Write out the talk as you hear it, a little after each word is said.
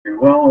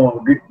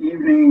Well, good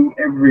evening,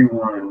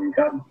 everyone.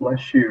 God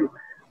bless you.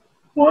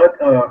 What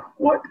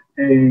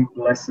a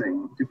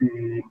blessing to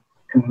be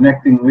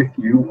connecting with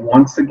you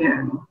once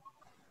again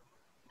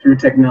through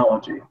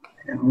technology.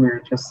 And we're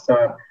just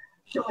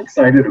real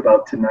excited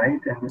about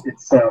tonight. And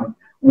it's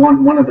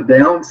one of the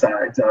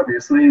downsides,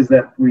 obviously, is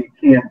that we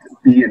can't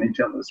be in each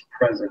other's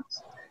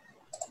presence.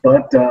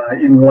 But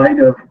in light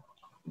of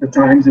the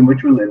times in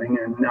which we're living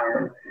and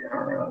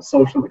our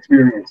social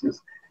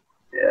experiences,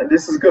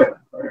 this is good.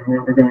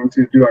 We're going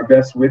to do our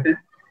best with it.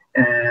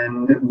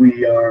 And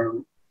we are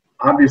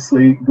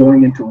obviously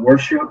going into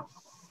worship.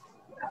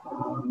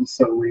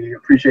 So we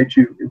appreciate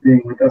you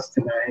being with us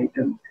tonight.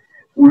 And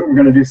we're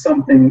going to do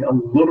something a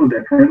little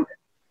different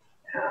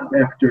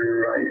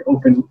after I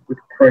open with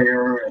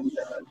prayer, and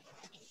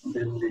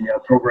then the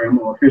program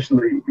will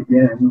officially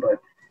begin. But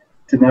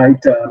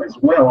tonight as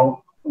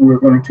well, we're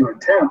going to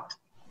attempt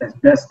as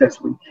best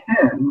as we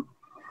can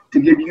to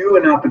give you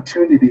an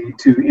opportunity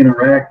to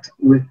interact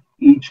with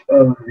each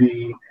of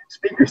the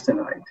speakers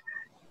tonight.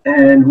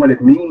 And what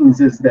it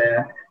means is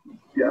that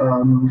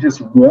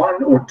just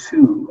one or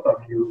two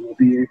of you will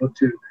be able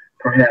to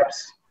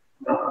perhaps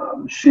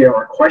share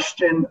a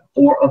question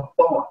or a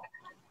thought.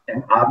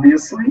 And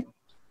obviously,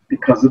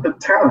 because of the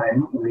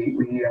time,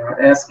 we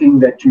are asking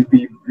that you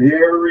be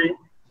very,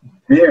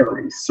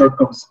 very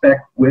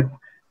circumspect with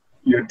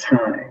your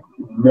time.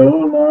 No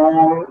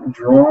long,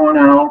 drawn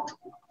out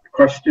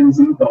questions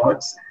and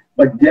thoughts,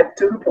 but get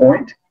to the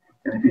point.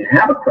 And if you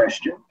have a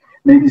question,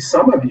 maybe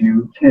some of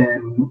you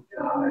can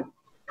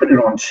put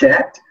it on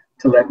chat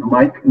to let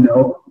Mike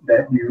know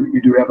that you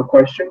do have a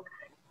question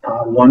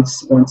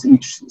once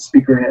each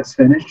speaker has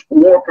finished,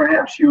 or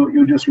perhaps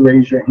you'll just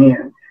raise your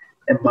hand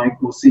and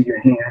Mike will see your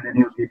hand and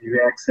he'll give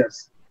you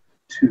access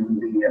to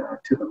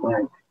the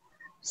mic.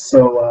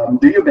 So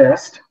do your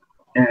best.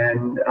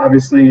 And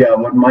obviously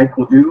what Mike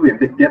will do,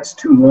 if it gets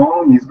too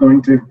long, he's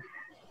going to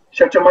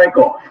shut your mic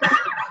off.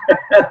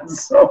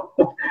 so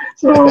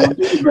do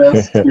your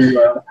best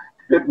to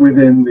fit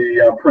within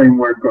the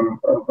framework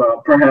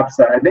of perhaps,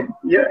 I think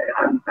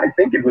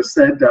it was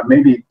said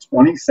maybe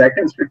 20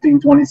 seconds, 15,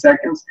 20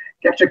 seconds.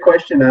 Get your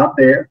question out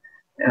there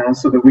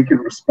so that we can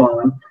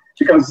respond,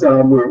 because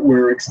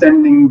we're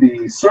extending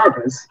the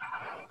service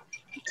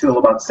till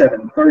about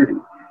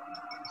 7:30.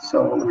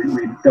 So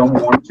we don't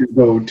want to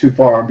go too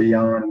far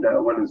beyond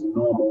what is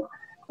normal.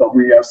 But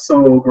we are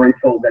so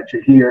grateful that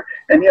you're here.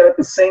 And yet at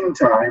the same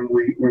time,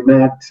 we're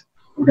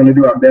going to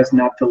do our best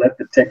not to let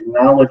the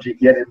technology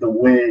get in the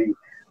way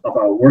of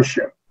our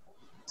worship.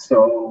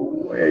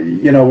 So,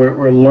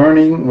 we're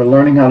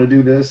learning how to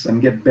do this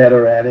and get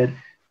better at it,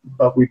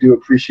 but we do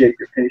appreciate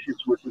your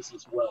patience with us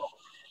as well.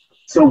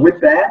 So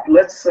with that,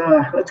 let's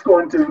go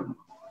into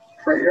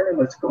prayer.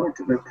 Let's go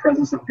into the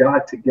presence of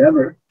God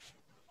together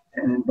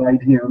and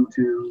invite him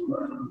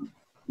to,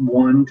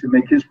 to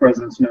make his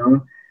presence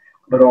known,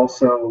 but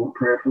also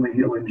prayerfully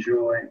he'll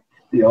enjoy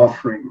the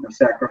offering, the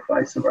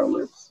sacrifice of our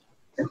lips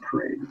and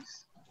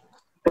praise.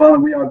 Father,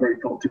 we are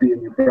grateful to be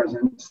in your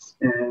presence,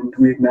 and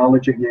we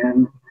acknowledge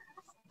again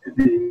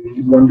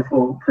the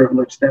wonderful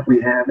privilege that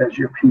we have as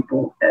your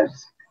people,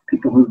 as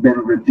people who've been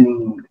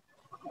redeemed.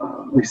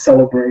 We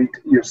celebrate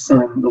your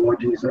Son, the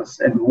Lord Jesus,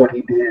 and what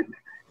he did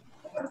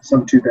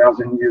some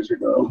 2,000 years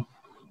ago,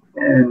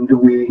 and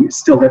we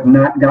still have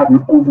not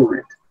gotten over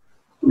it.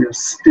 We are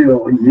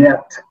still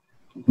yet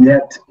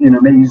in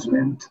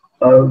amazement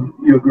of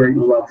your great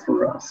love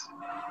for us.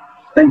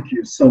 Thank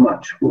you so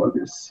much for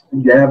this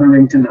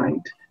gathering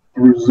tonight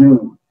through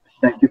Zoom.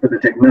 Thank you for the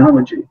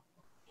technology.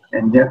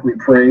 And yet we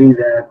pray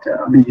that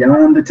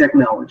beyond the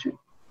technology,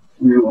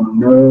 we will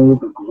know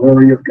the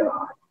glory of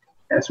God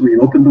as we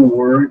open the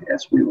Word,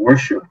 as we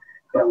worship,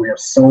 by way of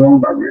song,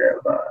 by way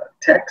of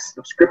text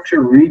of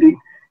Scripture reading,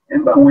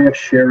 and by way of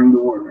sharing the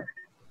Word.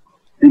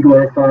 Be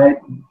glorified,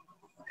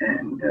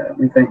 and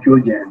we thank you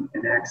again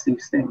and ask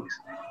these things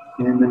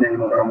in the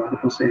name of our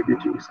wonderful Savior,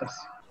 Jesus.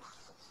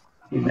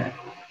 Amen.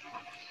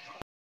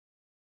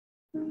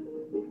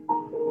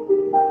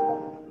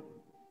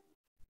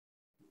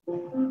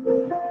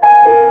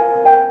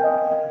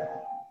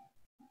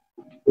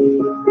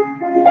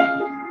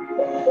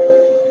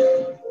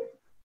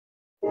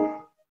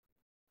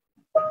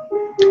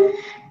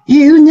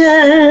 You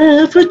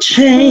never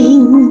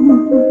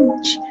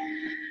change.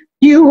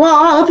 You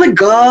are the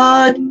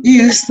God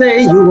you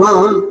say you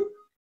are.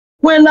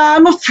 When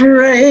I'm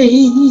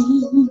afraid,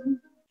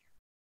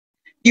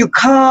 you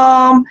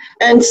calm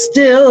and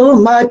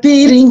still my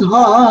beating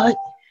heart.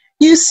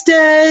 You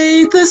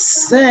stay the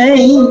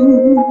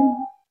same.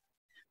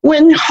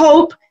 When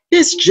hope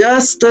is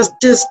just a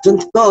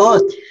distant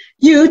thought,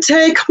 you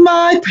take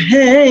my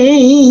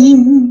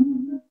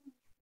pain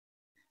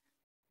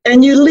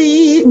and you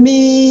lead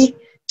me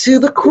to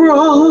the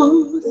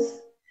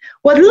cross.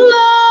 What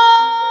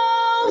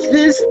love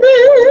is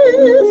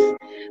this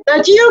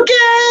that you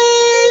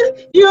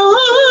gave your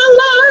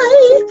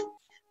life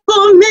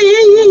for me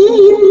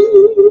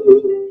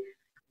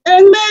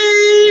and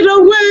made a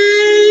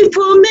way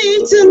for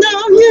me to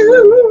know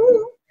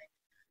you?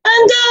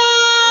 And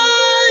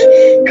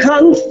I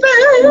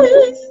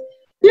confess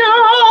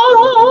you're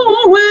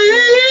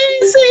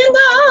always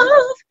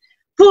enough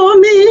for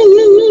me.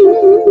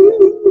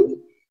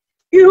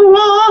 You're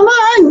all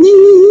I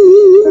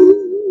need.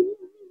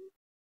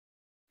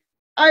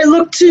 I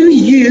look to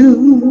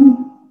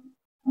you.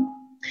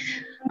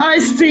 I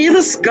see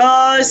the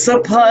scars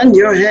upon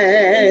your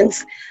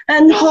hands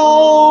and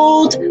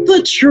hold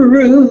the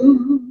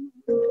truth.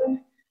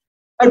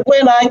 But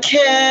when I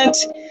can't,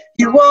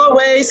 you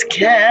always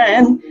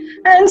can.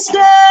 And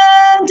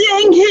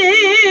standing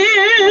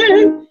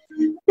here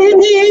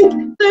beneath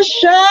the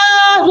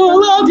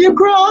shadow of your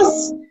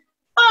cross,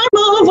 I'm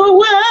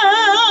overwhelmed.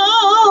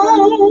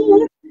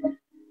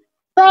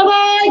 But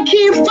I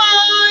keep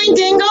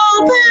finding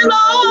open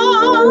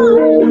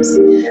arms.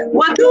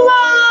 What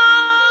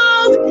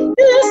love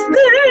is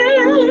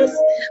this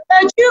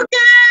that you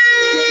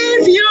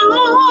gave your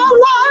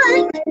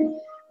life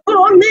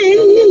for me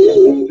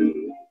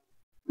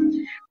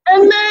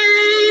and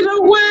made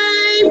a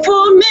way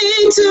for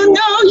me to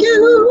know you?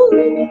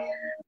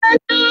 And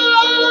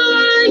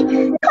I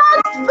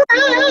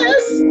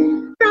confess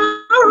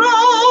you're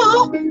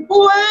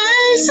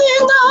always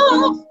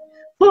enough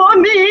for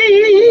me.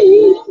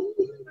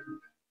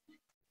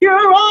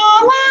 You're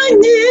all I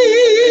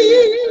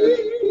need.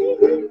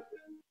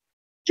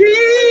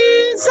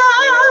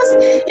 Jesus,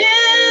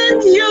 in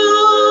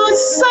your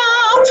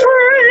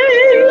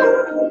suffering,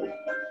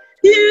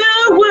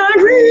 you were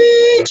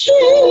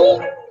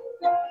reaching,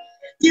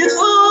 you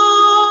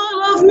thought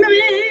of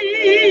me.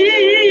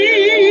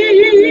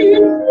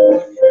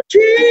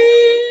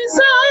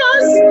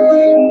 Jesus,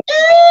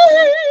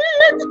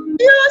 in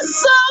your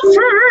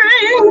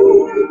suffering,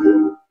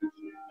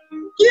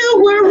 you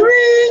were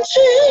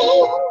reaching,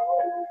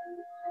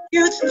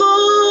 you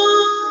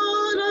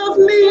thought of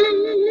me.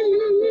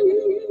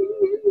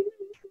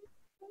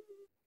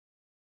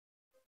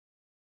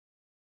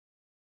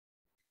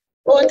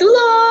 What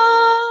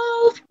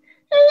love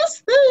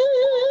is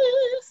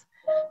this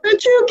that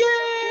you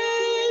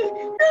gave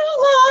your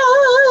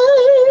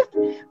life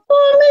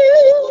for me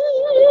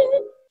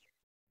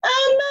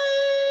and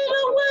made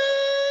a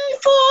way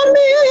for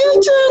me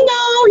to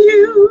know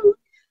you?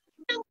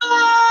 And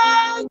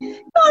I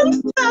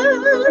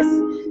confess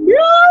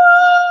you're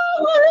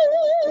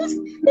always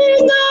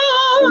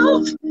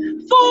enough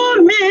for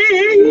me.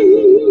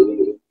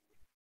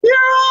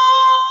 You're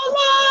all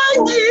I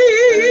need.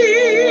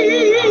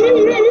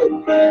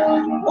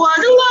 What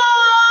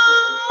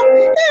love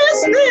is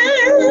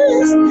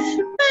this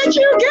that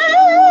you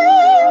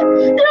gave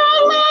your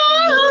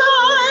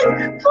life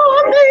for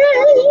me,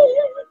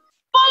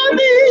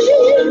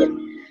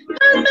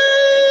 and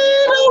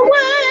made a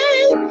way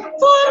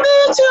for me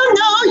to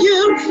know you?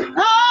 I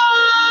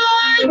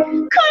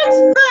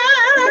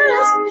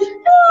confess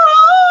you're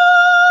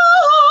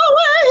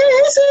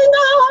always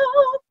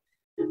enough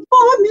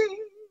for me.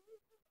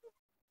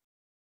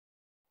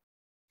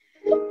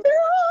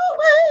 You're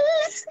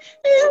always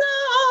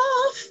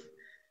enough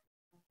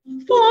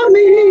for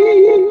me.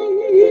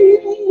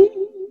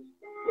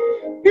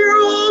 You're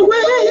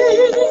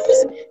always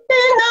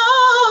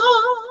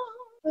enough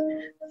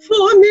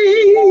for me.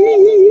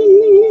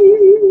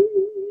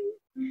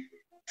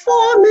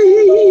 For me.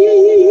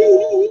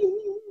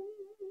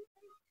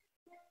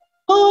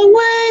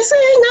 Always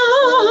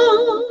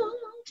enough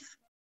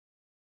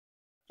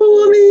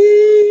for me.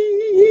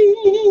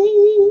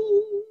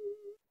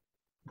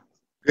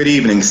 Good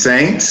evening,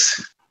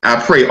 saints. I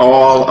pray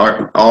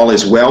all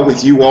is well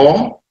with you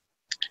all.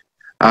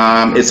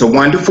 It's a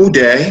wonderful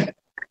day.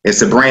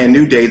 It's a brand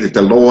new day that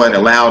the Lord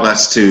allowed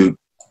us to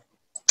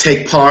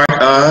take part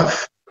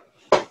of.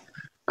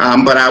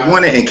 But I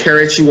want to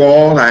encourage you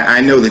all.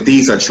 I know that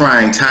these are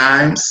trying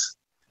times,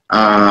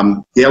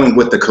 dealing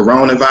with the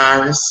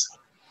coronavirus.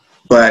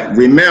 But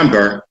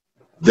remember,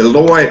 the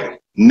Lord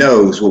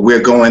knows what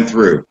we're going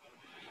through.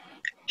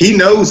 He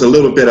knows a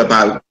little bit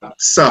about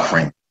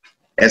suffering,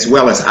 as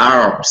well as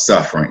our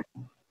suffering.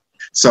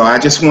 So I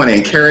just want to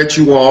encourage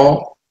you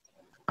all.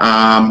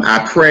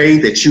 I pray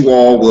that you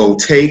all will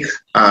take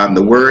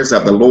the words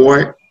of the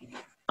Lord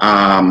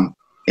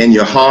in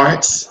your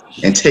hearts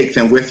and take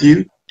them with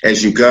you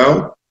as you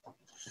go.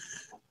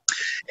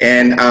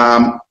 And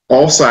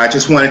also, I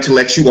just wanted to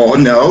let you all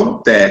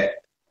know that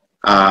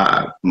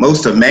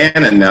most of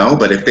Manna know,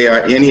 but if there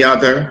are any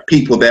other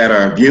people that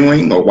are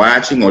viewing or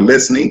watching or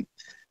listening,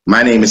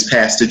 my name is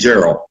Pastor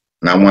Gerald,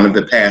 and I'm one of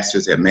the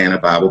pastors at Manna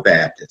Bible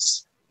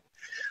Baptist.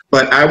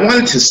 But I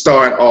wanted to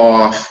start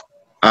off,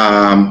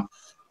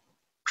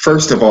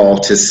 first of all,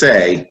 to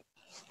say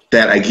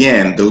that,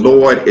 again, the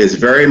Lord is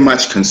very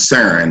much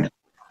concerned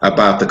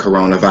about the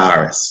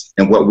coronavirus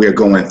and what we're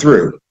going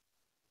through.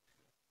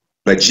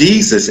 But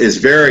Jesus is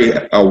very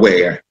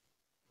aware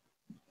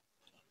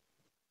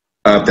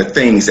of the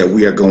things that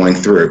we are going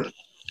through.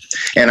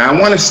 And I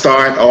want to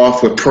start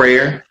off with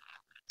prayer.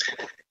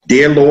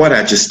 Dear Lord,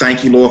 I just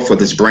thank you, Lord, for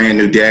this brand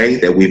new day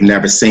that we've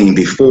never seen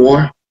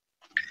before.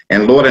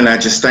 And Lord, and I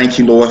just thank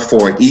you, Lord,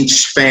 for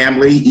each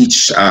family,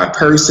 each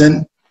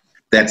person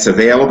that's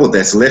available,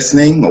 that's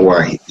listening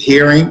or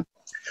hearing.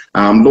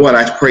 Lord,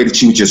 I pray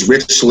that you just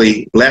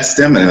richly bless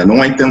them and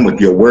anoint them with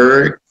your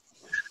word.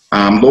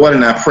 Lord,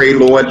 and I pray,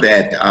 Lord,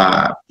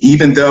 that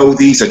even though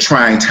these are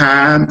trying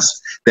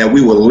times, that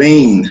we will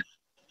lean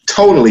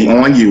totally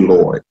on you,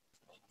 Lord.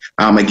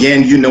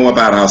 Again, you know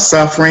about our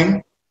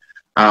suffering.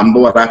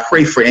 Lord, I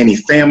pray for any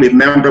family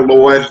member,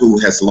 Lord, who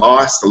has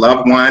lost a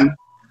loved one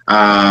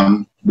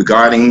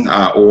regarding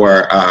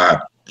or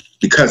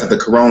because of the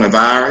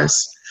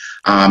coronavirus.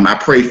 I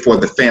pray for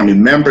the family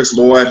members,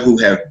 Lord, who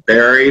have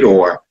buried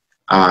or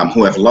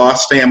who have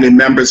lost family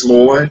members,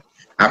 Lord.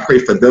 I pray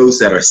for those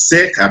that are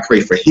sick. I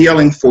pray for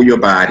healing for your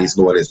bodies,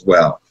 Lord, as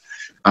well.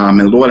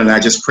 And Lord, and I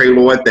just pray,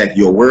 Lord, that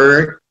your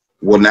word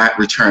will not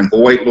return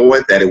void,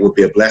 Lord, that it will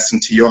be a blessing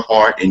to your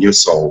heart and your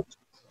soul.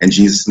 In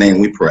Jesus' name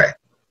we pray.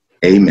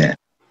 Amen.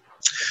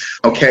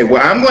 Okay,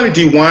 well, I'm going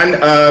to do one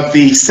of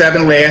the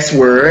 7 last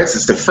words.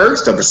 It's the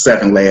first of the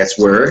 7 last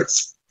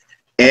words.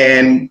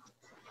 And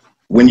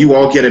when you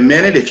all get a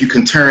minute, if you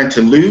can turn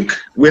to Luke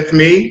with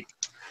me,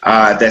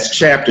 that's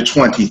chapter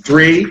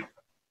 23.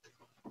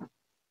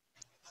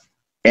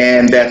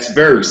 And that's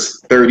verse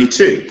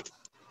 32.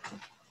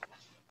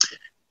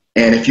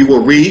 And if you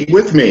will read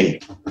with me,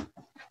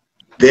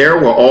 there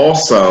were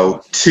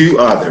also 2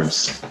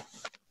 others,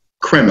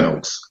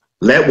 criminals,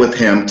 led with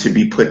him to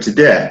be put to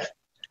death.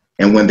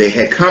 And when they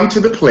had come to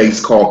the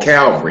place called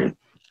Calvary,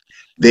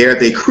 there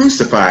they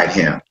crucified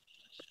him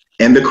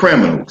and the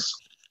criminals,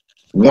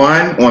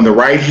 one on the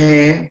right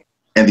hand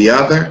and the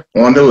other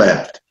on the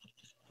left.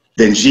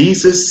 Then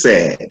Jesus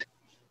said,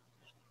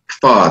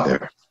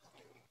 Father,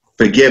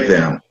 forgive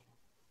them,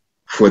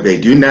 for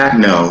they do not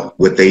know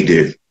what they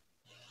do.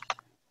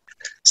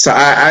 So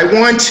I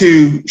want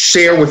to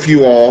share with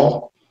you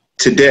all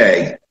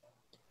today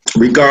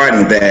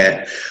regarding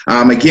that.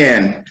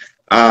 Again,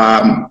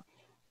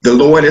 the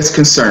Lord is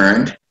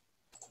concerned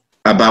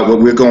about what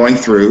we're going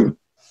through.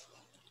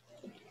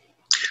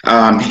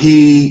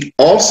 He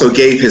also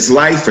gave his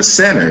life for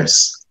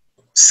sinners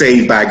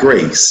saved by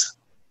grace.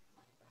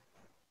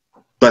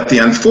 But the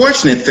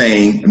unfortunate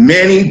thing,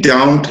 many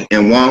don't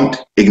and won't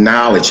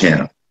acknowledge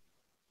him.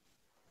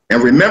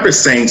 And remember,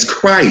 saints,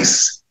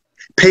 Christ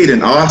paid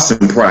an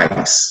awesome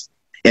price,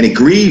 and it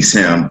grieves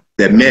him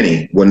that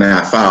many will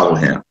not follow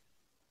him.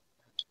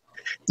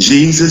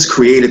 Jesus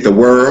created the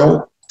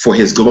world for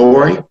his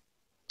glory.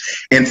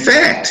 In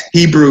fact,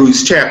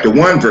 Hebrews chapter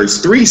 1,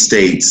 verse 3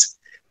 states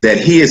that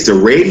he is the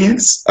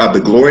radiance of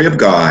the glory of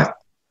God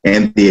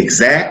and the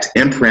exact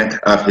imprint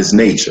of his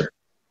nature.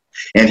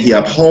 And he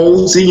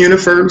upholds the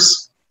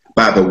universe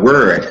by the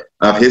word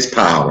of his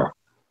power.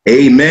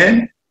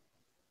 Amen.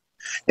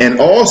 And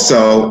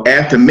also,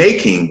 after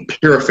making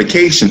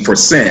purification for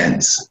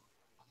sins,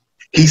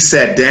 he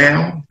sat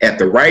down at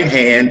the right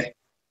hand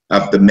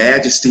of the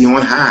majesty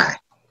on high.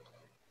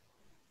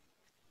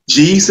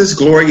 Jesus'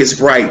 glorious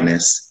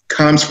brightness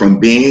comes from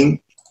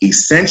being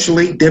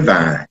essentially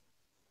divine.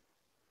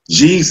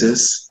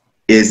 Jesus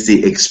is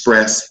the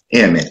express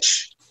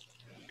image.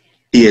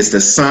 He is the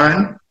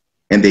Son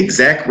and the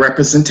exact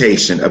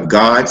representation of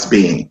God's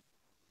being,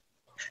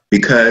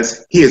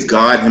 because he is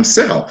God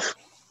himself.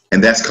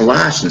 And that's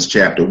Colossians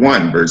chapter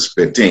 1, verse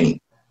 15.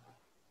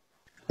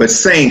 But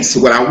saints,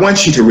 what I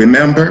want you to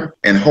remember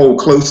and hold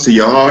close to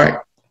your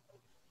heart,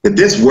 that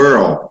this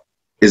world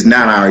is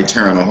not our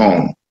eternal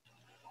home.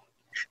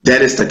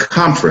 That is the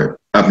comfort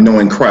of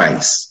knowing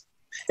Christ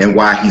and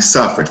why he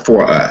suffered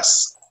for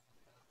us.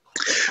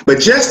 But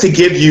just to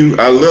give you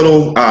a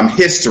little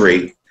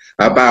history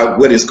about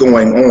what is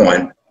going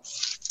on,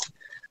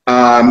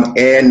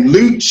 in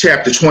Luke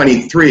chapter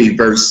 23,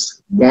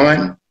 verse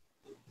 1,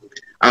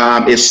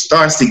 it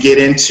starts to get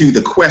into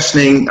the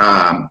questioning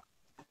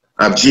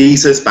of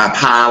Jesus by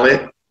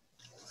Pilate.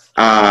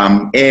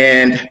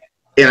 And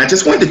I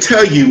just wanted to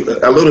tell you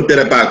a little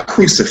bit about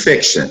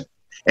crucifixion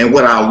and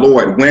what our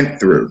Lord went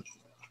through.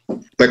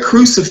 But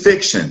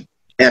crucifixion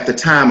at the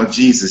time of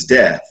Jesus'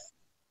 death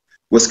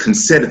was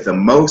considered the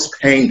most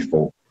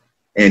painful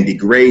and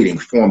degrading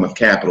form of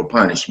capital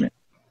punishment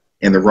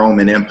in the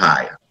Roman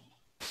Empire.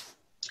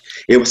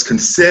 It was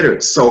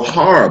considered so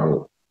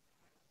horrible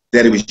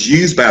that it was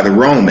used by the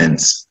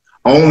Romans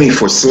only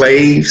for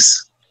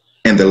slaves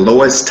and the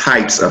lowest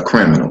types of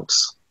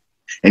criminals.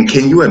 And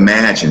can you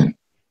imagine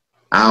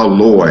our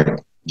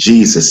Lord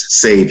Jesus,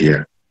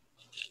 Savior,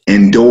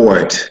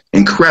 endured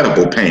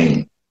incredible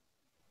pain?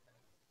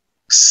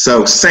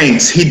 So,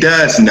 saints, he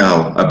does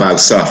know about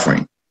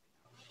suffering.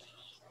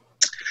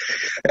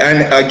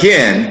 And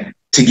again,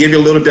 to give you a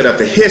little bit of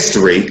the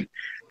history,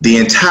 the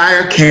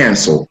entire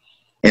council,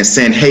 and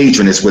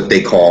Sanhedrin is what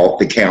they call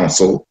the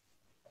council,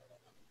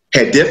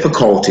 had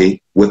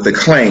difficulty with the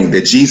claim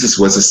that Jesus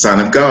was the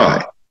Son of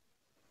God.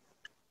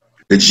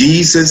 The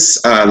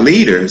Jesus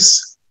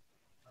leaders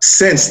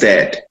sensed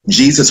that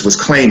Jesus was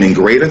claiming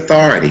great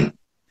authority,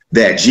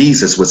 that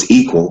Jesus was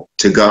equal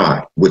to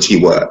God, which he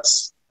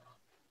was.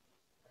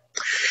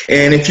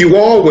 And if you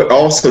all would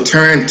also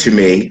turn to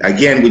me,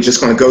 again, we're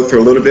just going to go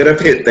through a little bit of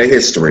the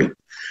history.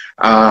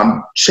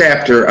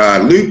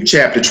 Luke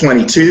chapter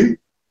 22,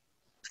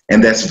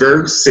 and that's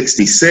verse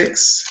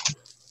 66.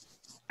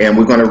 and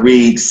we're going to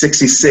read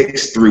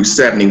 66 through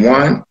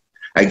 71.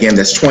 Again,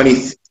 that's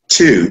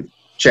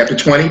chapter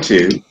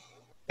 22,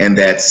 and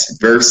that's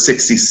verse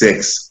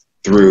 66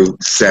 through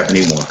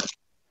 71.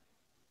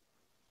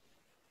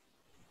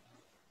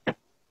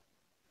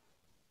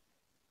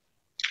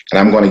 And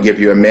I'm going to give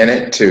you a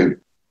minute to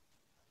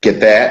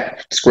get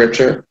that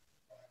scripture.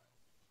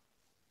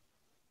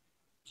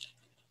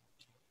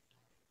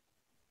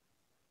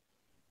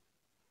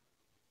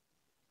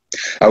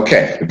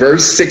 Okay,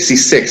 verse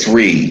 66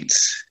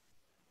 reads,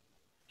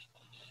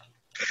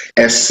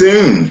 "As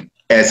soon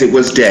as it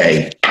was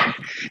day,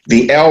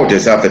 the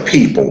elders of the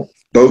people,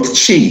 both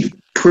chief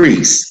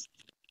priests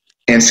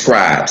and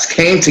scribes,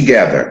 came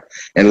together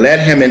and led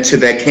him into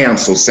their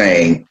council,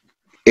 saying,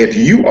 'If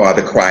you are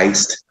the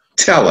Christ,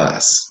 tell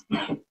us.'"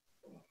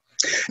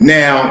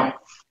 Now,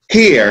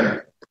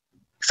 here,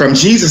 from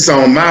Jesus'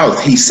 own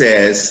mouth, he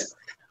says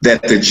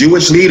that the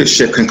Jewish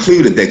leadership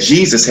concluded that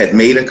Jesus had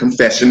made a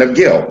confession of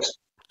guilt.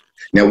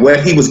 Now,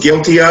 what he was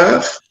guilty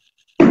of,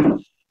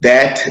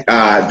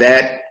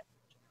 that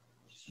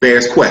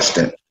bears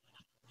question.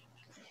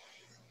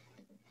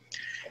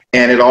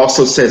 And it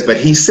also says,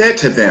 "But he said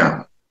to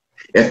them,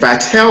 'If I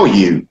tell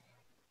you,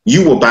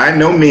 you will by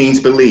no means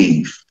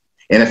believe.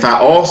 And if I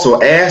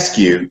also ask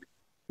you,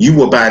 you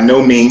will by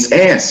no means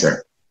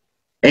answer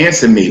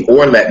me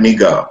or let me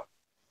go.'"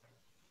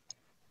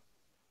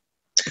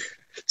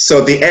 So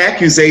the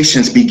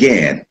accusations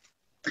began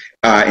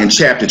in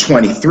chapter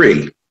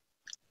 23.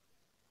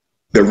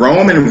 The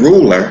Roman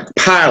ruler,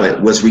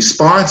 Pilate, was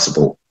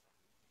responsible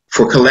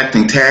for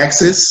collecting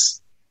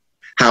taxes.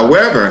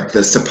 However,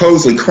 the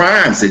supposed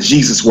crimes that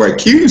Jesus were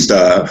accused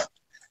of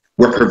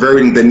were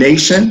perverting the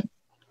nation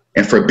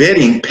and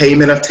forbidding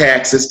payment of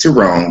taxes to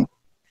Rome.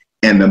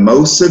 And the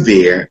most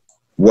severe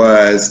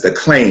was the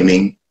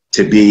claiming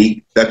to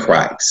be the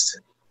Christ.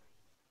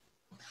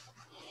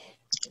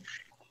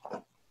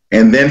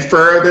 And then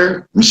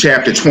further, in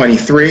chapter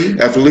 23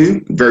 of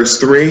Luke, verse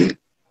 3,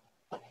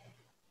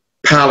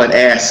 Pilate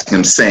asked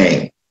him,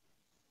 saying,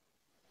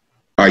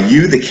 "Are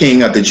you the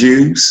king of the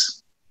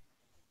Jews?"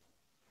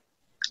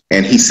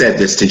 And he said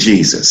this to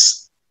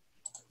Jesus.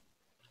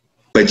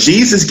 But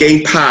Jesus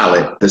gave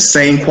Pilate the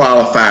same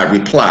qualified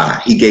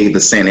reply he gave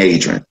the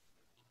Sanhedrin.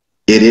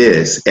 "It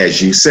is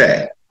as you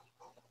say."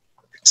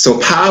 So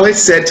Pilate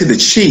said to the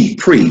chief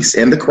priests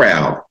and the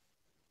crowd,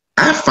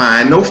 "I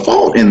find no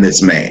fault in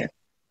this man,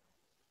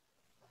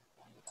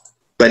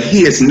 but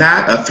he is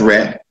not a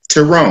threat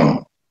to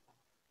Rome."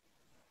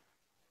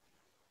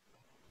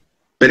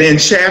 But in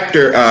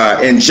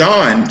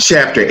John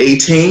chapter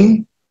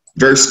 18,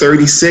 verse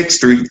 36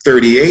 through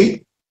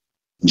 38,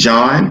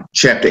 John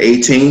chapter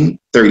 18,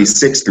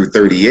 36 through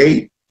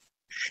 38,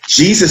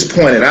 Jesus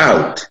pointed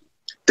out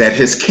that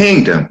his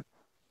kingdom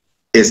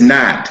is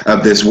not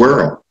of this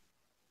world.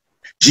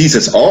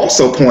 Jesus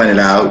also pointed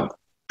out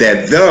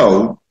that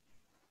though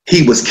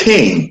he was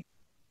king,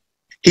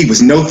 he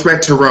was no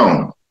threat to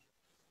Rome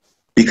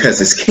because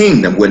his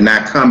kingdom would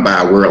not come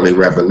by a worldly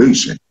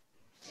revolution.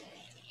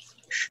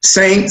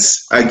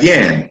 Saints,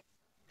 again,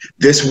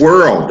 this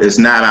world is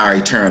not our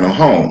eternal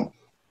home.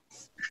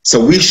 So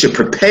we should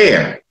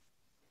prepare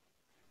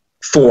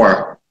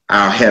for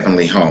our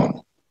heavenly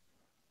home.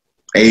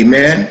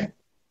 Amen.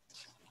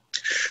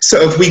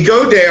 So if we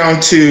go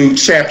down to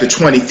chapter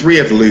 23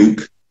 of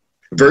Luke,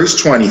 verse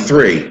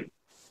 23,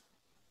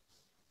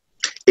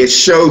 it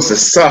shows the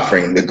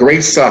suffering, the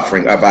great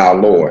suffering of our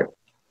Lord.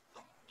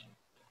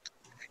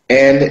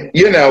 And,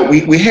 you know,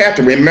 we have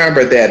to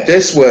remember that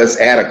this was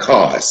at a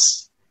cost.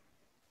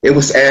 It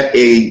was at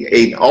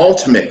an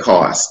ultimate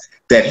cost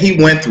that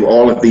he went through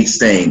all of these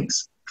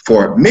things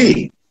for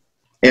me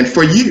and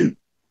for you.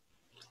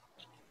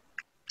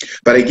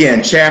 But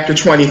again, chapter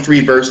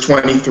 23, verse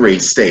 23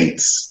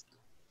 states,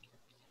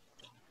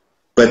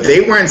 "But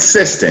they were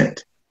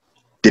insistent,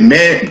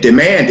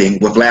 demanding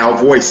with loud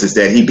voices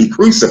that he be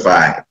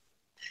crucified.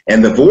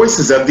 And the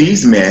voices of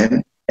these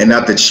men and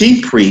of the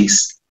chief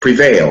priests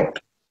prevailed."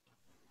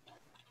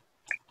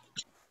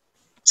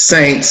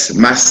 Saints,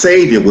 my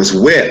Savior was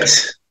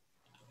whipped,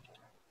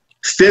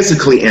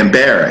 physically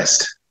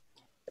embarrassed.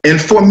 And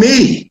for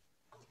me,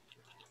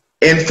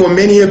 and for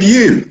many of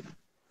you,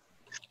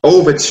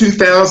 over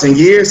 2,000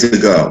 years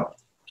ago,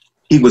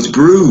 he was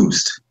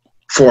bruised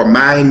for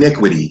my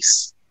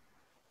iniquities.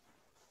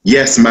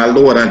 Yes, my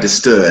Lord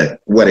understood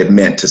what it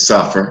meant to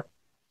suffer.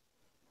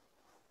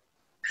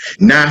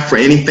 Not for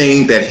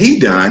anything that he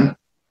done,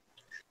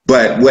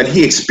 but what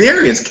he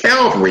experienced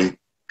Calvary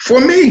for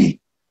me.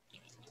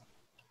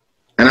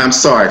 And I'm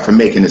sorry for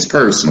making this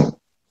personal,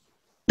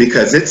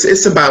 because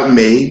it's about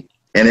me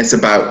and it's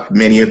about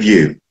many of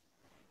you.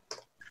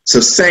 So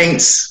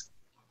saints,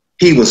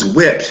 he was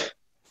whipped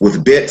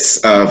with bits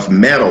of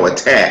metal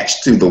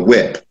attached to the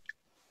whip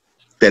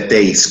that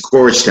they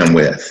scourged him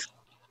with.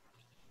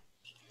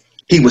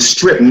 He was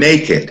stripped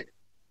naked.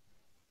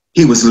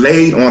 He was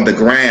laid on the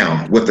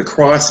ground with the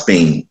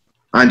crossbeam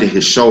under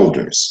his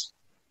shoulders.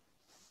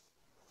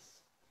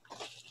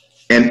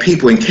 And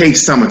people, in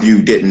case some of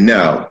you didn't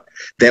know,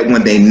 that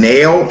when they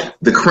nailed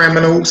the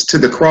criminals to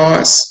the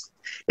cross,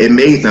 it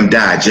made them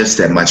die just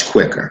that much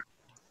quicker.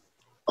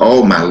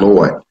 Oh, my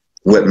Lord,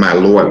 what my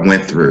Lord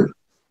went through.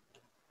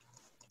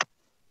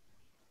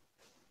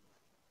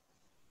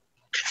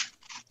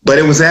 But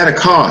it was at a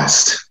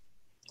cost.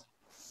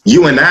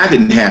 You and I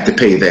didn't have to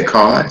pay that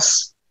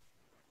cost.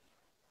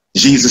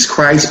 Jesus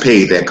Christ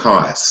paid that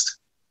cost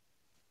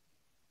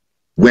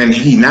when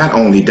he not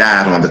only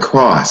died on the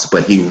cross,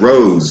 but he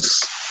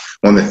rose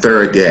on the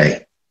third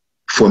day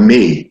for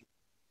me.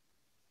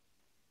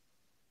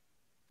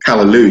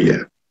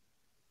 Hallelujah.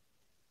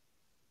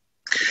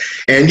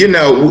 And you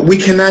know, we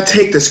cannot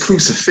take this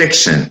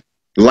crucifixion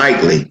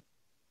lightly,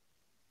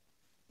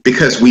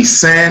 because we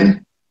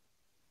sin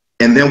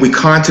and then we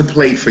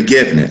contemplate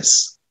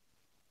forgiveness.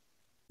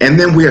 And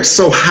then we are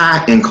so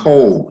hot and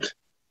cold.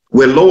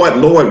 We're Lord,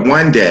 Lord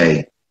one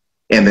day,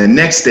 and the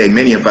next day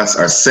many of us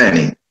are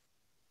sinning.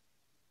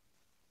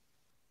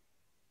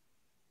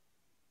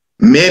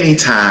 Many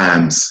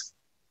times,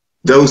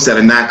 those that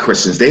are not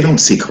Christians, they don't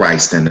see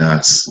Christ in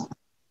us.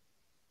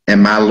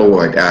 And my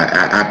Lord,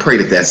 I pray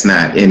that that's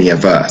not any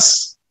of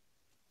us.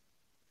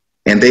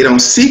 And they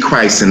don't see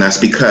Christ in us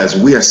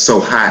because we are so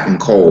hot and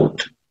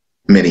cold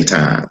many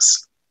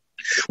times.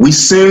 We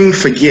soon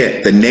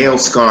forget the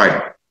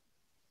nail-scarred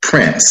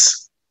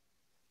prints.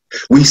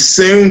 We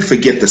soon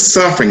forget the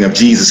suffering of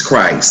Jesus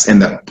Christ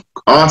and the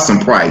awesome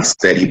price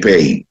that he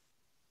paid.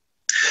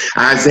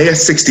 Isaiah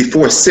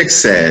 64:6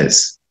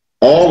 says,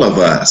 all of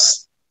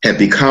us have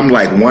become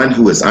like one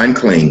who is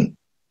unclean,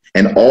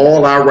 and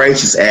all our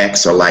righteous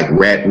acts are like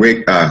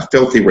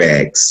filthy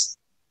rags.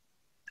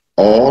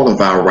 All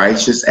of our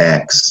righteous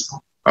acts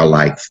are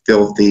like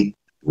filthy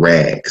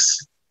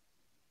rags.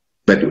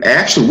 But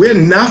actually, we're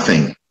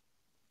nothing.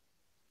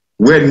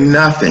 We're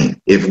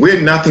nothing. If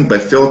we're nothing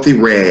but filthy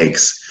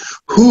rags,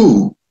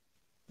 who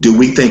do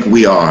we think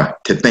we are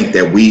to think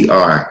that we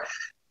are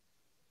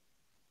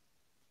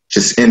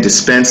just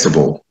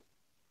indispensable,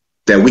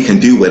 that we can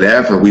do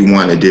whatever we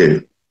want to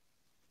do?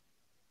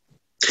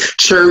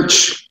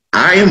 Church,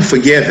 I am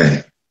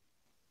forgiven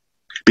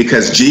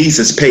because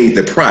Jesus paid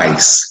the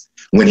price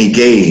when he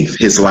gave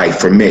his life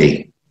for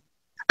me.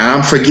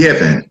 I'm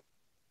forgiven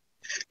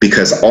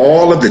because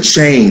all of the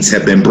chains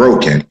have been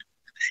broken,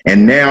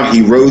 and now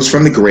he rose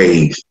from the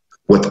grave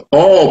with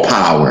all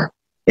power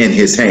in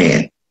his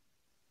hand.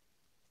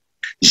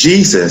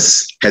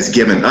 Jesus has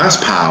given us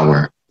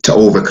power to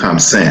overcome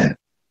sin.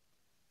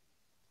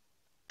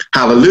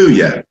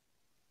 Hallelujah.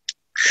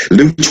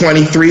 Luke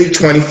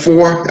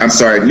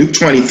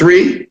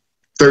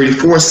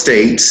 23:34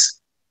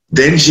 states,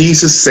 then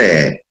Jesus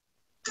said,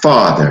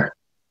 Father,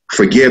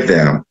 forgive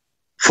them,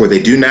 for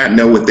they do not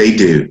know what they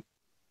do.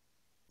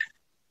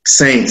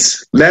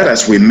 Saints, let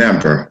us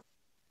remember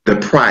the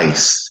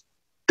price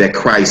that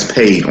Christ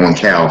paid on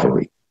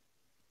Calvary.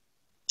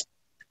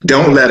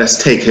 Don't let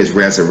us take his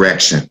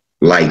resurrection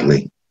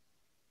lightly.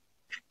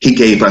 He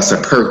gave us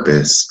a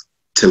purpose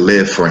to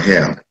live for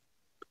him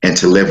and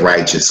to live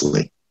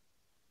righteously.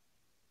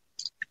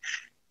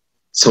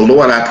 So,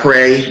 Lord, I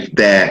pray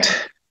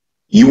that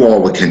you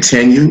all will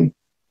continue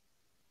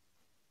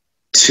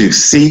to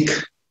seek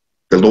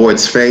the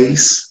Lord's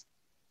face,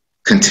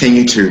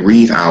 continue to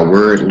read our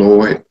word,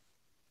 Lord,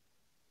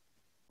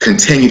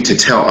 continue to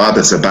tell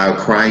others about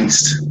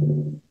Christ,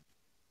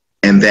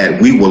 and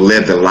that we will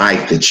live the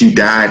life that you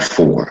died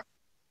for,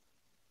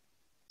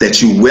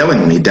 that you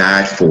willingly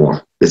died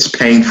for, this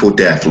painful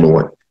death,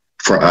 Lord,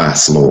 for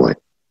us, Lord.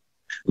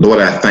 Lord,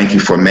 I thank you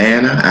for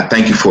manna. I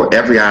thank you for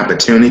every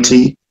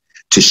opportunity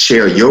to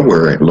share your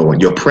word,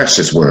 Lord, your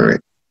precious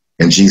word.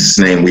 In Jesus'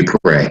 name we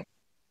pray.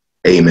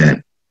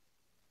 Amen.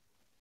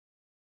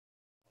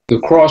 The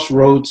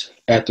crossroads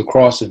at the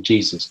cross of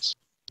Jesus.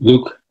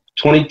 Luke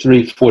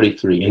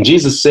 23:43. And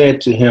Jesus said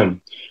to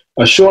him,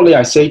 assuredly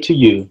I say to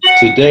you,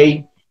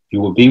 today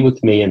you will be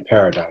with me in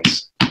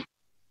paradise.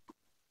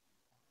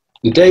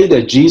 The day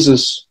that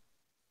Jesus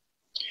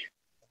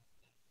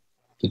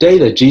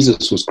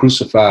was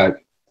crucified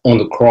on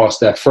the cross,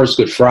 that first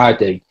Good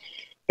Friday,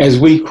 as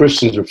we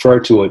Christians refer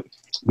to it,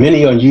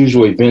 many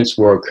unusual events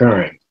were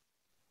occurring.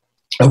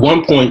 At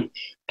one point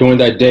during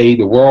that day,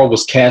 the world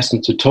was cast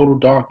into total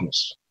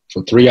darkness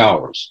for 3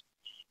 hours.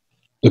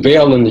 The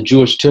veil in the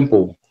Jewish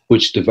temple,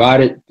 which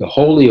divided the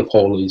Holy of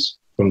Holies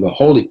from the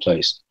holy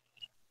place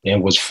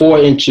and was 4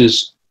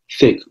 inches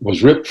thick,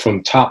 was ripped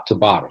from top to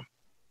bottom.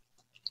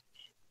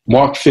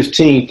 Mark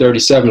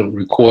 15:37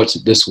 records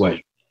it this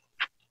way.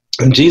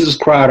 And Jesus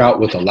cried out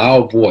with a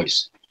loud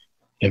voice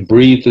and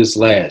breathed his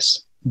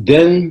last.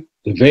 Then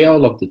the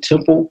veil of the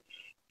temple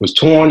was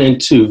torn in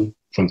two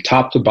from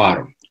top to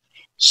bottom.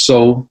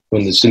 So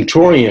when the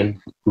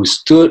centurion who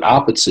stood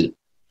opposite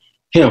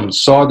him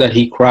saw that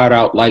he cried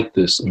out like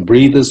this and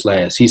breathed his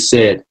last, he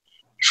said,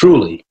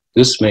 truly,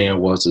 this man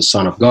was the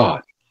Son of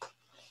God.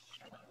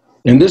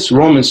 And this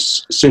Roman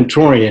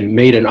centurion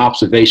made an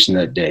observation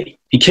that day.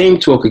 He came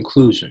to a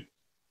conclusion.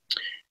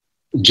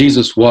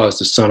 Jesus was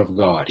the Son of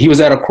God. He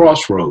was at a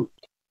crossroad,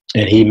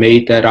 and he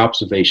made that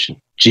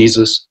observation.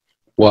 Jesus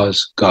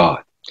was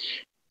God.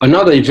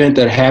 Another event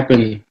that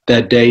happened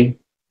that day,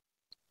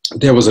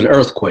 there was an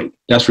earthquake.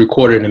 That's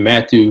recorded in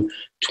Matthew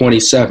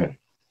 27.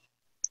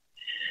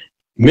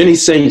 Many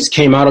saints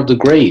came out of the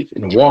grave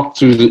and walked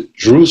through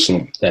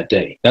Jerusalem that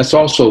day. That's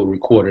also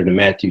recorded in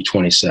Matthew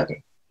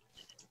 27.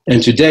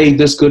 And today,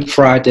 this Good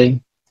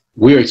Friday,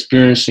 we're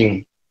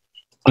experiencing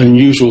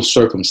unusual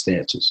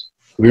circumstances.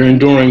 We're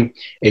enduring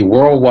a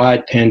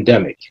worldwide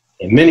pandemic,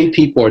 and many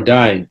people are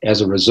dying as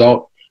a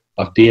result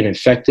of being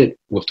infected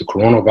with the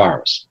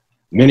coronavirus.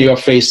 Many are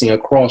facing a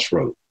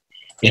crossroad,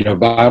 and a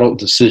vital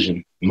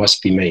decision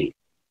must be made.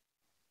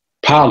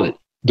 Pilate,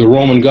 the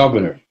Roman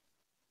governor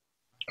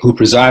who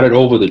presided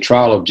over the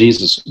trial of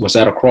Jesus, was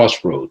at a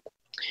crossroad.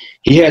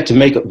 He had to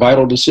make a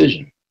vital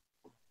decision.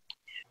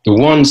 The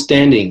ones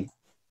standing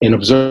and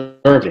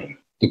observing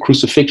the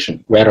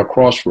crucifixion were at a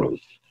crossroad,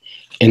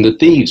 and the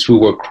thieves who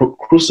were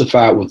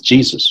crucified with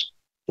Jesus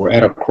were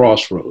at a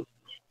crossroad.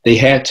 They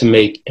had to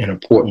make an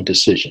important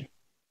decision.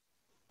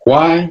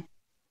 Why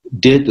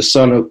did the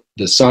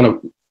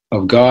Son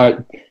of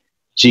God,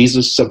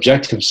 Jesus,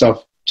 subject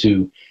himself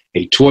to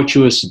a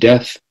torturous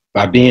death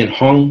by being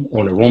hung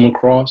on a Roman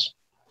cross?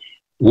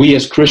 We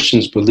as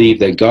Christians believe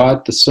that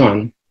God the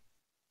Son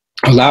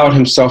allowed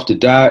himself to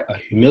die a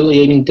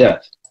humiliating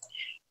death,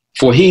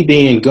 for he,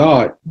 being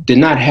God, did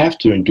not have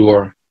to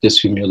endure this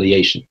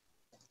humiliation.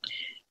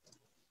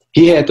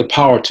 He had the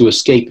power to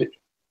escape it.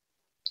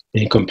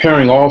 In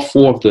comparing all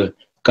four of the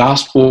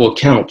gospel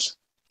accounts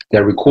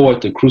that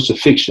record the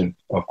crucifixion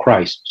of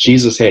Christ,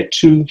 Jesus had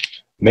two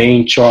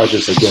main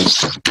charges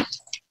against him.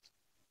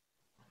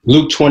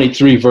 Luke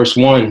 23, verse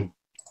 1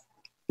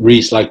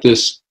 reads like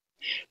this: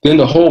 Then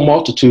the whole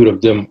multitude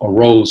of them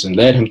arose and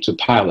led him to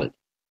Pilate,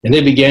 and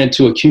they began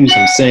to accuse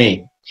him,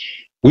 saying,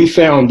 We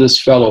found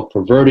this fellow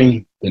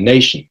perverting the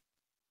nation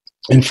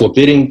and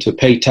forbidding to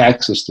pay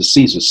taxes to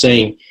Caesar,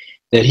 saying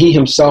that he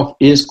himself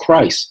is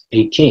Christ,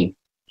 a king.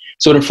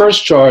 So the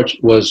first charge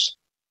was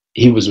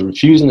he was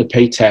refusing to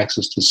pay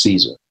taxes to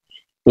Caesar,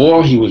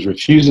 or he was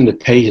refusing to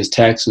pay his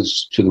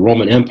taxes to the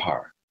Roman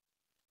Empire.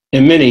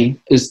 And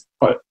many,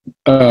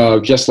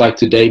 just like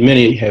today,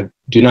 many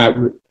do not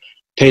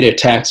pay their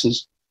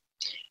taxes.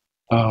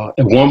 At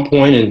one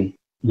point in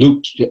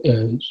Luke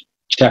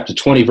chapter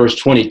 20, verse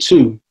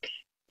 22,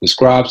 the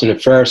scribes and the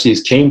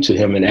Pharisees came to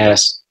him and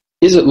asked,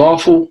 Is it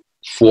lawful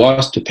for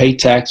us to pay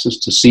taxes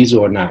to Caesar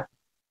or not?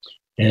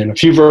 And a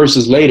few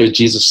verses later,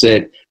 Jesus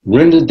said,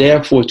 Render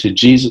therefore to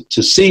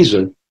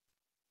Caesar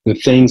the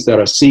things that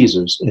are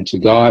Caesar's, and to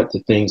God the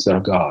things that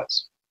are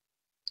God's.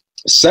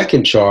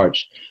 Second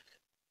charge,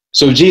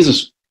 so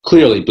Jesus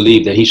clearly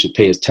believed that he should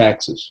pay his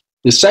taxes.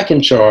 The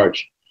second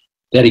charge,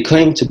 that he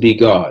claimed to be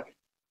God,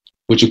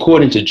 which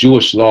according to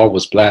Jewish law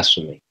was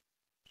blasphemy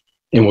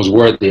and was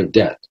worthy of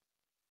death.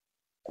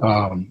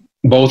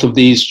 Both of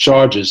these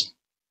charges,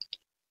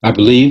 I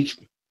believe,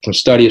 from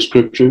study of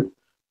scripture,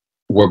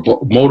 were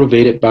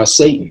motivated by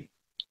Satan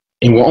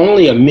and were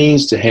only a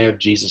means to have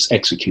Jesus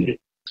executed.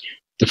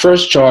 The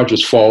first charge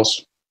was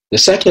false. The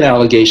second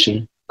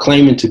allegation,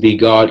 claiming to be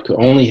God,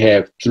 could only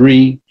have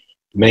three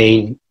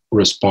main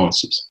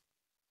responses.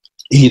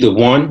 Either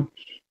one,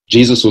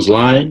 Jesus was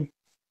lying,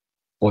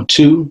 or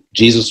two,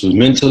 Jesus was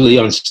mentally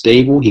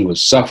unstable. He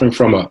was suffering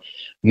from a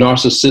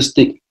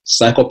narcissistic,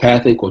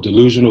 psychopathic, or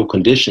delusional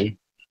condition.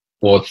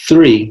 Or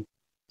three,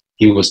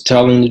 he was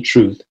telling the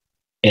truth,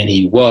 and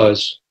he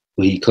was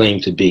who he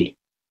claimed to be.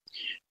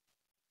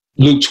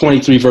 Luke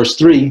 23, verse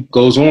 3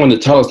 goes on to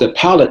tell us that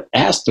Pilate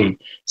asked him,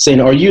 saying,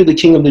 Are you the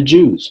king of the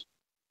Jews?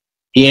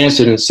 He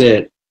answered him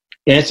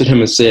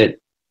and said,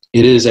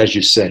 It is as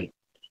you say.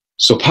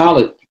 So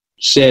Pilate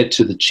said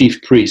to the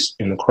chief priests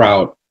in the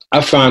crowd,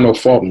 I find no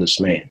fault in this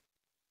man.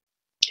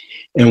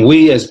 And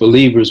we as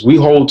believers, we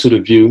hold to the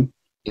view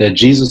that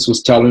Jesus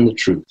was telling the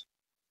truth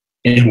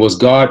and was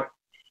God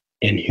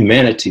in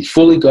humanity,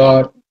 fully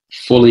God,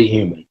 fully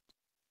human.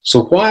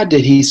 So why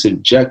did he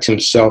subject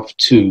himself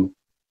to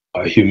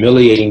a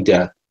humiliating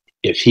death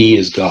if he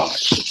is God?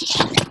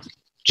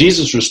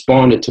 Jesus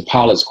responded to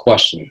Pilate's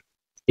question,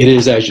 It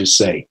is as you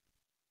say.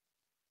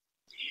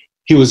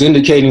 He was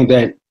indicating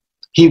that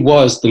he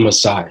was the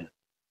Messiah,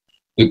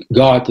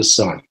 God the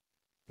Son.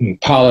 And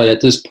Pilate,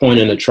 at this point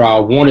in the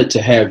trial, wanted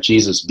to have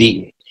Jesus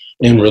beaten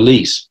and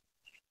released,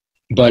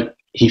 but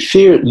he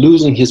feared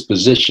losing his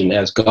position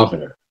as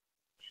governor.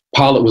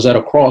 Pilate was at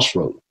a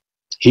crossroad.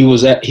 Who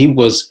was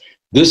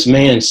this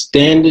man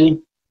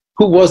standing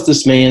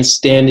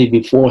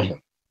before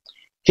him?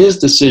 His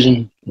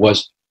decision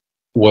was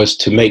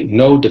to make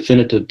no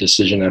definitive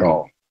decision at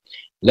all.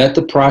 Let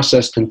the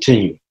process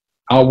continue.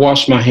 I'll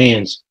wash my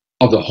hands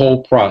of the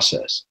whole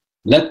process.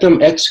 Let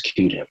them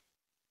execute him.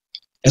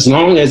 As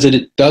long as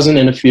it doesn't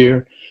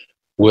interfere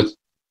with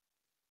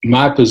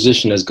my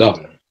position as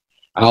governor,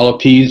 I'll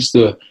appease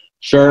the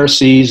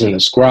Pharisees and the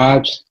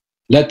scribes.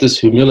 Let this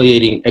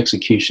humiliating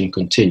execution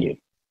continue.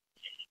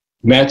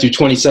 Matthew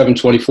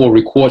 27:24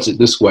 records it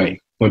this way.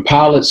 When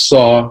Pilate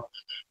saw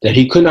that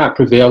he could not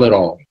prevail at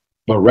all,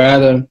 but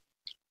rather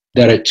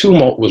that a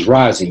tumult was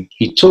rising,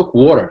 he took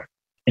water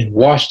and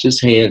washed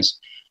his hands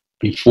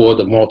before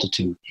the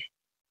multitude.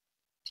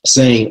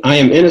 saying, I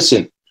am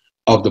innocent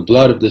of the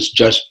blood of this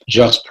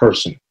just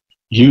person.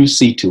 You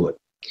see to it.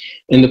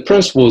 And the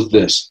principle is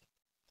this.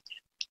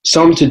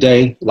 Some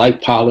today,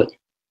 like Pilate,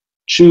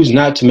 choose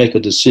not to make a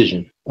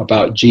decision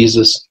about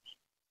Jesus.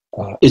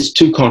 It's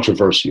too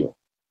controversial.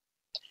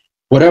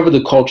 Whatever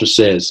the culture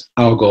says,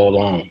 I'll go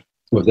along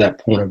with that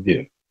point of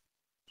view.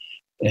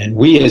 And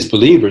we as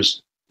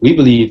believers, we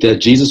believe that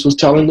Jesus was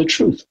telling the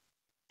truth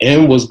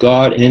and was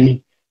God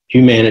in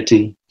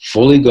humanity,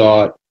 fully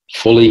God,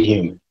 fully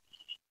human.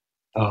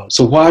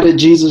 So why did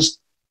Jesus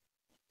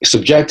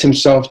subject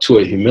himself to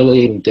a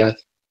humiliating death?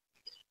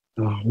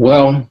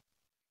 Well,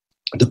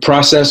 the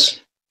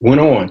process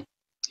went on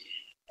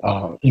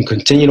and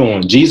continued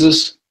on.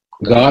 Jesus,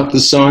 God the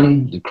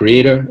Son, the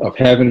creator of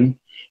heaven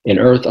and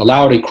earth,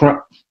 allowed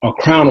a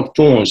crown of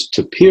thorns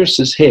to pierce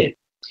his head.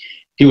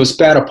 He was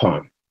spat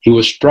upon. He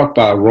was struck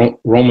by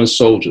Roman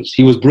soldiers.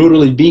 He was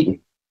brutally beaten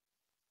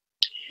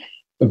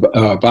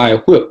by a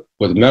whip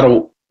with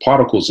metal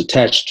particles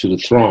attached to the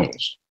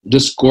thongs.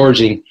 This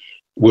scourging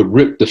would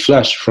rip the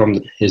flesh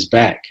from his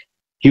back.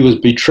 He was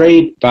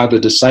betrayed by the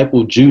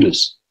disciple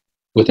Judas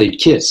with a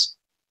kiss.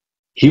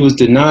 He was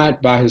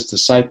denied by his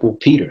disciple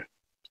Peter.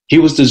 He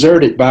was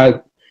deserted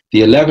by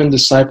the 11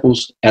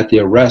 disciples at the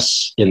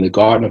arrests in the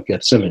Garden of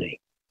Gethsemane.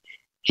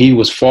 He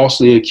was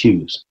falsely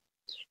accused,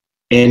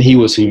 and he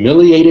was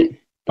humiliated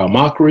by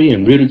mockery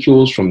and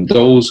ridicules from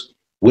those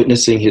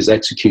witnessing his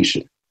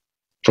execution,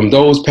 from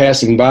those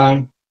passing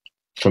by,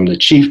 from the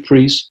chief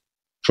priests,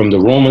 from the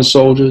Roman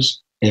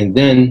soldiers, and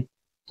then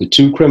the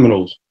two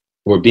criminals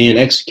who were being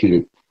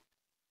executed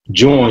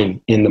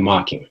joined in the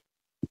mocking.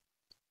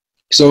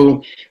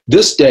 So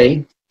this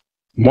day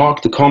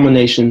marked the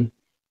culmination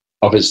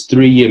of his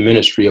 3-year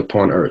ministry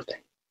upon earth.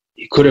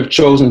 He could have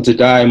chosen to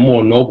die a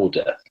more noble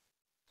death,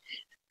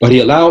 but he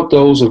allowed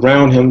those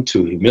around him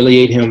to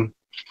humiliate him,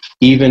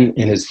 even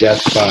in his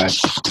death by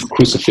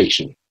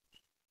crucifixion,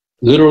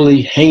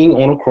 literally hanging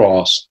on a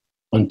cross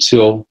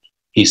until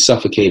he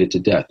suffocated to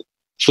death.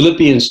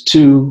 Philippians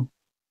 2,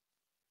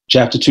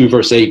 chapter 2,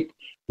 verse 8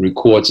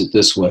 records it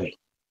this way.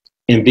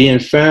 And being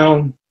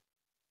found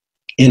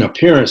in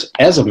appearance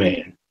as a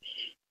man,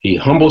 he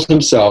humbled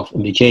himself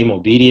and became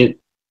obedient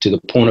to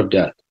the point of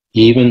death,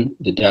 even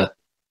the death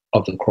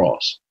of the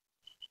cross.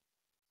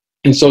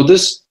 And so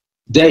this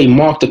day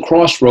marked a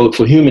crossroad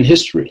for human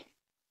history.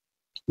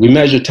 We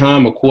measure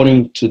time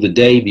according to the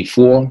day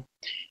before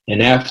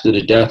and after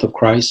the death of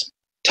Christ.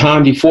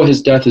 Time before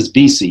his death is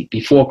BC,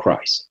 before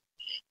Christ.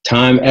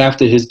 Time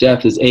after his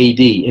death is AD,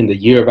 in the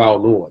year of our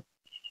Lord.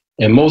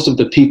 And most of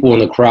the people in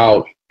the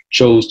crowd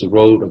chose the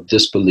road of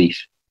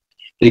disbelief.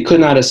 They could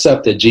not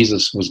accept that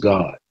Jesus was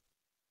God.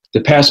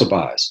 The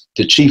passerbys,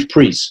 the chief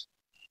priests,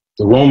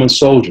 the Roman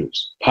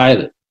soldiers,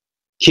 Pilate,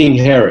 King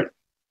Herod.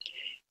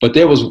 But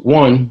there was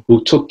one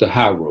who took the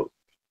high road,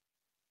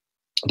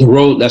 the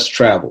road less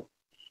traveled,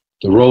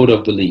 the road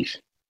of belief.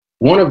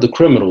 One of the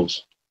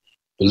criminals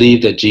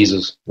believed that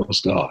Jesus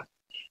was God.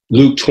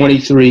 Luke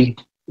 23,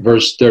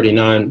 verse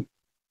 39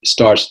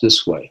 starts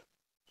this way.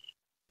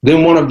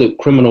 Then one of the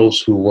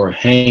criminals who were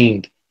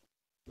hanged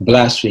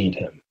blasphemed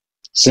him,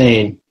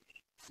 saying,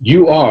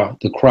 "You are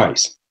the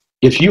Christ.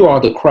 If you are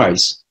the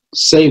Christ,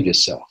 save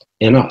yourself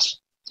and us."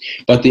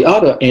 But the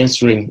other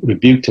answering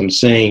rebuked him,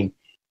 saying,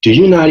 "Do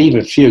you not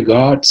even fear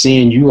God,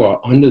 seeing you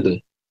are under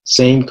the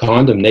same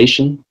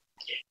condemnation?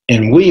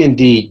 And we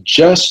indeed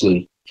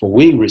justly, for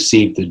we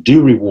receive the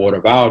due reward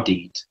of our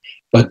deeds.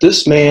 But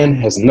this man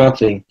has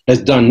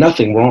done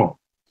nothing wrong."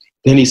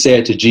 Then he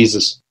said to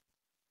Jesus,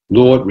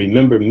 "Lord,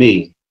 remember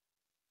me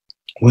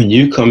when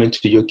you come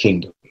into your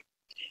kingdom."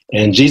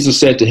 And Jesus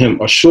said to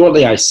him,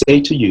 "Assuredly I say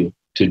to you,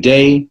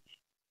 today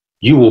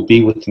you will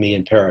be with me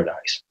in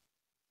paradise."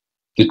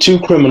 The two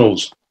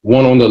criminals,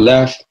 one on the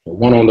left and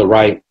one on the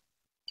right,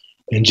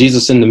 and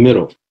Jesus in the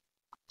middle.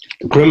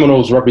 The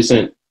criminals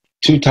represent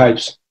two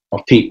types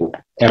of people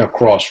at a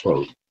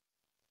crossroad.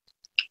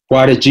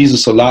 Why did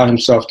Jesus allow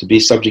himself to be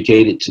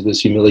subjugated to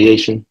this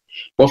humiliation?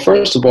 Well,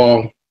 first of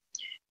all,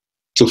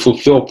 to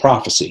fulfill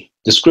prophecy.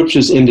 The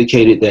scriptures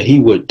indicated that he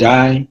would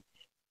die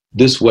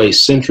this way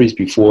centuries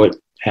before it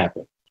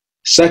happened.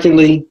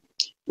 Secondly,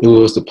 it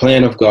was the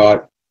plan of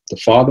God the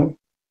Father,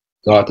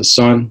 God the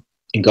Son,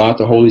 and God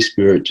the Holy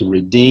Spirit to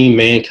redeem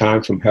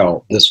mankind from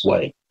hell this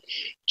way.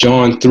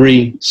 John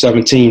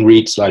 3:17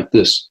 reads like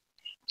this: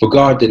 "For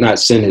God did not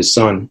send his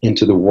Son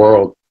into the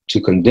world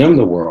to condemn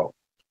the world,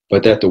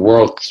 but that the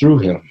world through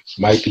him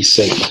might be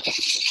saved."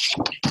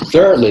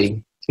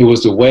 Thirdly, it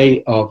was the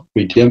way of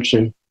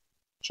redemption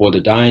for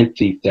the dying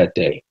thief that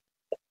day.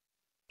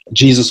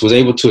 Jesus was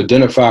able to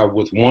identify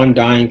with one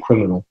dying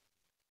criminal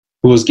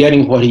who was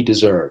getting what he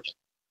deserved.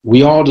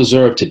 We all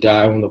deserve to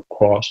die on the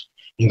cross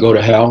and go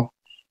to hell.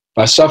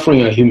 By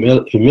suffering a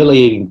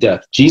humiliating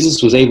death,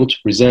 Jesus was able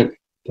to present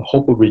the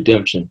hope of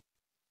redemption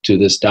to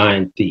this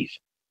dying thief.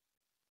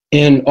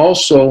 And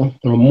also,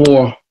 on a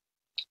more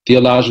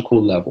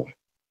theological level,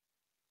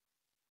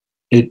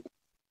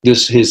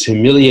 his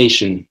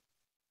humiliation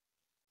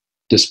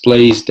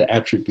displays the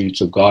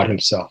attributes of God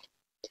himself.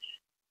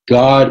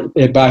 God,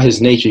 by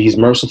his nature, he's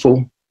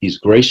merciful, He's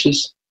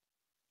gracious.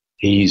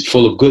 He's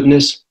full of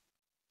goodness.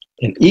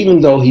 And even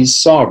though he's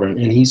sovereign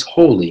and he's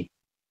holy,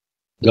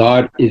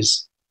 God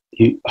is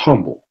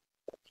humble.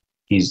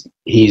 He's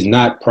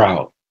not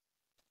proud.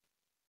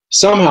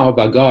 Somehow,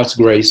 by God's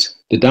grace,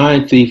 the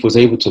dying thief was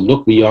able to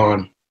look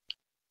beyond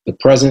the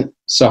present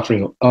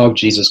suffering of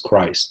Jesus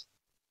Christ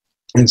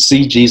and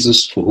see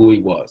Jesus for who he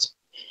was,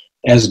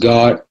 as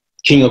God,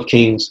 King of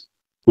Kings,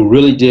 who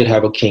really did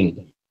have a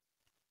kingdom.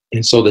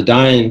 And so the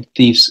dying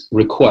thief's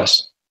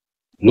request,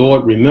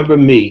 Lord, remember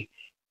me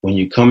when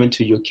you come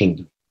into your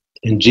kingdom.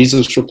 And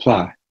Jesus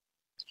replied,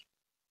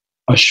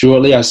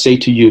 assuredly I say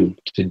to you,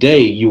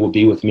 today you will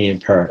be with me in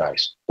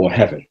paradise or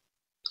heaven.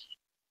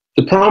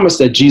 The promise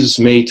that Jesus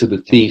made to the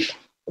thief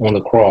on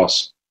the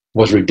cross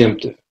was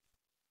redemptive.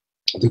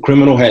 The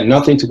criminal had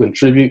nothing to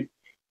contribute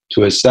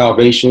to his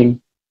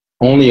salvation,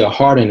 only a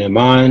heart and a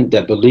mind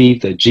that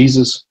believed that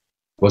Jesus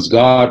was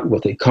God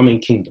with a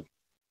coming kingdom.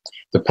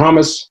 The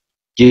promise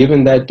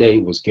given that day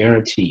was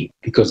guaranteed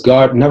because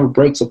God never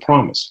breaks a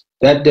promise.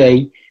 That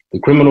day, the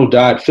criminal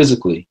died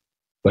physically,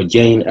 but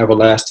gained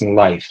everlasting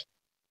life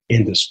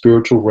in the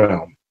spiritual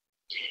realm.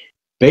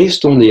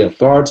 Based on the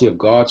authority of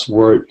God's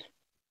word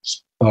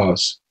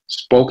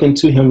spoken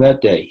to him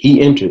that day,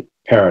 he entered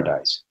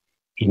paradise.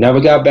 He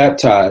never got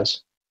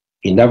baptized.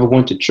 He never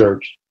went to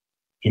church.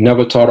 He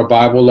never taught a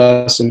Bible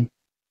lesson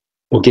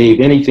or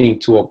gave anything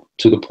to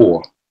the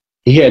poor.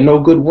 He had no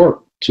good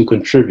work to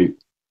contribute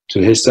to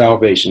his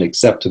salvation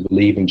except to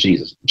believe in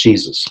Jesus.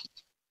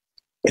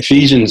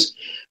 Ephesians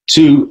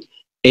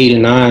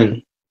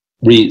 2:8-9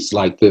 reads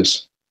like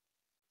this.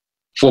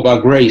 For by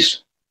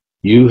grace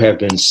you have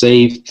been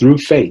saved through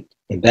faith,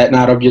 and that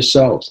not of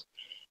yourselves.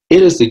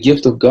 It is the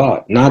gift of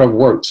God, not of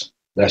works,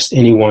 lest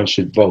anyone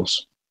should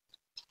boast.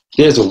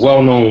 There's a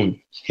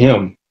well-known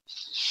hymn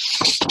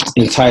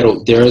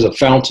entitled, There is a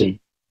Fountain.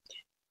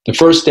 The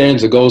first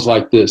stanza goes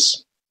like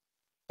this.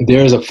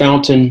 There is a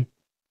fountain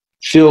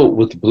filled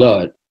with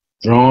blood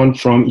drawn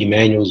from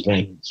Emmanuel's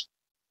veins,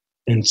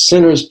 and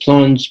sinners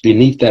plunged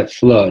beneath that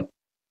flood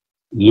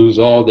lose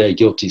all their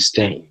guilty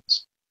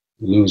stains,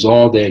 lose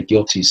all their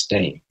guilty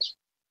stains.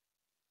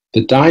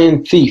 The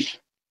dying thief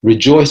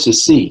rejoiced to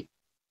see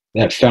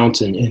that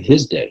fountain in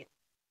his day,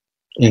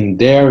 and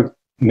there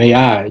may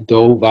I,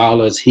 though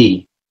vile as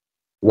he,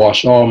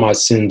 wash all my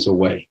sins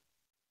away,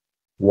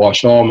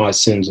 wash all my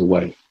sins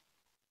away.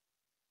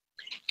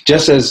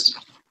 Just as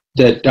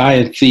that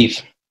dying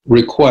thief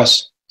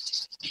request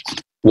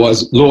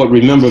was, Lord,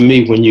 remember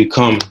me when you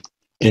come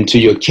into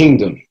your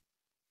kingdom.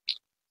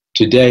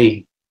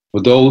 Today,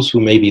 for those who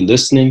may be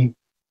listening,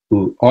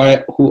 who are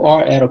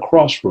at a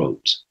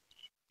crossroads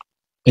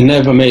and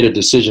never made a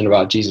decision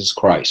about Jesus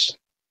Christ,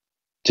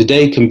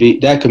 today can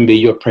be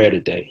your prayer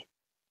today.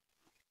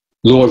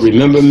 Lord,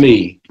 remember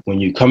me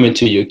when you come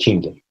into your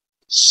kingdom.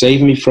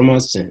 Save me from my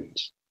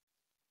sins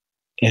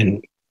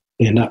and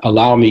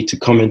allow me to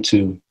come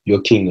into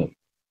your kingdom.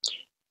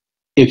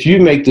 If you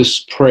make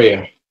this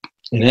prayer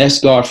and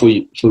ask God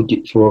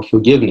for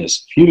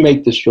forgiveness, if you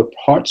make this your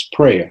heart's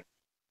prayer,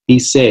 he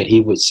said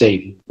he would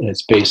save you, and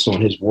it's based on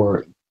his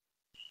word.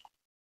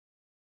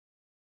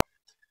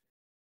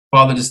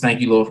 Father, just thank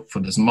you, Lord,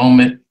 for this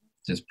moment.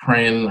 Just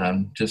praying.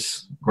 I'm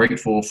just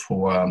grateful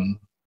for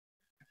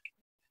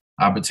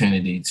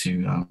opportunity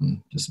to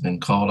just been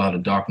called out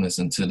of darkness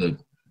into the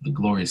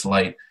glorious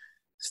light.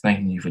 Just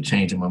thanking you for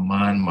changing my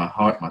mind, my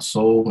heart, my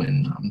soul,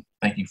 and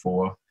thank you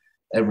for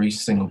every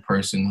single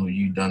person who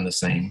you've done the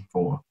same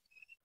for.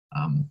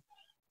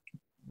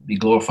 Be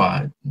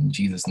glorified. In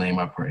Jesus' name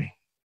I pray.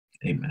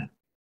 Amen.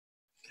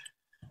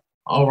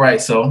 All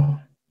right, so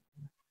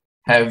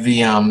have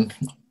the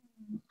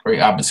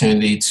great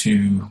opportunity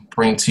to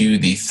bring to you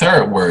the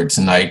third word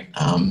tonight.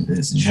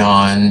 It's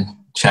John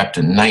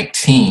chapter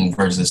 19,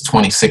 verses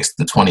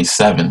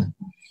 26-27.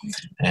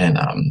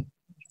 And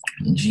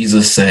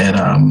Jesus said,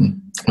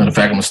 matter of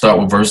fact, I'm going to start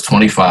with verse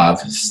 25.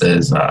 It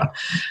says,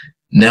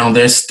 now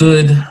there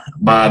stood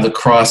by the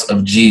cross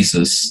of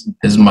Jesus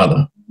his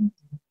mother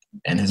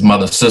and his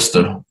mother's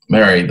sister,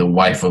 Mary, the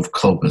wife of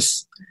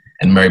Clopas,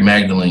 and Mary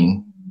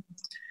Magdalene.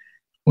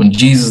 When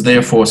Jesus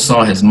therefore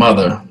saw his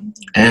mother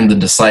and the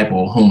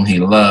disciple whom he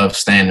loved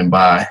standing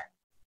by,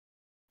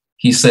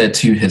 he said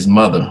to his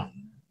mother,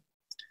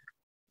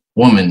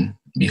 woman,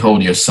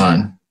 behold your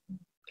son.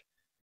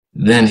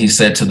 Then he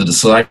said to the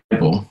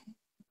disciple,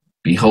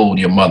 behold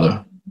your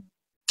mother.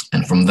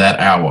 And from that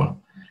hour,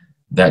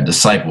 that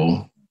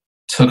disciple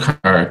took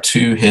her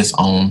to his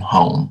own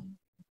home.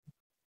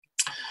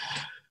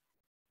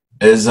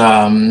 As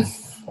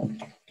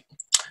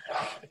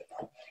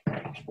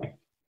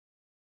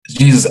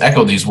Jesus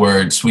echoed these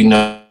words, we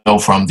know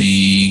from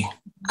the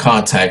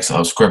context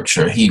of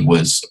scripture, he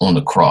was on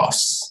the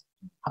cross,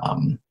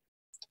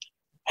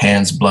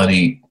 hands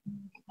bloody,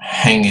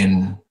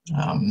 hanging.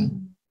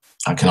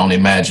 I can only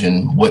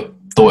imagine what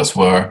thoughts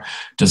were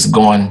just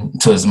going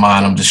to his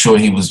mind. I'm just sure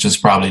he was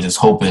just probably just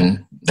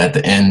hoping that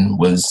the end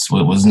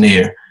was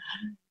near.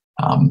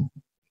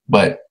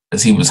 But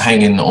as he was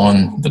hanging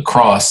on the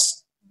cross,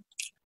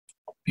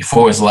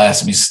 before he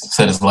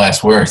said his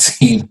last words,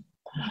 he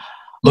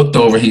looked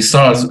over, he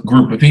saw a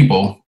group of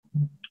people,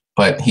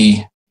 but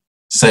he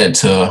said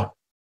to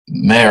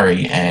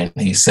Mary and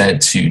he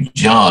said to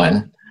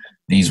John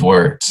these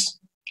words.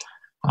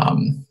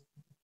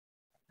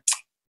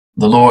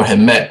 The Lord had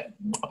met,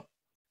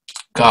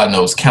 God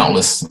knows,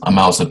 countless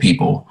amounts of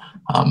people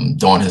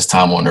during his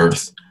time on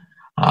earth.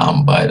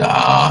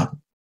 But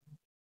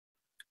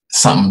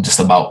something just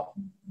about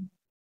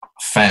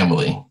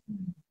family,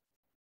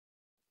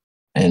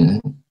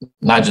 and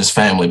not just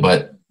family,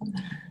 but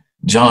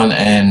John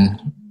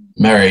and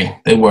Mary,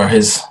 they were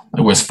his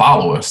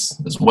followers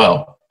as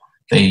well.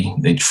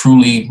 They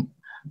truly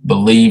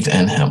believed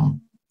in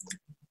him.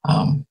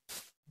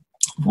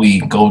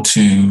 We go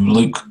to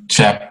Luke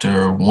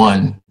chapter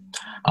 1.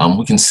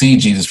 We can see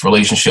Jesus'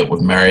 relationship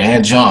with Mary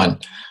and John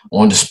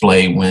on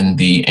display when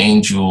the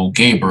angel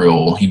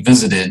Gabriel, he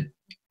visited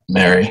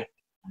Mary,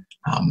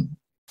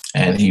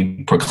 and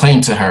he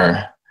proclaimed to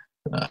her,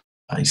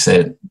 he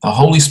said, the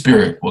Holy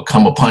Spirit will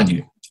come upon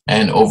you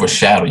and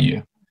overshadow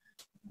you,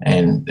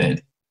 and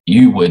that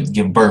you would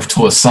give birth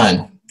to a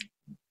son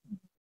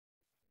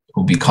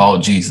who'll be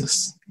called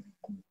Jesus,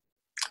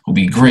 who'll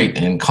be great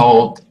and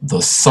called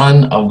the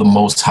Son of the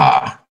Most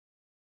High.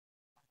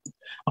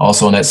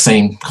 Also in that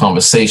same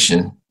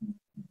conversation,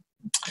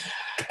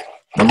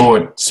 the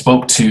Lord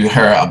spoke to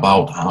her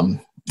about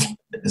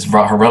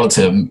her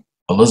relative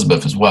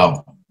Elizabeth as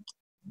well,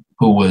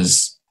 who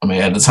was,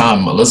 at the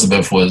time,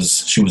 Elizabeth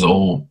was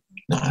old.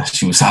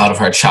 She was out of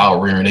her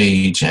child-rearing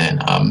age,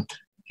 and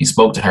he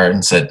spoke to her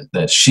and said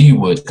that she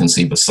would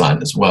conceive a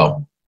son as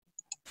well.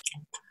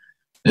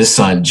 This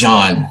son,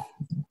 John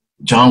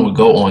would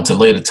go on to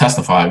later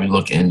testify. We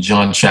look in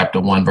John chapter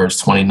 1, verse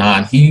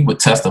 29. He would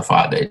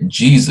testify that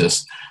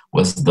Jesus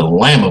was the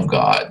Lamb of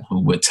God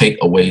who would take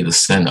away the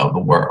sin of the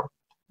world.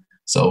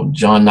 So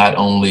John not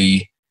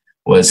only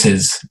was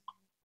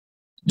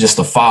just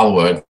a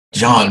follower,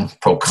 John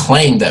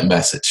proclaimed that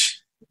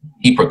message.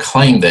 He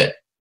proclaimed that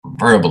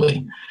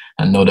verbally.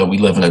 I know that we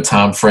live in a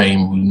time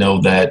frame. We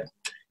know that,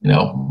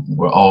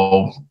 we're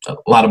all, a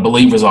lot of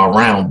believers are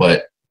around,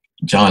 but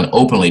John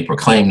openly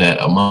proclaimed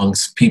that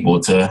amongst people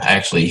to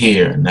actually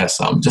hear. And that's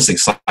just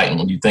exciting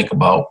when you think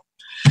about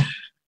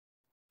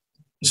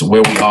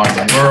where we are in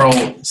the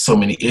world, so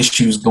many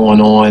issues going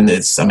on.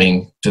 It's,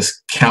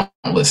 just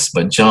countless.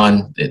 But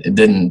John, it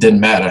didn't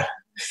matter.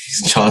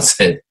 John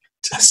said,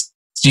 just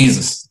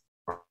Jesus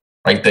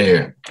right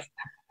there.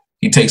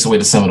 He takes away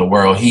the sin of the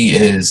world. He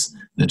is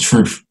the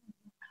truth.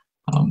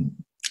 When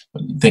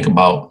you think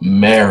about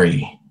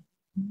Mary,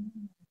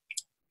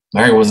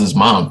 Mary was his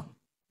mom.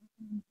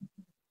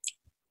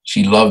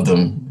 She loved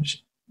him.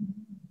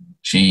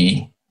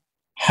 She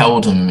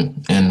held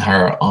him in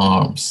her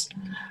arms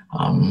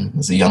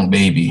as a young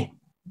baby.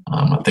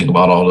 I think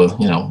about all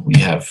the, we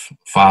have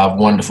 5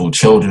 wonderful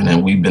children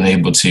and we've been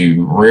able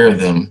to rear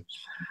them.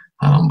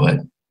 But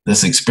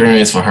this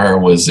experience for her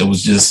was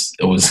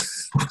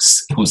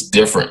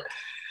different,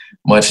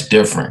 much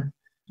different.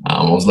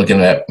 I was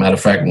looking at, matter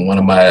of fact, one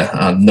of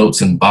my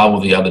notes in Bible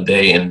the other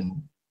day,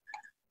 and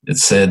it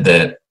said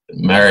that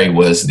Mary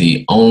was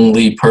the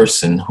only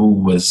person who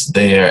was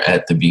there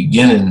at the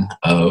beginning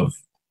of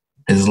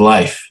his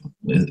life.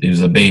 He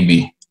was a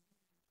baby,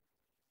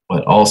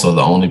 but also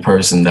the only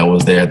person that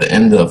was there at the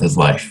end of his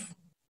life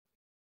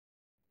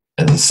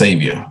as a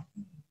savior.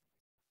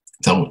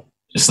 So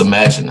just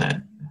imagine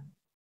that.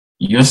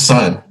 Your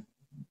son,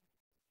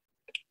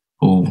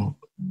 who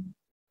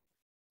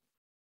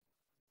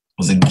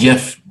was a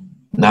gift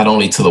not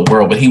only to the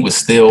world, but he was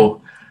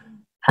still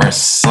her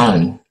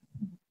son.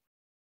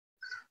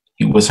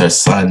 He was her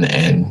son,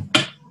 and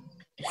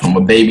from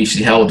a baby,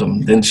 she held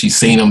him. Then she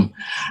seen him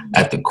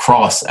at the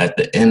cross at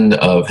the end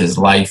of his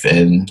life,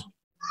 and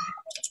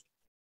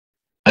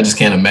I just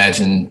can't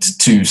imagine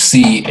to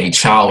see a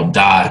child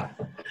die.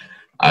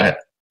 I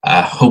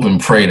hope and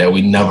pray that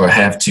we never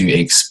have to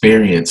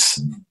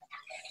experience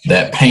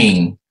that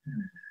pain.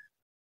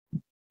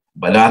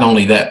 But not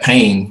only that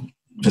pain,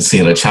 to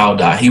seeing a child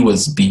die, he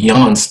was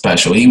beyond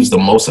special. He was the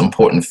most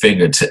important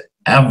figure to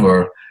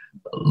ever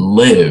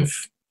live.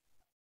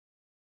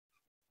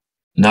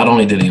 Not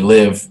only did he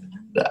live,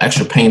 the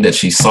extra pain that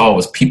she saw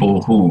was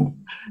people who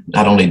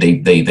not only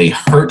they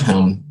hurt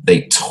him,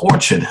 they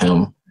tortured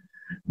him,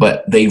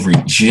 but they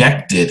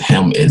rejected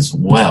him as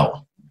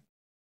well.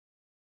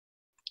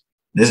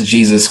 This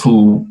Jesus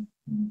who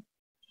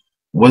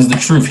was the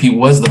truth, he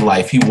was the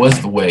life, he was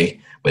the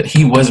way, but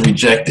he was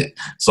rejected.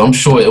 So I'm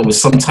sure it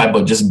was some type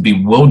of just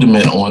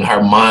bewilderment on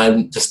her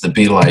mind, just to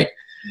be like,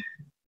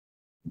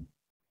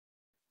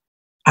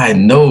 I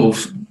know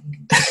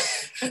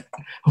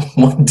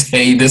one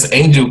day this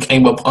angel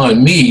came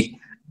upon me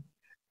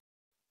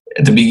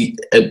at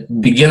the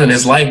beginning of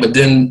his life, but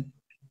then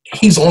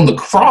he's on the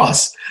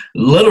cross,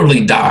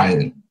 literally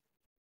dying.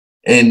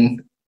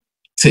 And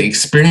to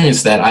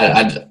experience that,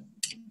 I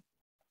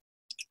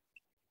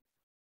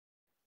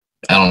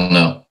don't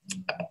know.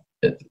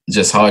 It's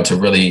just hard to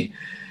really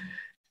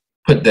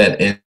put that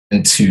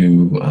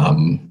into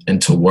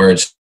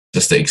words,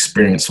 just to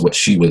experience what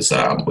she was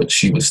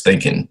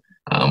thinking.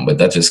 But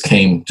that just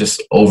came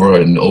just over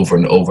and over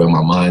and over in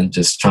my mind,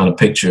 just trying to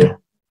picture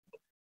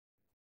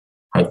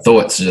her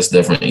thoughts, just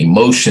different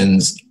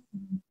emotions,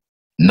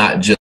 not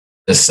just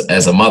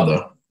as a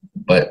mother,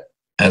 but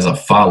as a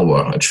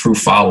follower, a true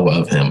follower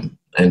of him,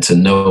 and to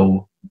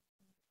know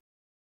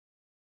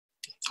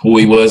who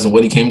he was and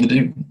what he came to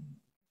do.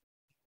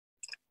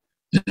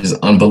 It is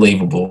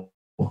unbelievable.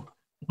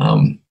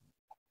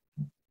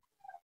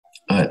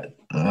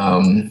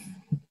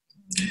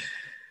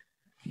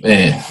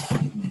 Man,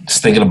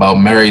 just thinking about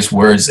Mary's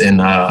words,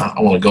 and I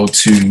want to go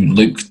to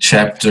Luke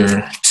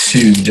chapter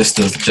 2 just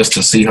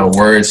to see her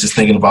words. Just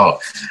thinking about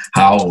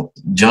how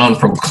John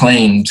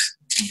proclaimed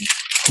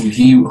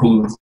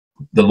who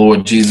the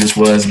Lord Jesus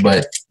was,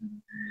 but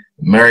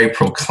Mary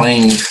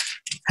proclaimed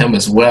him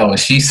as well, and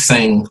she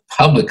sang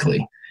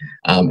publicly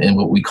in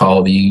what we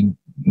call the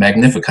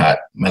Magnificat.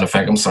 Matter of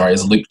fact,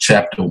 it's Luke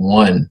chapter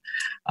 1,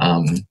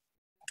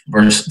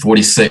 verse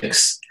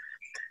 46.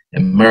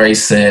 And Mary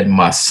said,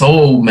 "My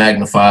soul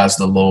magnifies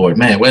the Lord."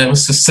 Man, well,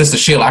 Sister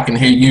Sheila, I can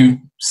hear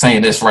you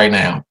saying this right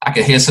now. I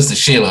can hear Sister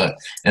Sheila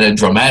in a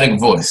dramatic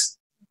voice.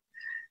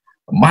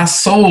 "My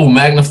soul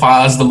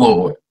magnifies the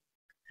Lord,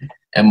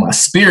 and my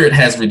spirit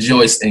has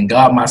rejoiced in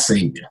God my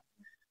Savior.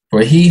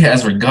 For he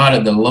has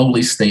regarded the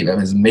lowly state of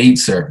his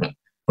maidservant.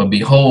 For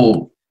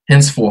behold,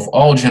 henceforth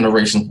all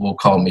generations will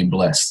call me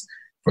blessed.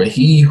 For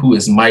he who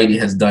is mighty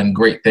has done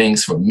great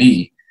things for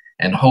me,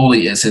 and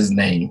holy is his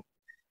name.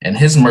 And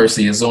his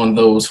mercy is on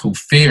those who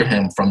fear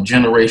him from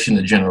generation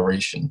to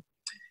generation.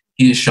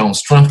 He has shown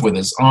strength with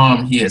his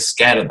arm. He has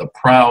scattered the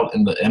proud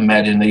in the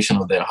imagination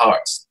of their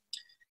hearts.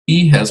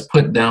 He has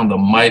put down the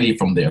mighty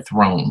from their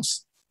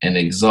thrones and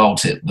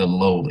exalted the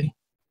lowly.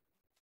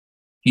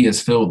 He has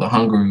filled the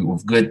hungry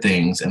with good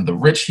things, and the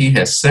rich he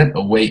has sent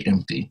away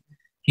empty.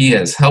 He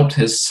has helped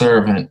his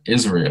servant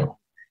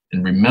Israel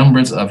in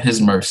remembrance of his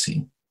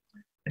mercy,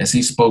 as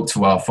he spoke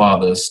to our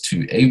fathers,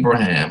 to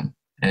Abraham,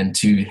 and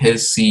to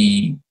his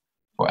seed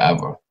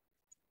forever."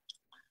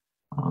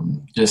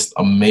 Just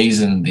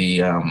amazing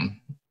the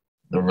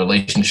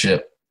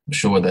relationship, I'm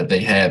sure, that they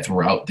had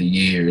throughout the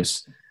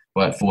years,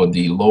 but for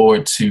the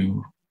Lord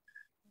to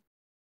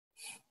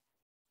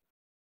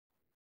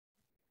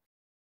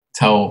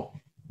tell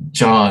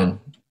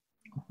John,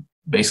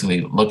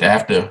 basically, look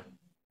after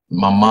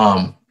my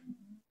mom,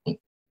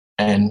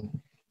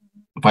 and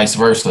vice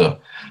versa.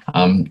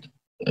 I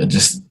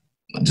just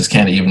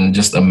can't even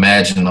just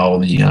imagine all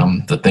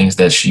the things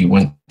that she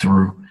went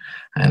through,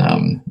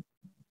 and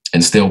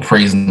still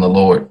praising the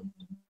Lord.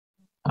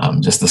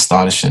 Just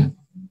astonishing.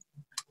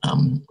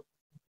 And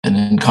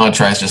in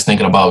contrast, just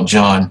thinking about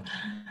John,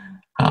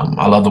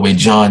 I love the way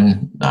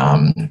John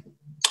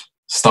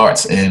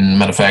starts. In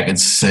matter of fact,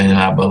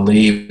 I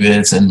believe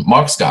it's in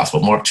Mark's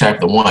Gospel, Mark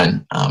chapter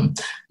 1.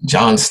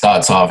 John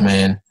starts off,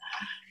 man.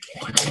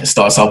 It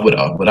starts off with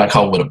what I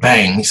call with a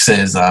bang. He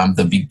says,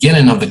 "The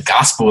beginning of the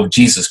gospel of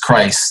Jesus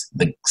Christ,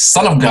 the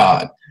Son of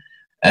God,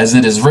 as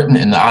it is written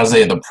in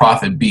Isaiah the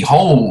prophet,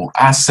 behold,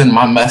 I send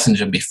my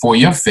messenger before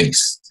your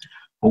face,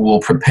 who will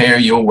prepare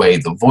your way,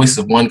 the voice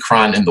of one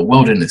crying in the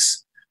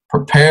wilderness,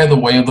 prepare the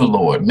way of the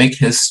Lord, make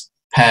his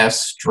path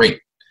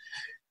straight."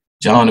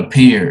 John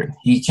appeared.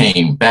 He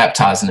came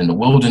baptizing in the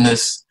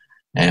wilderness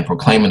and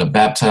proclaiming a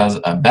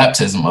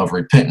baptism of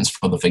repentance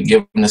for the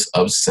forgiveness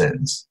of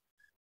sins.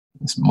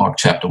 It's Mark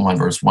chapter 1,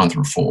 verse 1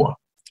 through 4.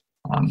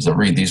 As I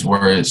read these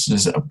words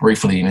just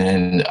briefly,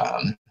 and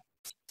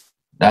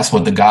that's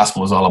what the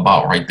gospel is all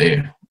about right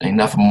there. Ain't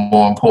nothing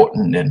more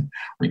important than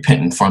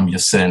repenting from your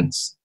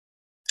sins.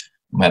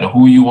 No matter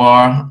who you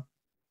are,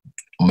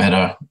 no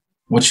matter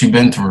what you've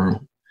been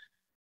through,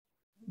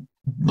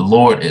 the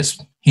Lord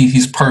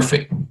he's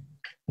perfect.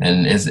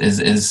 And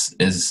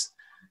is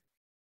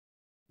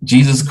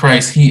Jesus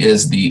Christ, he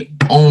is the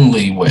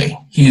only way.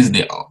 He is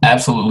the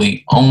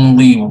absolutely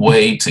only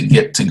way to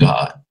get to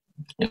God.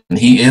 And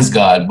he is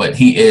God, but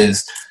he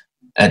is,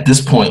 at this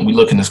point, we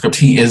look in the script,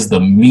 he is the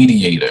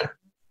mediator.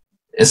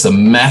 It's a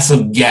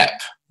massive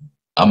gap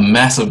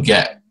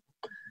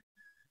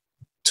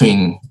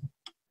between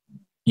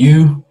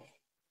you,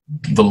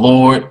 the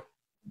Lord,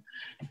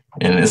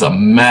 and it's a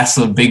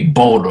massive big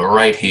boulder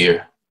right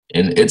here.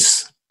 And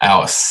it's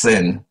our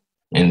sin.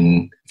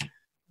 And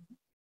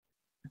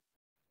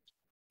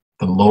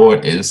the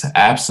Lord is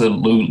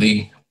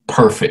absolutely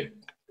perfect.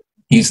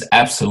 He's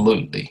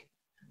absolutely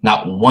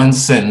not one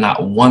sin,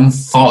 not one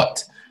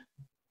thought.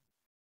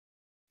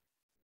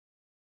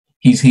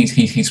 He's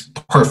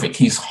perfect.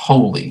 He's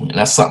holy. And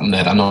that's something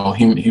that I know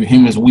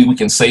humans, we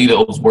can say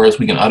those words,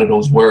 we can utter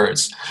those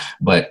words,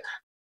 but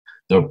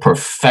the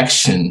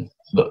perfection,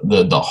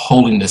 the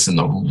holiness and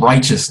the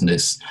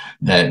righteousness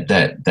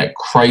that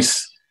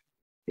Christ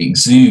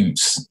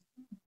exudes.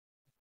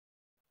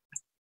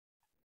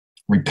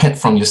 Repent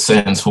from your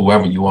sins,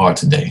 whoever you are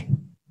today.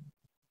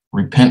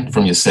 Repent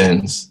from your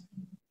sins.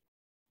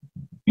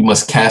 You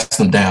must cast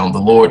them down. The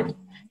Lord,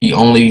 he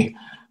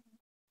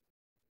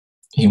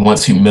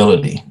wants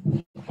humility.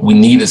 We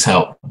need his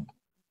help.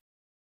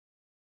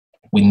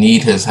 We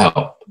need his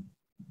help.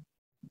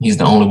 He's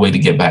the only way to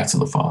get back to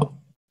the Father.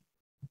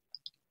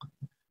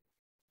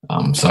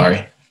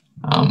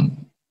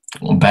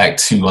 Going back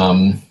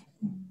to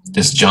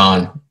this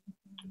John,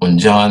 when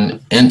John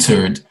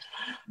entered,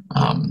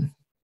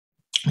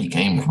 he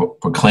came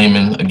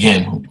proclaiming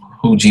again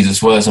who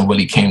Jesus was and what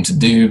he came to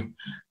do.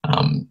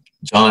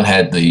 John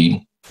had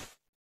the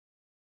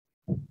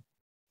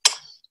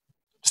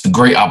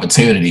great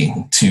opportunity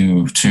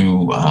to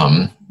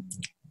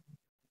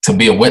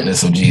be a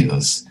witness of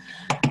Jesus.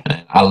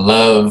 I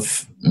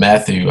love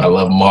Matthew, I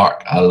love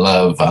Mark, I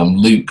love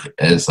Luke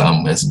as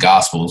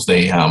gospels.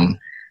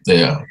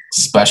 They're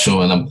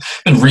special, and I've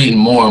been reading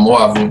more and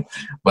more of them.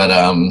 But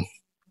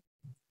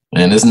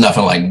man, there's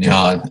nothing like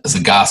John as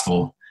a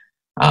gospel.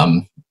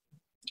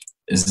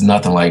 It's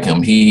nothing like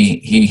him.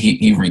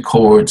 He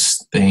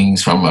records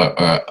things from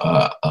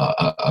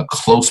a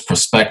close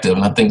perspective,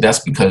 and I think that's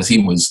because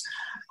he was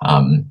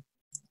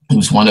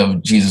one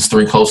of Jesus'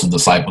 three closest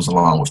disciples,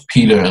 along with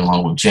Peter and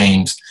along with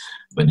James.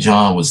 But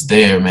John was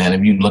there, man.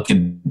 If you look at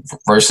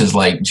verses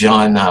like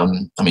John,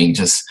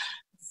 just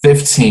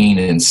 15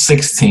 and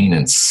 16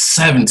 and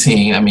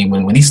 17. I mean,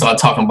 when he started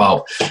talking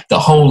about the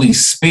Holy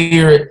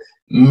Spirit,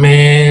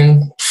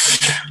 man,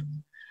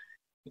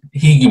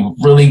 he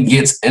really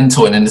gets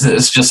into it, and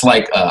it's just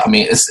like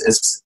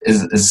it's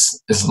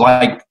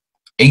like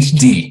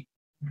HD.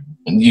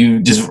 And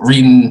you just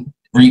reading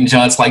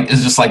John,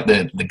 it's just like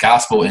the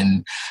gospel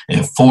in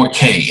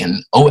 4K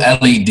and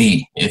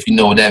OLED, if you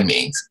know what that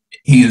means.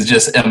 He is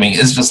just,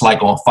 it's just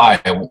like on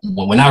fire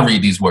when I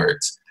read these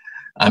words.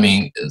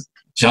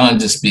 John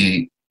just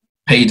be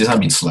pages. I'd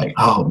be just like,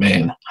 oh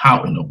man,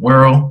 how in the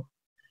world?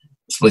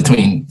 It's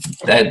between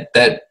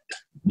that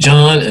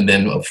John and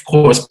then of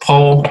course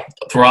Paul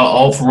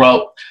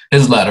throughout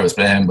his letters,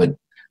 man. But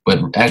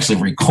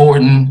actually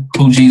recording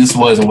who Jesus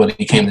was and what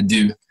he came to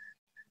do,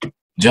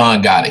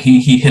 John got it.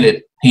 He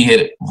hit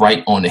it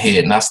right on the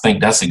head, and I think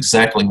that's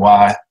exactly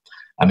why.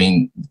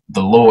 The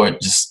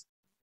Lord just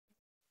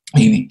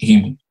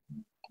he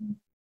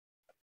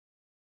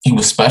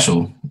was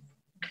special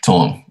to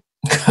him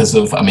because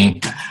of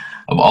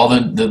all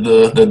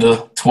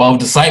the 12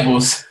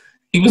 disciples,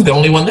 he was the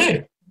only one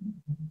there.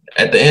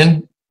 At the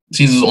end,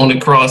 Jesus on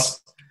the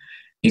cross,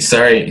 he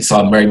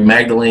saw Mary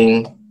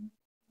Magdalene.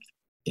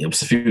 It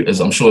was a few, as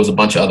I'm sure there's a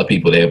bunch of other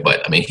people there,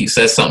 but he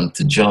said something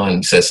to John,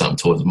 he said something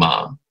to his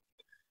mom.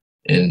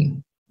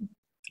 And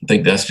I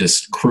think that's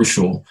just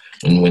crucial.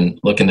 And when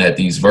looking at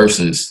these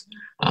verses,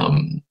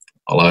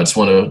 I just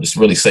want to just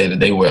really say that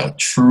they were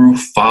true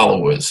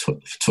followers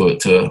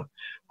to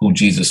who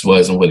Jesus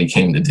was and what he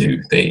came to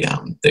do. They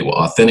were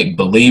authentic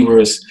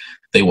believers.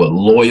 They were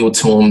loyal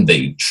to him.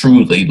 They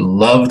truly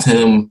loved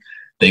him.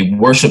 They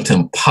worshiped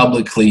him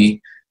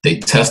publicly. They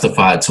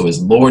testified to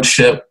his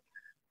lordship.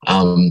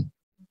 And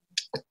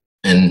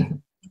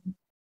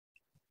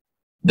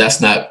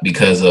that's not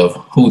because of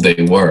who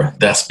they were.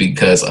 That's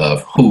because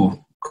of who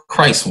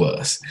Christ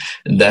was.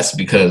 And that's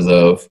because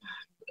of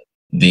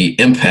the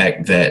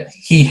impact that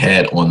he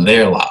had on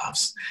their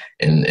lives.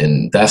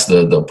 And that's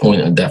the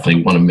point I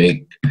definitely want to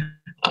make.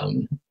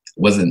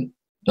 Wasn't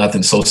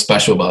nothing so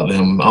special about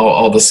them.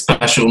 All the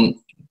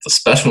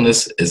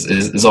specialness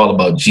is all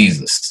about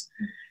Jesus.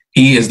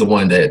 He is the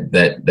one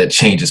that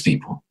changes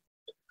people.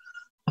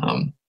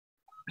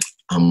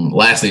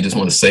 Lastly, I just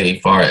want to say,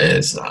 as far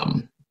as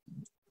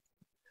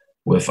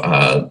with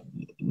the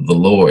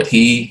Lord,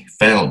 he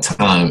found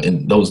time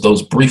in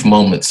those brief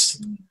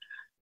moments.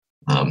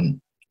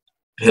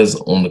 His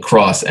on the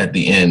cross at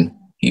the end,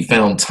 he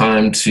found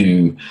time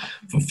to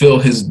fulfill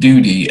his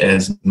duty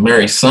as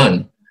Mary's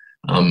son,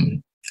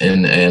 in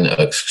an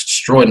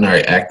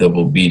extraordinary act of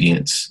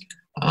obedience.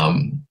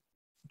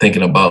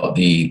 Thinking about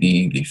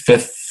the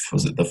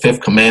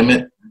fifth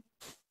commandment,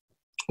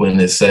 when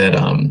it said,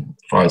 as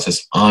far as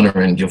just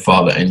honoring your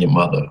father and your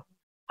mother.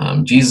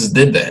 Jesus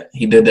did that.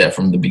 He did that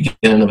from the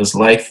beginning of his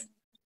life.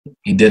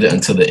 He did it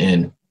until the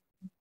end.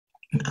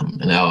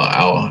 And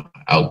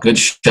our good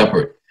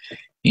shepherd,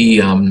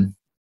 he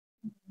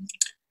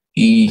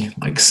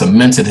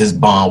cemented his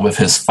bond with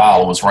his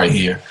followers right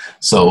here,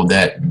 so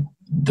that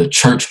the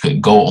church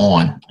could go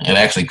on. It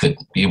actually could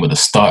be able to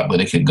start,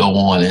 but it could go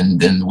on, and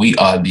then we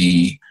are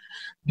the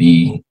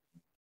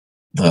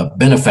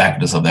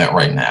benefactors of that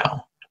right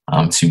now.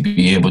 To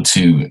be able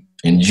to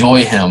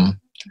enjoy him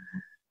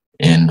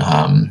in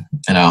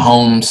our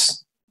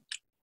homes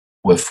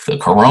with the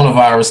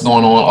coronavirus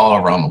going on all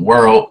around the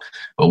world,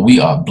 but we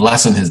are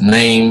blessing his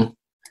name.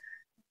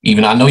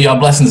 Even I know y'all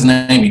blessing his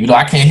name, even though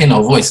I can't hear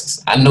no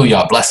voices. I know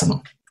y'all blessing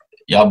him.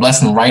 Y'all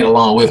blessing him right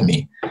along with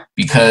me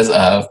because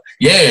of,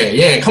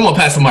 come on,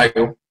 Pastor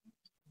Michael.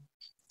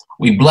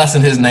 We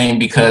blessing his name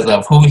because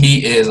of who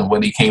he is and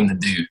what he came to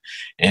do.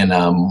 And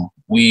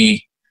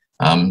we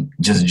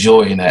just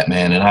joy in that,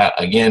 man. And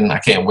I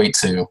can't wait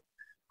to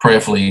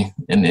prayerfully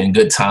in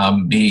good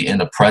time be in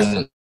the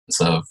presence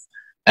of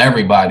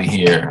everybody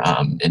here,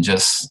 and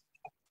just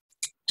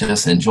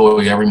enjoy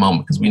every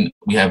moment, because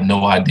we have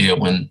no idea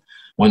when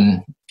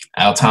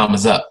our time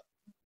is up.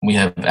 We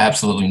have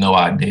absolutely no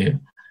idea.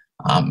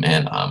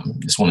 And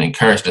just want to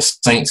encourage the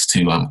saints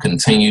to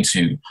continue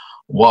to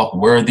walk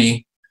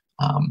worthy,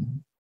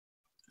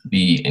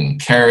 be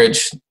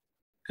encouraged.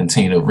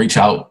 Continue to reach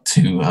out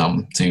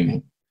to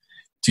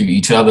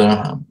each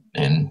other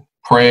in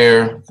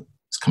prayer,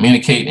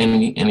 communicate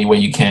any way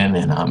you can,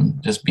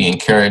 and just be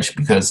encouraged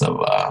because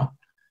of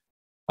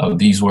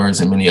these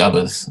words and many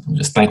others. I'm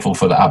just thankful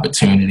for the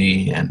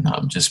opportunity, and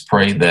just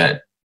pray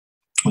that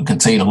we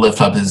continue to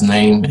lift up his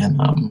name.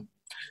 And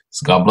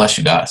so God bless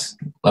you guys.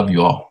 Love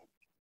you all.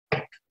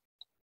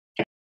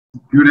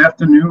 Good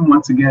afternoon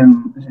once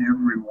again,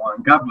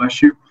 everyone. God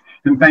bless you.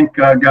 And thank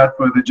God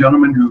for the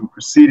gentleman who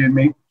preceded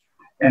me,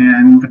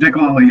 and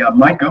particularly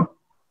Micah.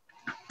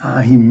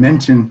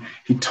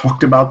 He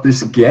talked about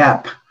this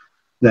gap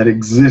that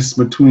exists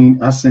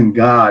between us and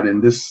God,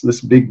 and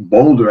this big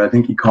boulder, I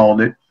think he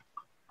called it,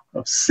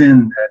 of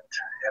sin that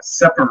has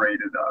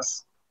separated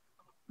us.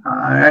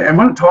 I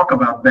want to talk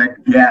about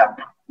that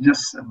gap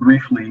just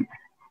briefly.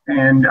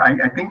 And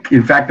I think,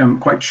 in fact, I'm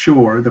quite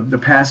sure the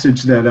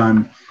passage that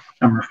I'm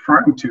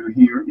referring to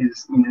here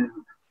is in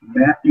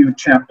Matthew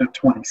chapter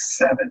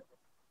 27.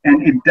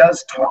 And it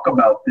does talk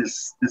about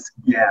this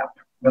gap,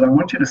 but I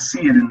want you to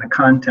see it in the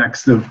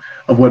context of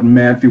what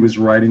Matthew is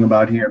writing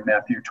about here.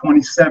 Matthew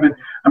 27,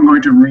 I'm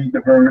going to read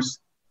a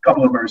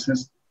couple of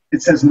verses.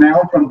 It says,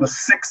 "Now from the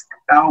 6th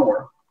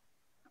hour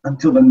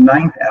until the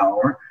 9th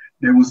hour,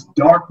 there was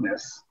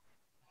darkness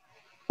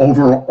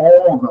over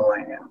all the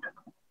land.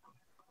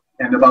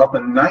 And about the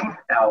 9th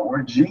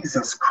hour,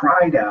 Jesus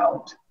cried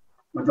out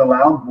with a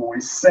loud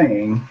voice,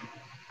 saying,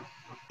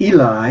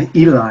 Eli,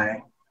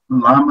 Eli,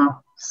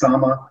 lama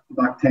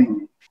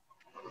sabachthani."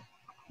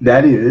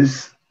 That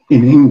is,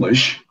 in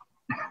English,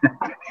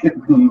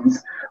 it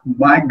means,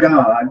 my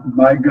God,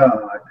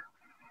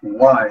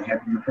 why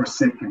have you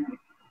forsaken me?"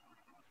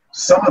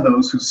 Some of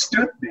those who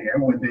stood there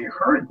when they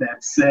heard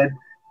that said,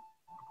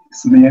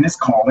 "This man is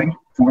calling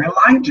for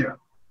Elijah."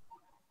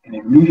 And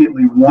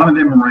immediately one of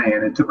them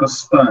ran and took a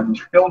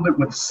sponge, filled it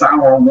with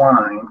sour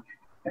wine,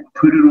 and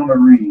put it on a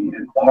reed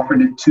and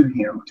offered it to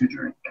him to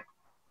drink.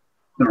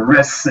 The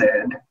rest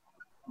said,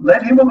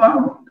 "Let him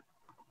alone.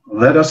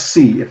 Let us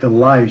see if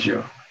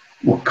Elijah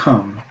will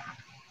come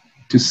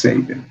to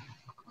save him."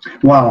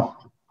 Wow.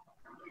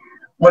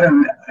 What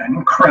an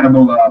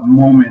incredible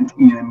moment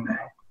in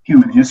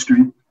human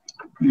history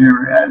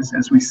here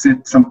as we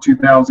sit some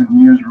 2,000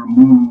 years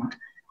removed.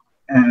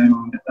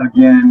 And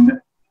again,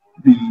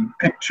 the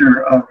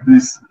picture of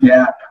this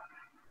gap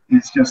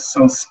is just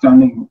so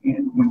stunning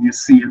when you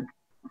see it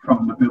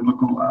from the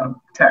biblical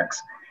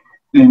text.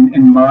 In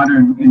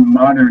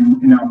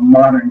our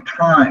modern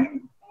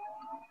time,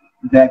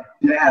 that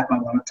gap I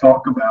want to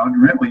talk about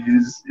really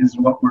is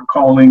what we're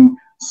calling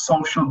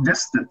social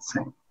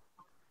distancing.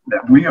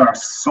 That we are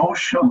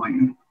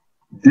socially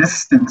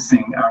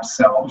distancing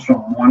ourselves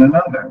from one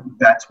another.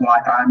 That's why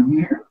I'm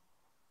here,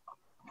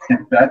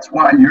 and that's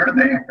why you're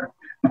there.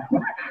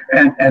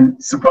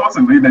 and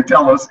supposedly they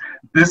tell us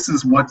this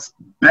is what's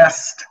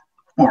best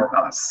for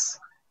us,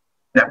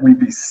 that we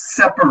be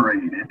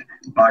separated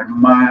by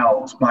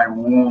miles, by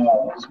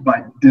walls,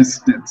 by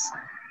distance,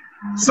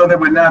 so that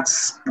we're not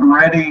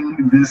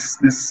spreading this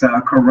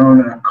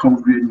corona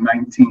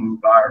COVID-19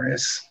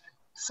 virus.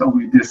 So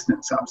we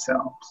distance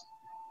ourselves.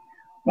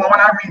 Well,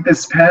 when I read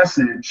this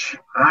passage,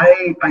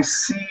 I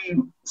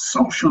see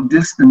social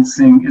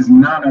distancing is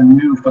not a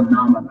new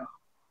phenomenon.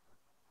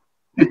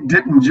 It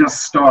didn't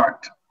just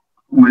start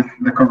with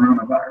the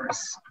coronavirus,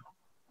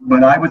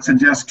 but I would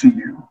suggest to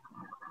you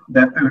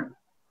that the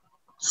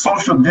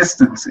social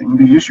distancing,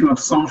 the issue of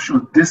social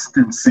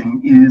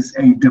distancing, is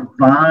a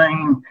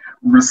divine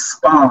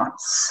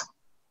response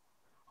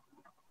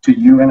to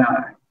you and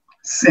I.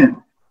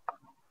 Sin.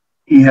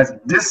 He has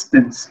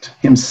distanced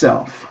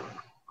himself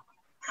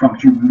from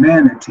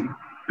humanity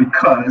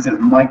because, as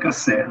Micah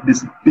said,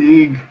 this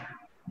big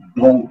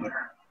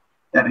boulder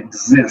that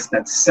exists,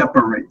 that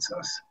separates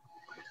us.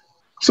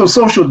 So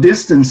social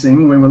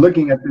distancing, when we're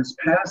looking at this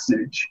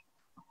passage,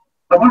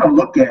 I want to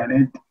look at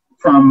it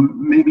from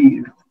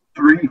maybe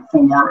 3,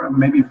 4,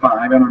 maybe 5,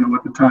 I don't know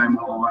what the time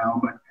will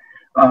allow, but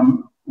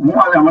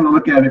one, I want to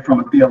look at it from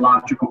a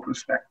theological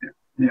perspective,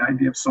 the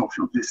idea of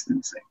social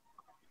distancing.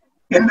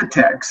 In the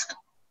text,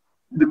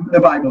 the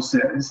Bible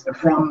says,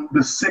 from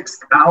the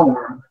 6th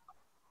hour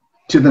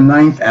to the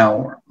 9th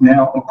hour.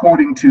 Now,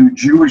 according to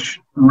Jewish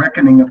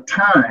reckoning of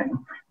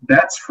time,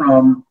 that's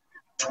from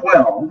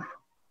 12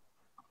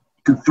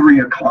 to 3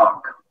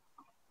 o'clock.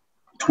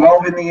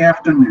 12 in the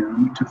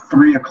afternoon to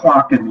 3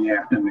 o'clock in the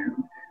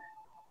afternoon.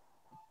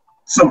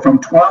 So from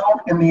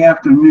 12 in the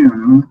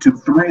afternoon to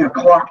 3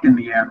 o'clock in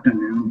the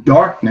afternoon,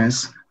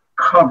 darkness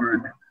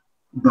covered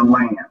the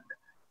land,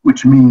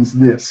 which means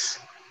this,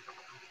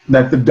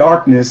 that the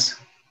darkness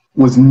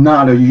was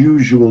not a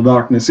usual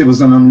darkness. It was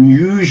an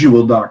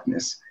unusual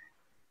darkness.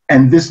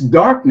 And this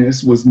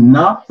darkness was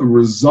not the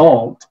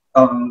result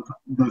of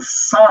the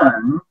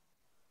sun,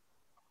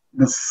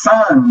 the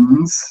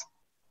sun's,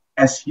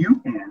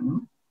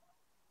 S-U-N,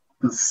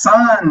 the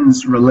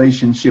sun's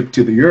relationship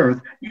to the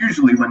earth.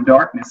 Usually when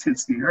darkness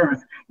hits the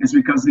earth is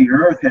because the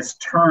earth has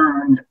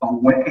turned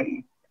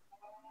away.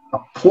 A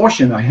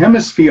portion, a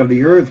hemisphere of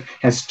the earth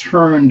has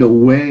turned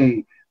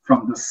away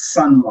from the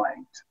sunlight.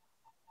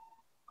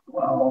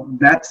 Well,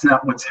 that's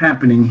not what's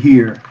happening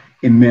here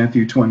in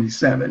Matthew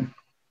 27.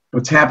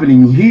 What's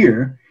happening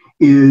here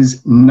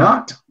is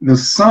not the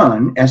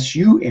sun,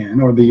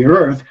 S-U-N, or the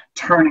earth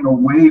turning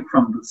away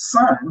from the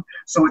sun.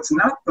 So it's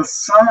not the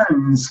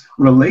sun's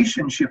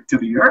relationship to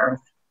the earth,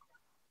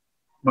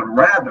 but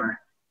rather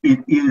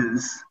it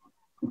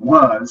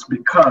was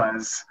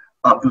because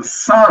of the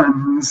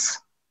son's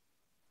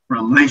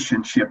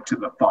relationship to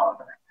the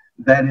Father.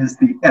 That is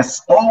the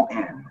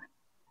S-O-N.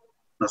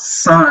 The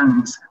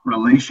son's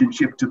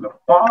relationship to the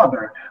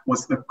Father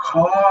was the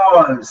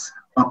cause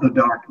of the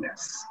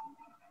darkness.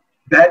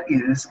 That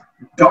is,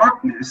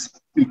 darkness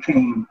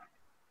became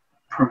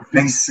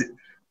pervasive.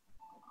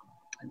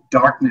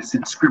 Darkness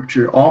in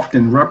Scripture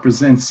often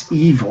represents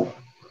evil.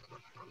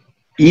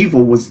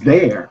 Evil was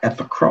there at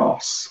the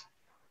cross.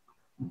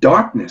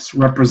 Darkness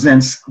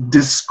represents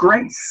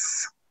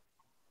disgrace.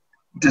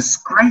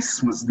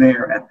 Disgrace was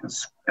there at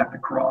the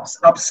cross.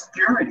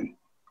 Obscurity.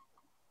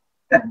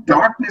 That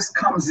darkness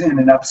comes in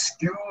and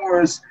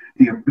obscures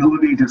the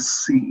ability to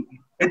see.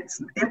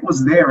 It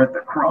was there at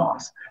the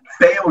cross.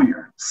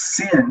 Failure,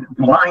 sin,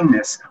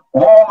 blindness,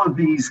 all of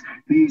these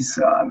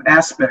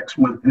aspects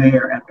were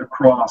there at the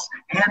cross.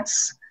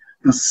 Hence,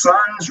 the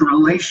Son's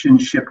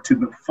relationship to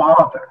the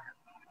Father.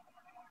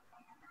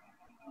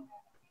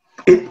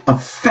 It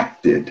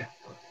affected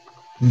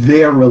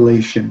their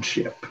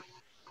relationship.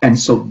 And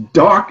so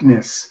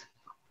darkness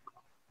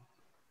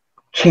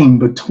came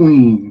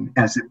between,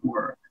 as it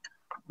were,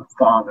 the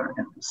Father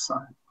and the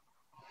Son.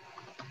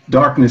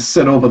 Darkness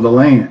set over the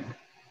land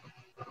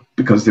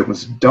because there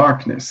was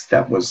darkness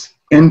that was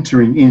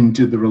entering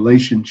into the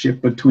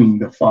relationship between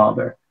the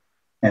Father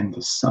and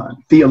the Son.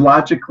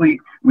 Theologically,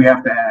 we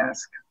have to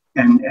ask,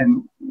 and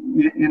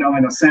you know,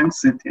 in a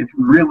sense, it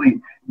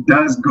really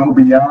does go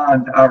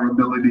beyond our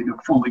ability to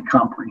fully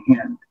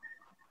comprehend.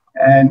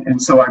 And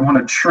so I want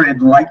to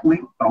tread lightly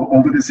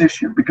over this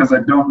issue because I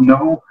don't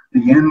know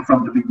the end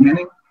from the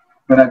beginning,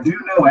 but I do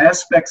know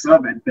aspects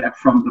of it that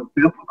from the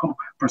biblical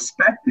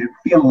perspective,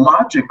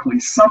 theologically,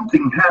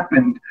 something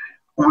happened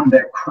on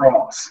that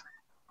cross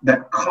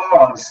that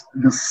caused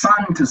the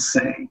Son to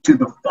say to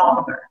the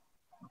Father,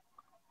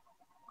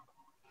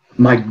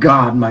 my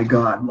God,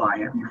 why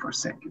have you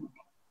forsaken me?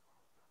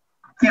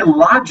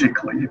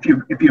 Theologically,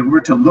 if you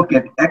were to look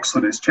at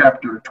Exodus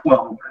chapter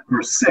 12,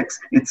 verse 6,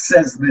 it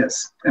says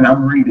this, and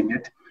I'm reading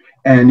it.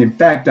 And in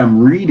fact,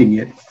 I'm reading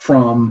it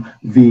from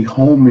the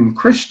Holman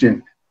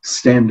Christian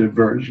Standard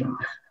Version.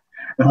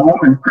 The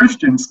Holman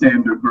Christian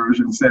Standard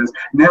Version says,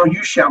 now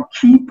you shall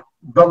keep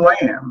the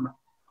lamb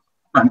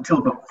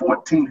until the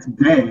 14th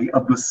day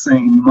of the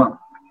same month.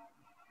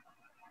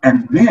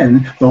 And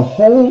then the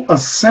whole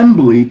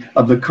assembly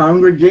of the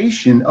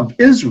congregation of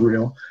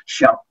Israel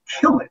shall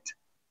kill it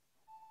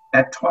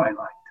at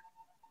twilight.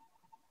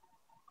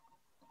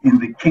 In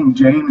the King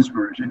James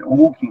Version,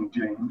 Old King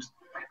James,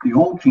 the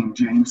Old King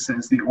James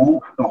says the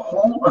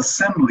whole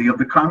assembly of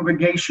the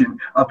congregation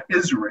of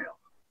Israel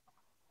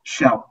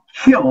shall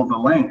kill the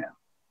lamb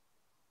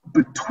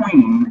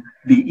between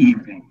the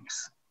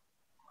evenings.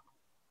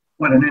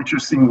 What an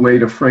interesting way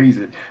to phrase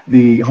it.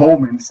 The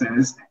Holman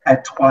says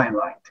at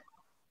twilight.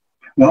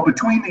 Well,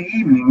 between the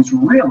evenings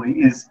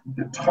really is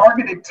the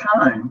targeted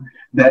time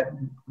that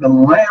the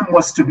lamb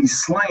was to be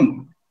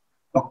slain,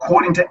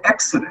 according to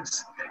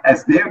Exodus,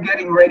 as they're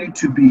getting ready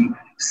to be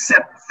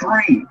set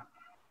free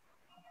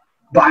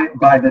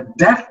by the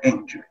death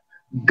angel.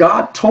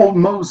 God told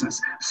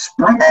Moses,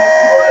 sprinkle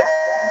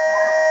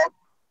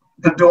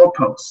the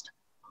doorpost,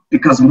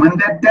 because when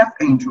that death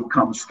angel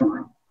comes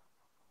through,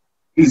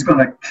 he's going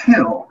to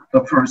kill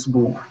the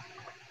firstborn.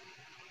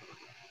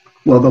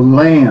 Well, the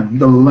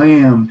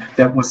lamb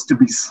that was to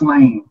be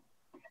slain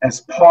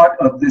as part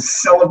of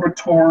this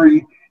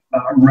celebratory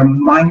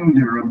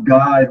reminder of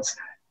God's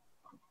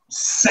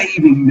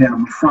saving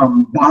them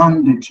from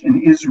bondage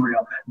in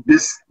Israel,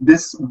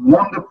 this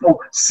wonderful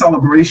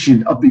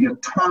celebration of the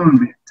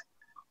atonement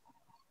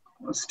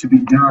was to be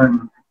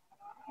done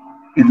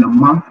in the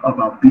month of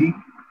Abib,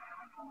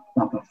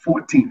 on the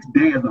 14th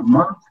day of the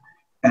month,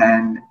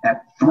 and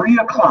at 3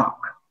 o'clock,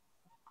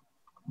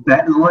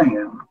 that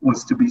lamb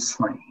was to be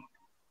slain.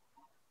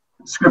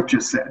 Scripture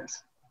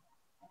says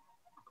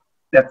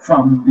that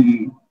from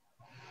the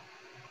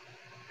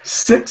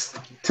 6th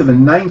to the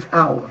 9th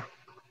hour,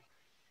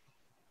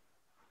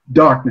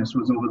 darkness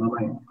was over the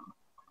land.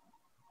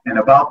 And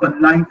about the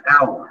 9th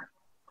hour,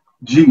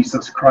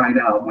 Jesus cried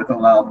out with a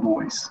loud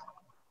voice,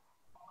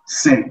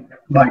 saying,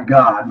 my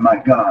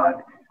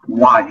God,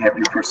 why have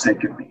you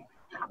forsaken me?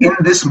 In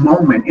this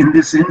moment, in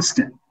this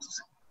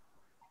instance,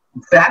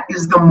 that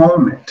is the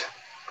moment,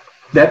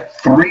 that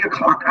 3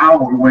 o'clock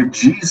hour where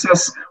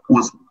Jesus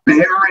was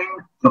bearing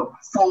the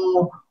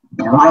full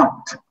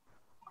brunt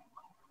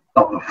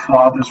of the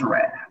Father's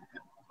wrath.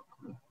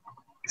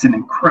 It's an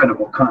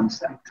incredible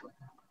concept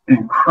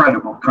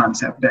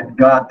that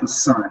God the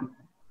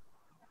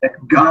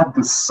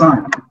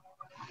Son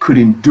could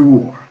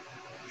endure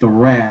the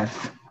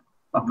wrath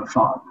of the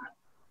Father.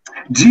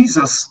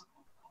 Jesus,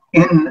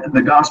 in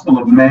the Gospel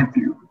of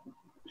Matthew,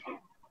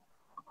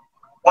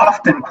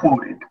 often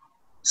quoted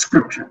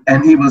scripture,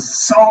 and he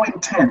was so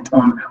intent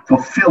on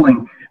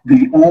fulfilling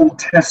the Old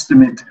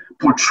Testament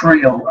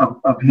portrayal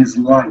of his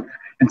life.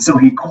 And so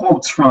he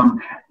quotes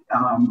from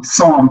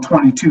Psalm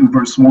 22,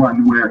 verse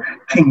 1, where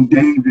King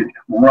David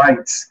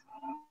writes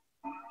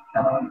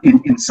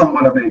in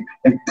somewhat of a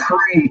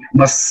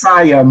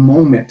pre-Messiah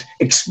moment,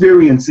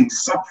 experiencing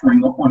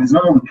suffering on his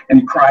own, and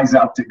he cries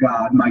out to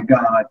God, my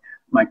God,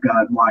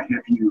 why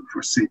have you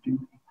forsaken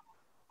me?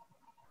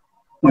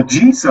 Well,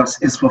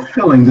 Jesus is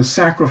fulfilling the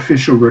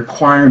sacrificial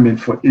requirement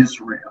for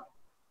Israel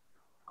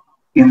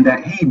in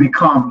that he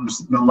becomes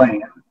the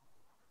Lamb.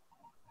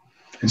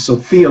 And so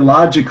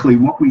theologically,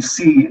 what we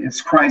see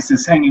as Christ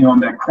is hanging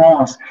on that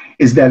cross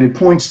is that it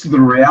points to the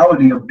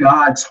reality of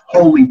God's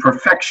holy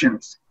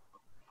perfections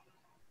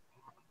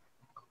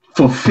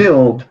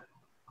fulfilled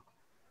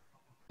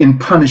in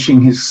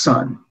punishing his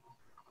son.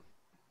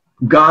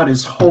 God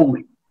is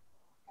holy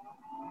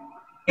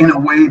in a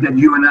way that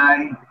you and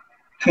I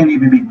can't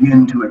even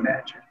begin to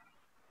imagine.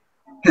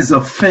 His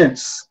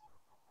offense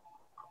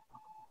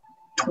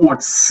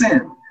towards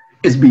sin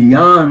is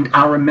beyond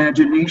our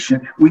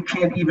imagination. We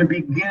can't even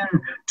begin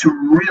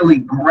to really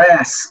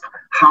grasp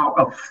how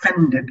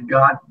offended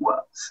God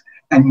was.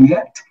 And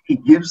yet he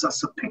gives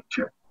us a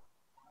picture.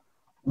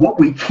 What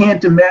we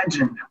can't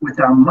imagine with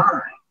our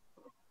mind,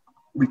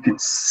 we can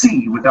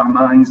see with our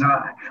mind's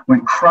eye.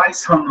 When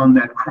Christ hung on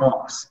that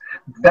cross,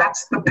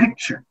 that's the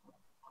picture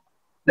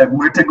that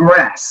we're to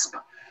grasp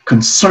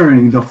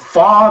concerning the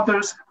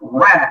Father's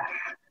wrath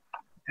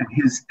and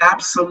his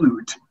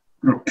absolute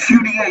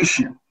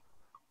repudiation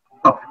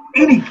of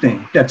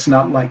anything that's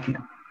not like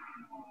him.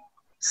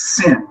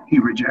 Sin, he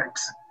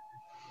rejects.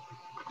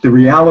 The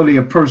reality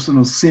of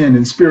personal sin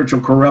and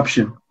spiritual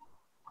corruption,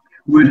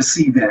 we're to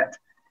see that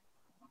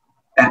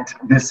at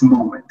this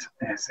moment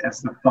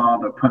as the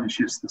Father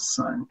punishes the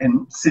Son.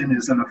 And sin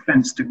is an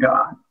offense to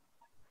God.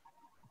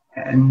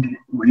 And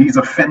when he's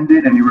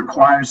offended and he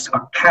requires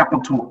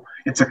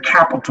it's a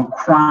capital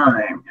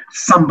crime.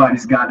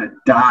 Somebody's got to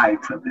die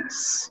for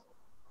this.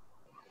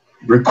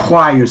 It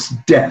requires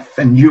death,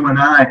 and you and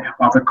I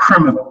are the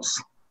criminals.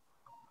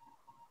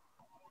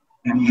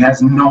 And he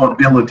has no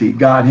ability.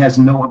 God has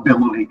no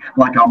ability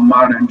like our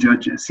modern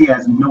judges. He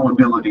has no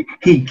ability.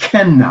 He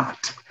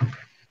cannot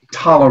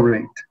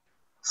tolerate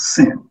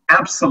sin.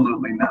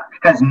 Absolutely not.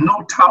 Has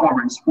no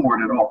tolerance for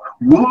it at all.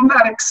 Will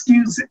not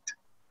excuse it.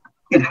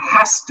 It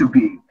has to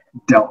be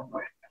dealt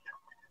with.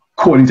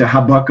 According to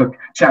Habakkuk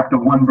chapter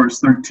 1, verse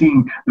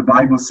 13, the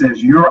Bible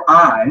says, your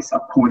eyes,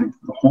 according to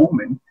the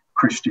Holman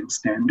Christian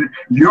standard,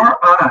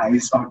 your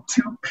eyes are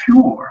too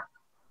pure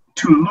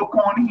to look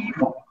on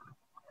evil.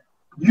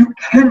 You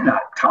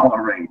cannot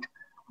tolerate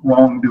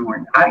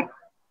wrongdoing. I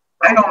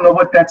don't know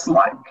what that's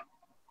like.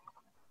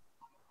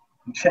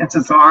 And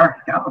chances are,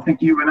 I don't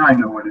think you and I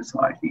know what it's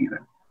like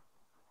either.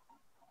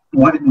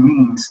 What it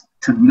means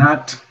to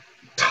not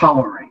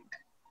tolerate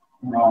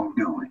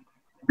wrongdoing,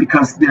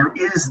 because there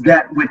is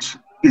that which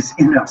is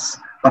in us,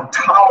 a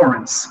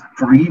tolerance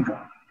for evil.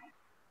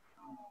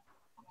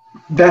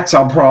 That's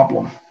our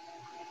problem.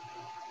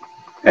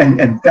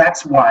 And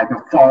that's why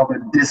the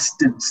Father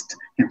distanced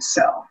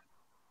himself,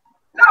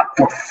 not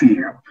for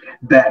fear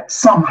that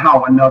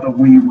somehow or another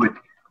we would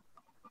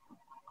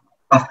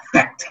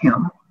affect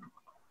him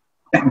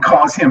and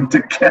cause him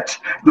to catch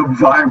the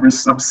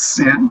virus of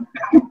sin.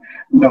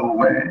 No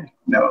way,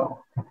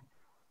 no.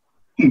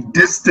 He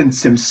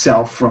distanced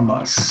himself from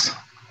us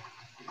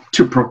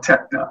to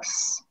protect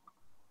us.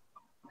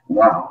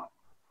 Wow.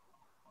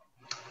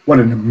 What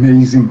an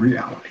amazing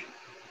reality.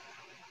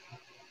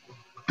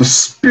 The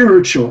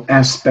spiritual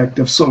aspect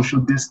of social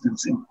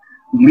distancing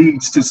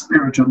leads to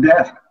spiritual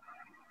death.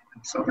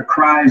 So the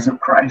cries of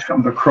Christ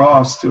from the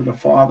cross to the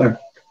Father,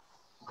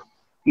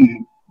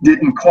 he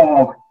didn't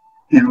call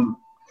him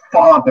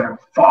Father,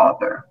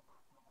 Father,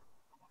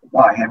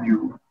 why have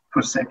you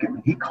forsaken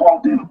me? He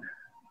called him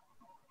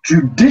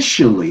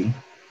judicially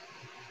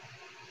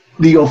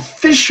the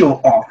official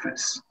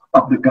office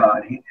of the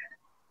Godhead,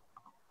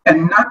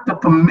 and not the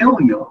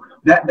familial.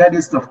 That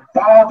is the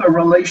Father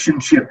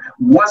relationship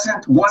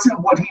wasn't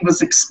what he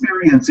was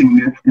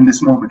experiencing in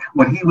this moment.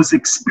 What he was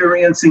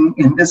experiencing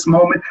in this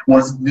moment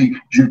was the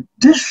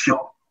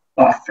judicial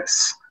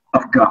office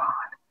of God.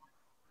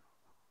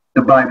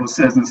 The Bible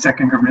says in 2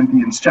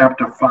 Corinthians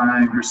chapter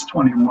 5, verse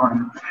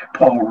 21,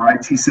 Paul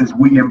writes, he says,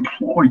 we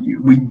implore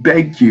you, we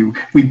beg you,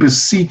 we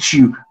beseech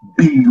you,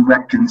 be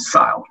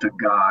reconciled to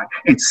God.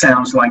 It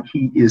sounds like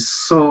it's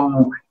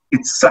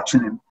such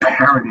an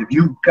imperative.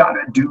 You've got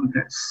to do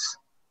this.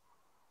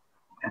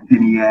 And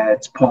then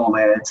Paul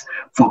adds,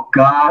 for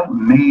God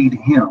made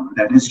him,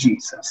 that is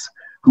Jesus,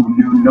 who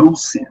knew no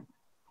sin,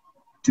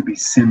 to be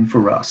sin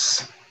for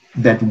us,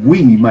 that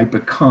we might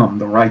become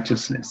the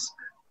righteousness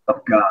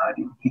of God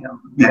in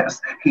him. Yes,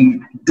 he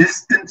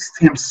distanced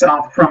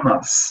himself from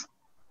us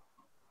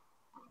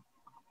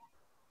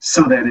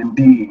so that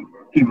indeed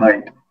he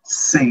might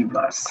save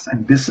us.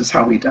 And this is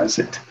how he does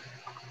it.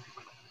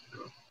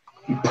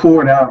 He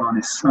poured out on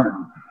his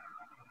Son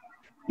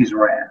his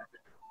wrath.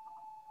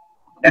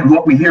 And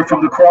what we hear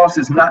from the cross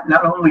is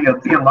not only a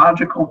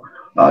theological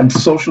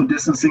social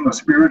distancing or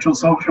spiritual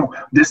social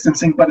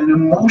distancing, but an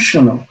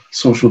emotional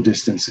social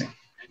distancing.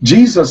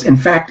 Jesus, in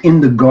fact,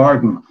 in the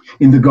garden,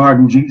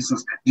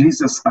 Jesus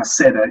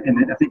said,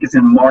 and I think it's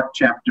in Mark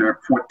chapter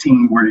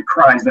 14, where he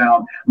cries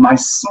out, "My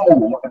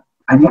soul,"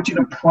 I want you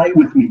to pray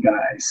with me,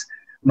 guys.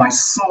 "My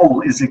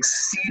soul is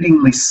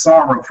exceedingly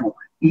sorrowful,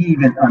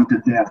 even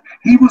unto death."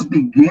 He was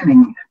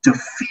beginning to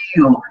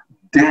feel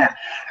death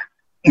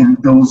in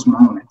those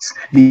moments,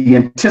 the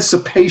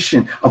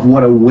anticipation of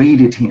what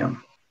awaited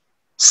him.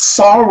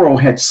 Sorrow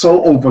had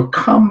so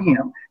overcome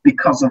him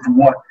because of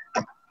what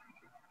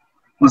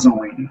was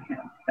awaiting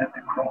him at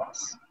the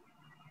cross.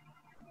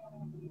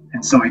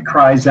 And so he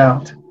cries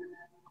out,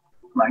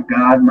 my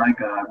God,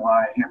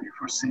 why have you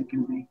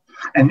forsaken me?"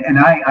 And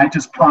I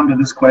just ponder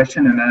this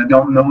question, and I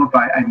don't know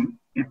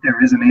if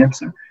there is an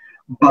answer,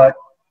 but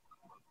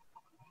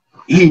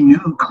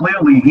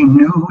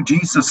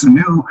Jesus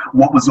knew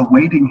what was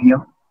awaiting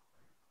him.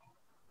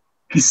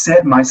 He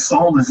said, "My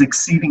soul is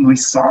exceedingly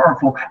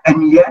sorrowful,"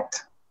 and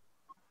yet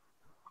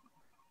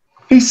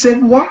he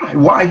said, "Why?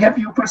 Why have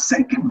you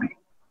forsaken me?"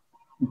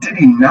 Did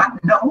he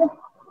not know?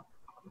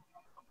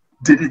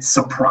 Did it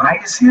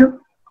surprise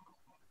him?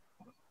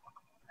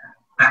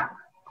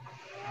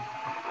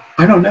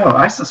 I don't know.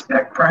 I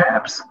suspect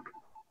perhaps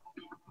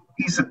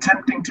he's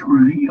attempting to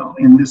reveal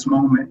in this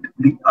moment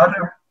the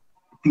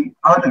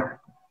utter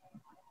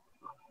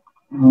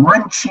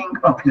wrenching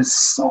of his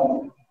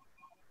soul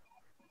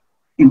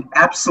in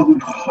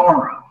absolute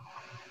horror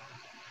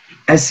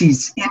as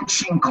he's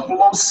inching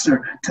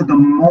closer to the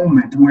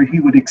moment where he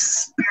would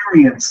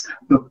experience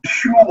the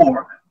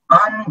pure,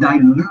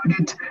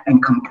 undiluted,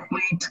 and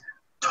complete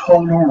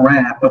total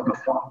wrath of the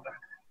Father.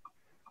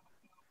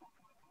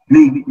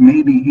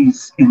 Maybe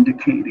he's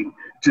indicating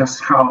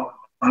just how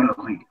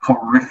utterly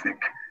horrific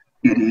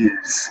it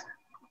is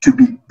to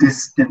be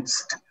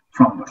distanced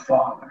from the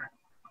Father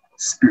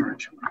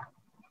spiritually.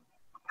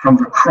 From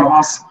the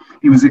cross,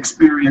 he was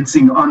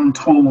experiencing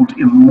untold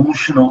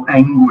emotional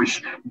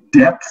anguish,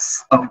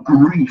 depths of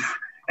grief,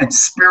 and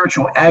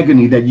spiritual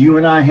agony that you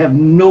and I have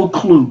no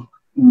clue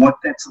what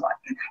that's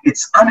like.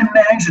 It's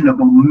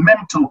unimaginable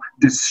mental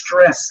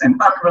distress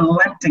and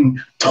unrelenting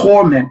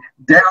torment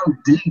down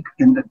deep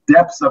in the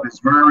depths of his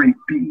very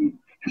being.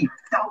 He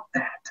felt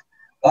that,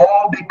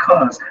 all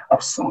because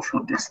of social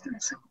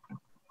distancing.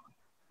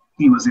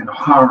 He was in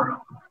horror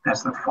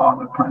as the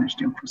Father punished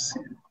him for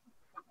sin.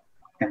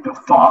 And the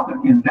Father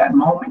in that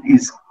moment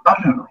is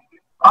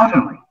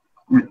utterly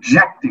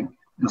rejecting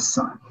the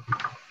Son.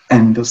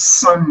 And the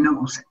Son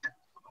knows it.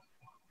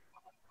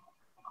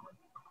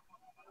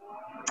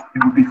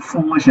 It would be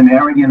foolish and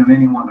arrogant of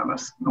any one of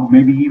us, or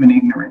maybe even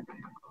ignorant,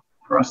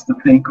 for us to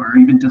think or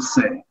even to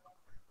say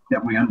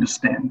that we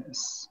understand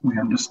this. We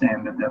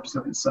understand the depths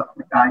of his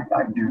suffering. I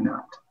do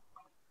not.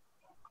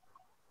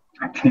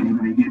 I can't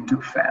even begin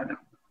to fathom.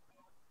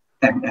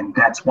 And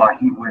that's why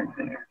he went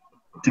there,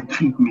 to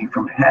keep me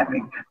from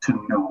having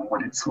to know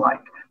what it's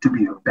like to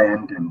be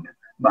abandoned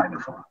by the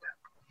Father.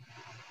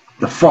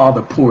 The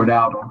Father poured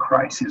out on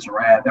Christ his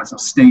wrath as a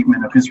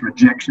statement of his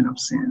rejection of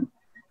sin.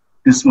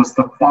 This was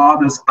the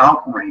Father's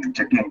outrage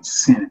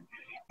against sin.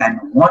 And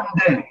one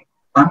day,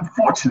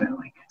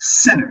 unfortunately,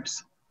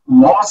 sinners,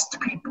 lost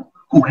people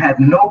who had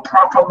no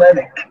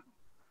prophyletic,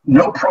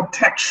 no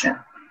protection,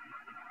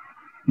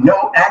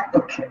 no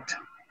advocate,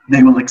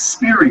 they will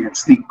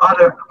experience the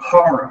utter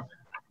horror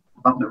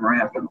of the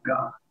wrath of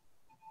God.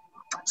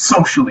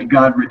 Socially,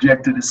 God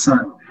rejected his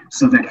Son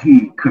so that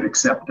he could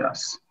accept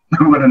us.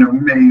 What an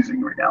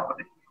amazing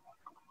reality.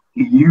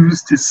 He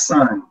used his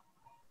Son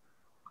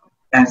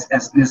as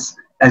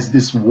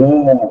this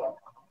wall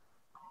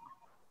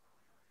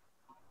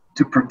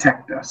to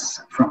protect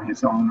us from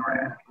his own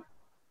wrath.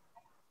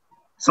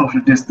 Social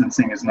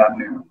distancing is not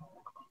new.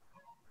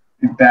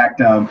 In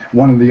fact,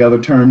 one of the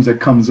other terms that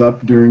comes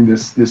up during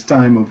this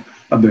time of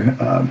the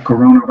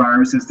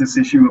coronavirus is this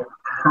issue of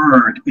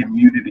herd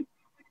immunity.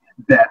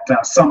 That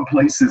some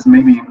places,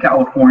 maybe in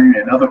California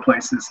and other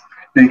places,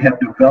 they have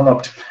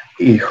developed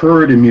a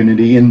herd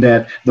immunity in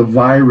that the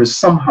virus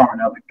somehow or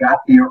another got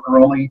here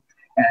early,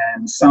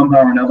 and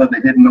somehow or another they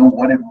didn't know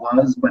what it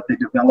was, but they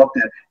developed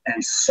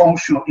a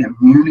social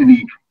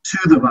immunity to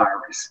the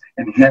virus,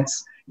 and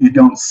hence you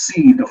don't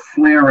see the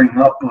flaring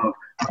up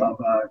of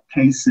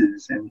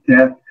cases and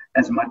death,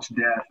 as much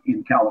death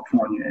in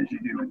California as you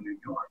do in New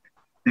York.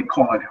 They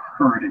call it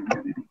herd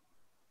immunity.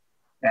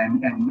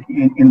 And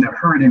in the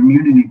herd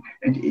immunity,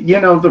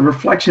 the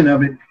reflection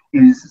of it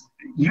is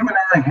you and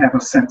I have a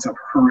sense of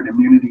herd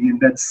immunity, in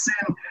that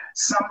sin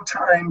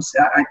sometimes,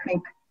 I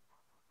think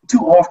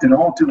all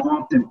too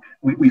often,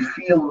 we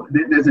feel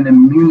that there's an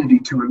immunity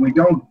to it. We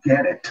don't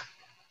get it.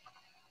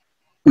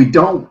 We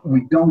don't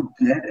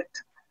get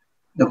it.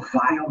 The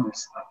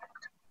vileness of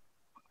it.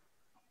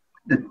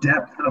 The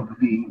depth of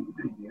the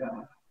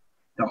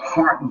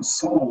heart and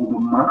soul, the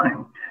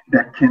mind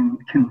that can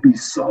be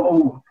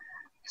so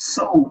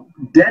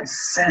dead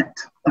set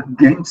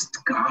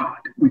against God.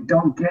 We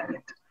don't get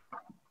it.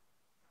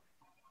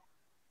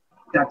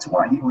 That's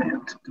why he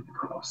went to the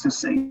cross, to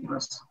save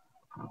us.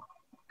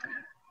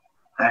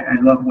 I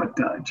love what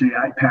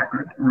J.I.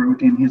 Packer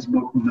wrote in his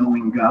book,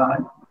 Knowing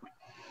God.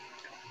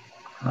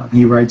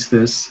 He writes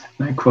this,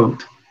 and I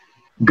quote,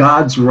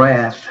 "God's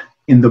wrath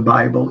in the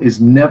Bible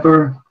is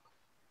never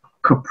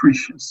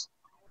capricious.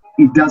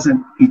 He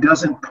doesn't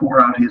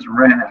pour out his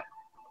wrath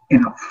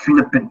in a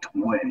flippant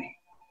way.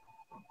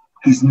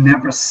 He's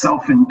never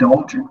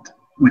self-indulgent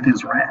with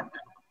his wrath.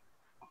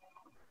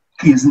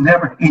 He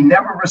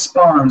never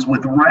responds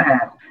with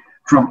wrath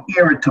from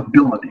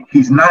irritability.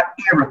 He's not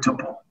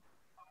irritable.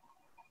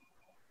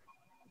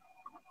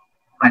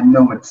 I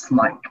know it's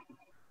like,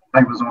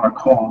 I was on a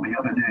call the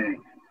other day,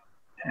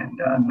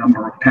 and a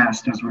number of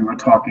pastors, we were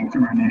talking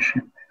through an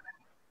issue,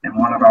 and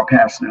one of our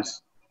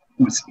pastors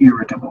was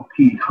irritable.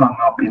 He hung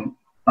up in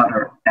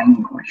utter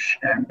anguish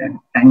and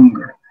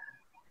anger.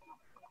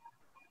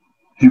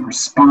 He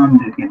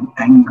responded in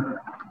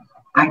anger.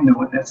 I know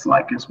what that's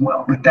like as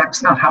well, but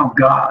that's not how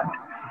God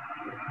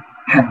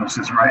handles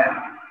his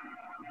wrath.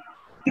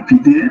 If he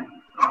did,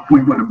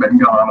 we would have been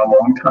gone a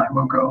long time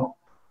ago.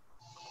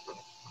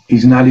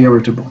 He's not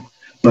irritable,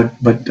 but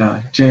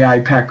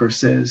J.I. Packer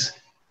says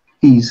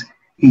he's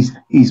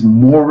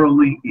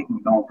morally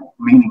ignoble,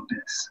 meaning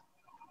this,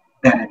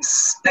 that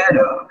instead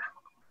of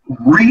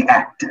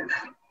reactive,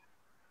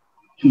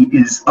 he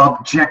is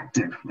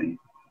objectively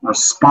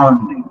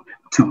responding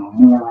to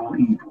moral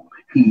evil.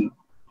 He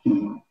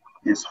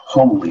is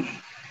holy,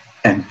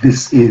 and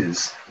this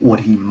is what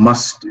he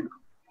must do.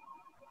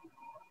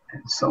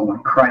 And so when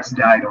Christ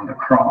died on the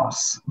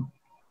cross,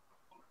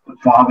 the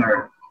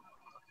Father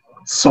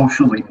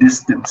socially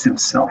distanced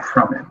himself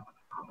from him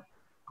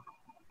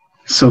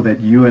so that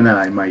you and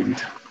I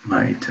might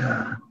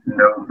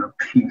know the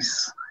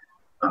peace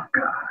of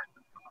God,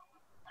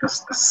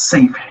 just the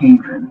safe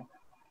haven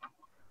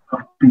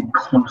of being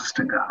close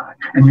to God.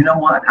 And you know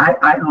what?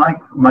 I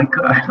like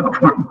Micah. I love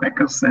what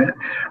Micah said.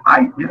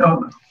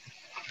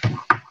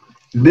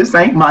 This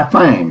ain't my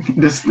thing.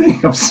 This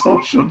thing of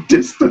social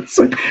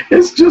distancing,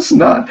 it's just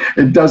not,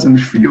 it doesn't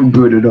feel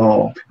good at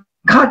all.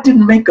 God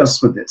didn't make us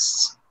for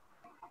this.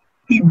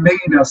 He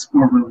made us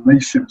for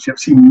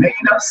relationships. He made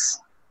us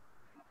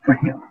for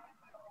him.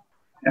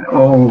 And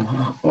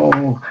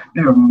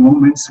there are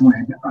moments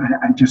when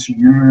I just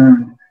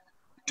yearn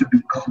to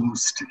be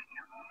close to him.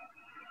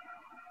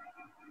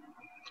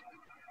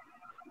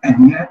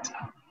 And yet,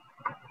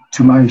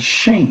 to my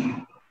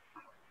shame,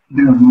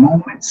 there are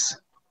moments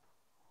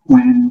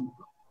when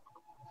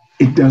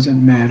it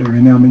doesn't matter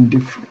and I'm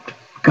indifferent.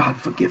 God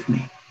forgive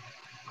me.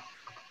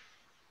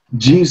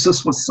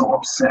 Jesus was so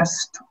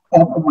obsessed,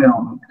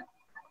 overwhelmed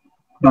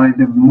by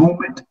the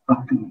moment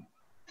of the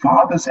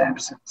Father's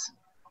absence,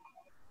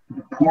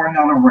 the pouring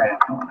out of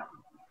wrath on him.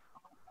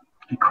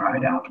 He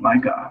cried out, my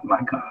God,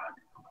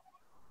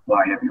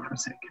 why have you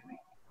forsaken me?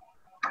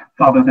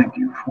 Father, thank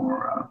you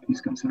for these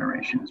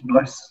considerations.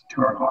 Bless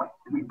to our heart,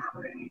 we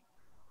pray,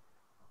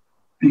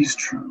 these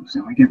truths,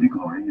 and we give you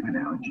glory even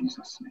now in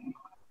Jesus' name.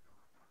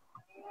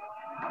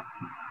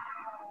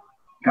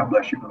 God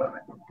bless you,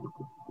 beloved.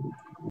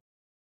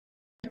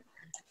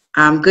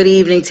 Good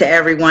evening to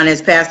everyone.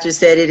 As Pastor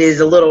said, it is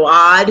a little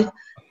odd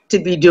to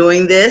be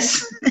doing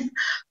this,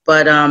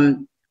 but I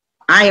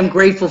am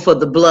grateful for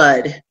the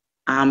blood.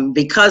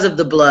 Because of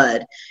the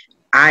blood,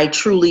 I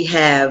truly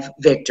have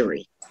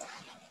victory.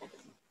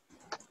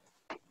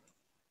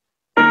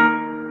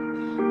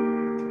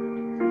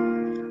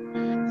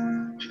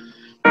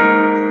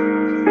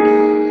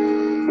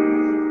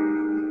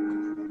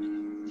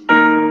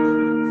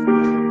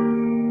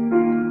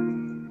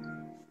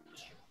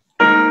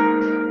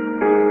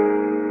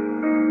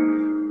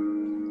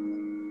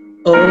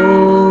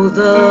 Oh,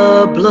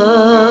 the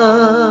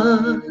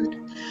blood,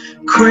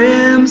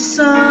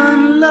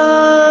 crimson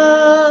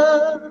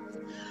love,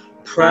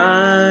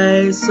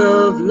 price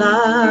of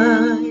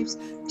life's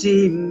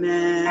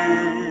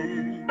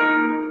demand,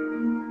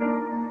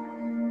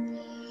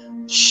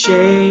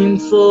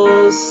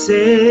 shameful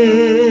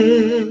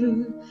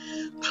sin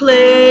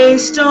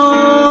placed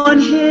on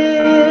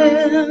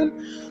him,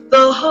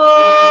 the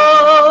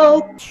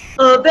hope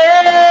of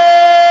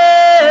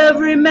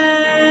every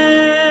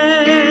man.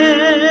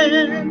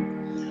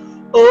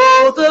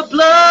 Oh, the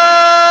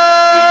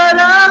blood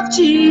of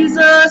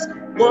Jesus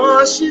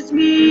washes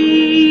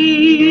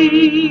me.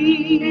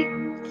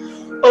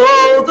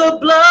 Oh, the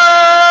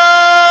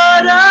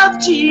blood of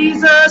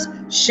Jesus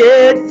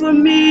shed for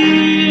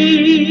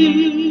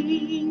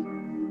me.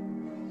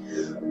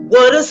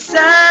 What a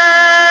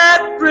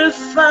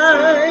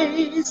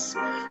sacrifice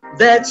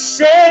that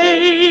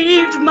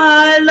saved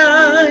my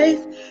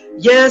life.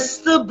 Yes,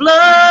 the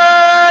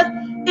blood,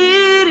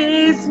 it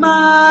is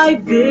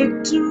my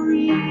victory.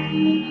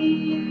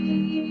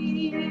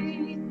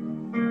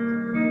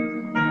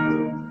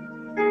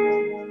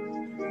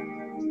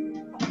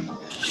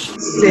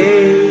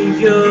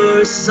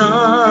 Savior,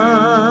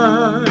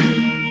 Son,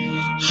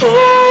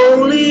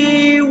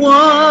 Holy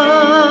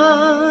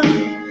One,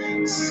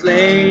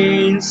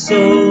 slain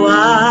so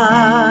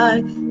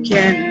I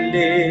can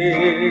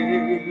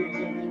live.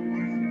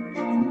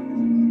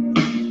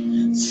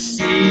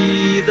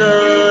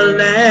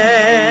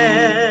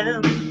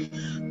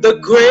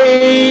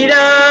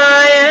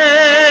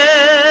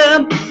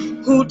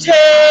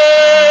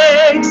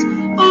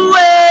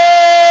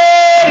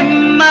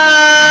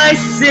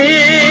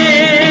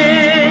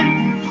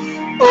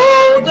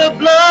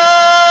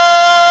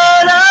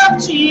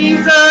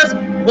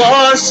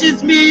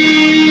 washes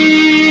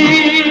me.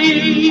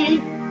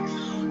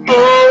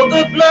 Oh,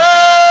 the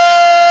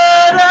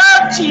blood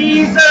of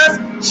Jesus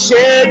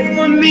shed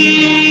for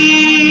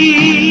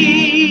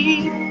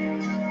me.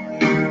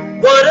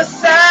 What a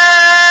sacrifice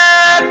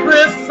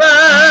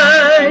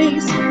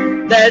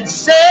that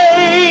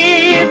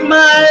saved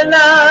my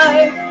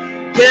life.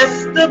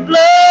 Yes, the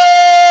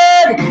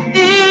blood,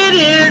 it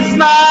is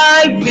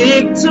my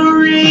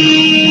victory.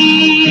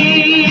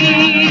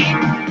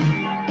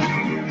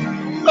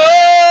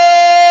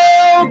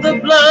 Oh, the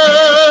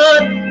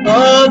blood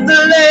of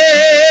the Lamb,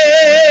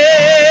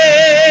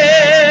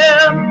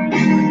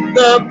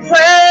 the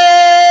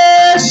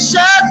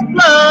precious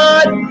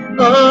blood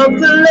of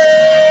the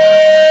Lamb.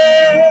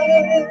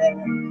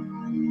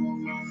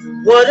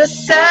 What a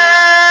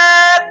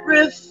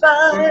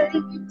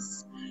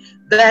sacrifice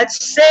that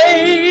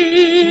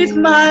saved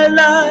my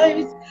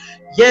life.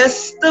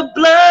 Yes, the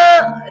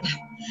blood,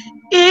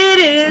 it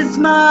is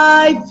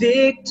my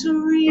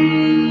victory.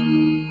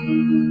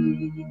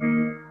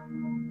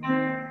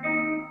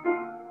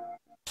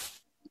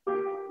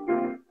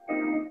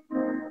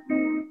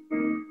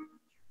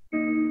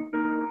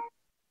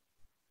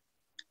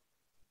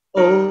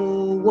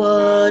 Oh,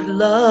 what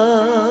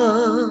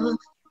love,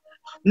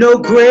 no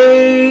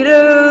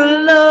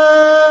greater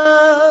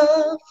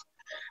love,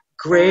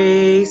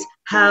 grace,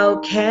 how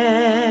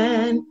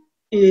can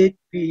it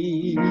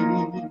be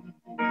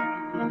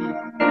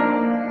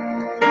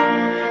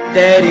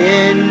that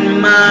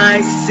in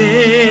my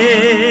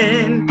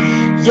sin,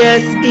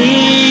 yes,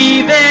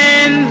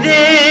 even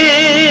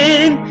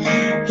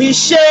then, he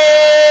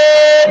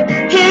shed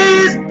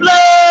his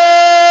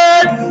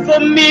blood for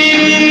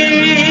me.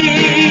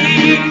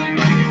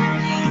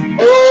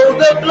 Oh,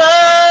 the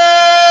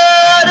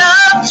blood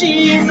of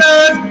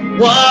Jesus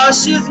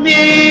washes me.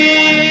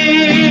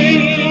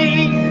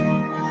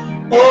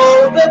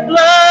 Oh, the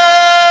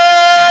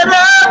blood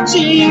of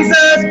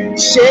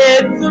Jesus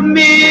shed for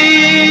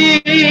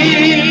me.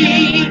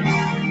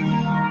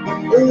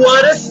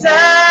 What a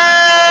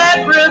sacrifice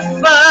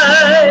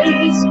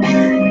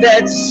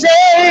that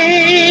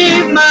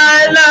saved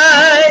my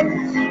life.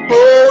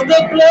 Oh,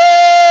 the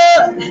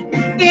blood,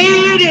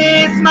 it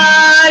is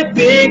my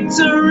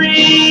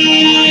victory.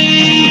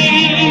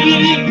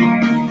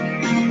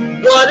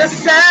 What a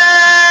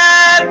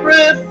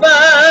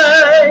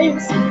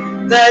sacrifice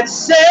that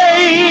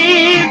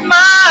saved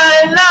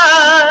my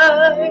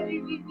life.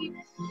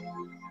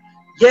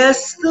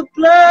 Yes, the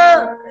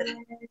blood,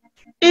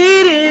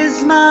 it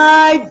is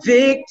my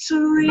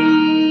victory.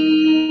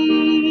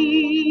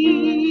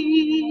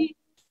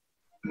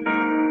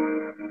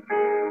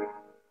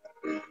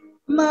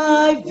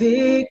 My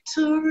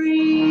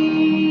victory.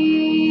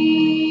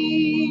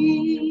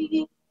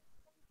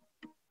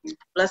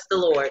 Bless the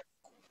Lord.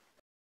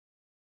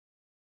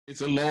 Praise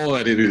the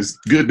Lord. It is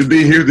good to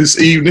be here this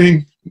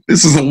evening.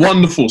 This is a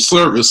wonderful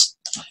service.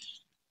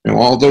 And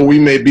although we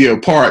may be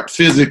apart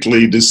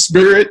physically, the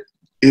Spirit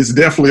is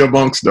definitely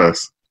amongst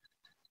us.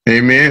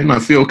 Amen. I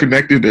feel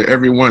connected to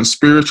everyone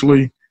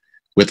spiritually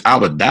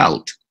without a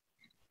doubt.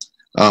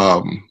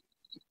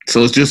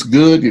 So it's just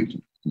good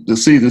to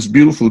see this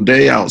beautiful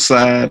day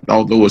outside,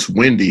 although it's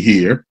windy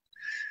here.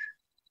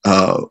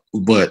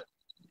 But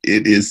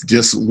it is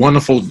just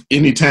wonderful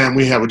anytime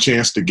we have a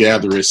chance to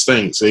gather as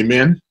saints.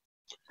 Amen.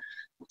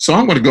 So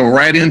I'm going to go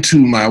right into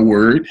my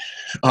word.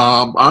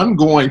 I'm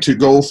going to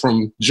go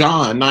from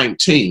John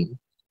 19,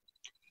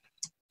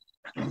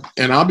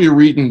 and I'll be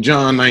reading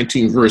John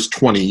 19, verse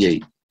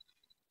 28.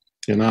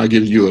 And I'll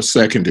give you a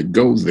second to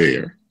go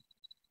there.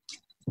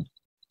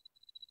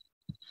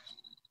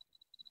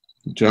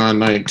 John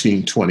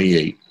 19,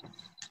 28.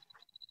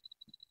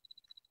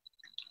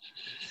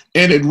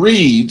 And it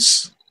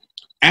reads,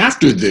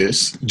 after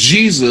this,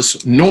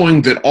 Jesus,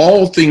 knowing that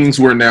all things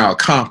were now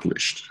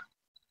accomplished,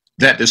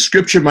 that the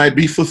scripture might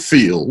be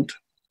fulfilled,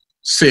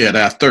 said,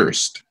 I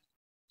thirst.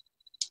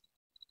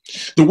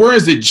 The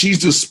words that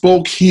Jesus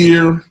spoke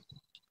here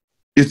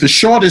is the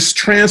shortest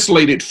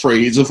translated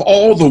phrase of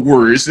all the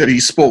words that he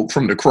spoke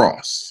from the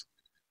cross.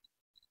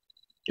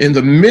 In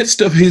the midst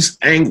of his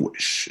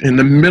anguish, in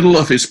the middle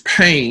of his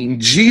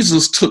pain,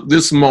 Jesus took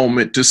this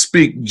moment to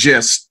speak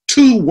just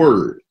 2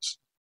 words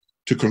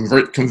to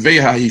convey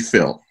how he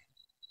felt.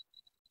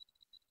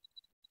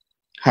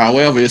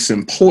 However, it's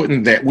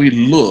important that we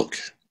look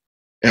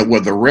at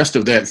what the rest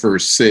of that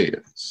verse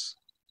says.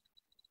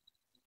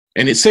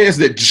 And it says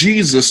that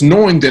Jesus,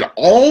 knowing that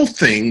all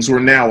things were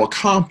now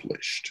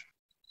accomplished.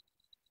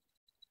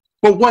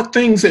 But what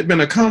things had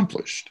been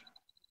accomplished?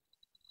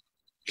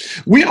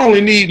 We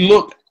only need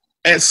look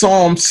at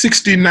Psalm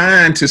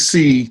 69 to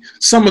see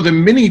some of the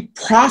many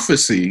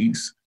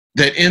prophecies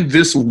that in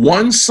this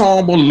one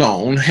psalm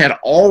alone had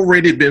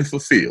already been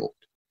fulfilled.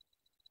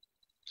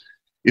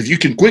 If you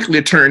can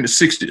quickly turn to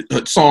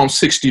Psalm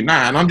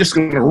 69, I'm just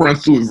going to run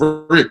through it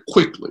very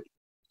quickly.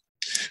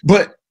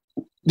 But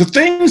the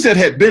things that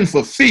had been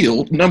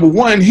fulfilled, number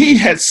one, he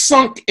had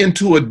sunk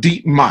into a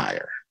deep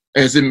mire,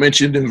 as it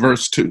mentioned in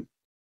verse 2.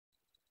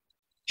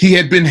 He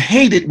had been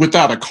hated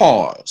without a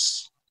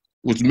cause,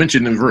 was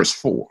mentioned in verse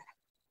 4.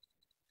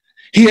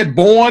 He had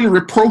borne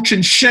reproach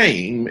and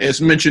shame,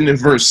 as mentioned in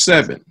verse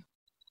 7.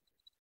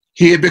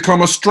 He had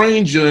become a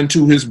stranger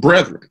unto his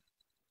brethren,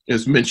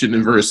 as mentioned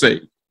in verse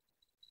 8.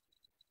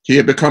 He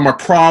had become a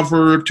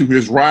proverb to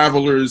his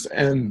rivalers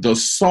and the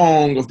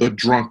song of the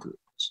drunkards,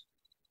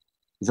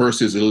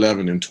 verses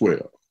 11 and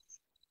 12.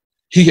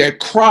 He had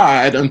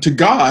cried unto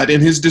God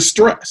in his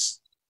distress,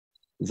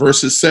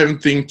 verses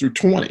 17 through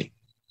 20.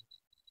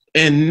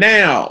 And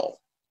now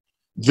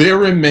there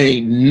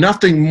remained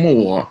nothing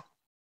more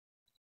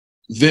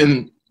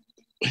than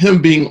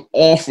him being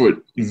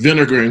offered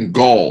vinegar and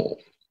gall,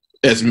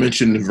 as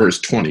mentioned in verse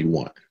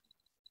 21.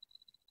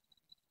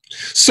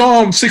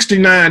 Psalm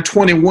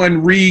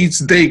 69:21 reads,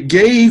 "They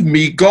gave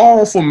me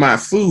gall for my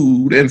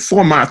food, and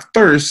for my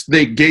thirst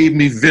they gave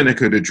me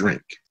vinegar to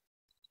drink."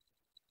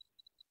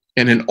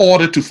 And in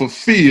order to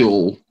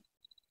fulfill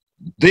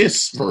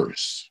this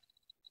verse,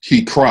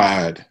 he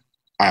cried,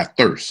 "I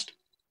thirst."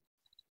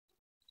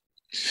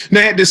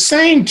 Now, at the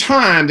same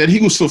time that he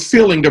was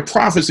fulfilling the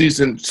prophecies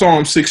in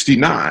Psalm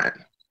 69,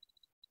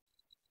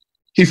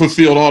 he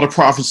fulfilled all the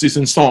prophecies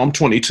in Psalm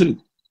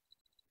 22,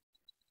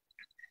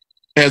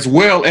 as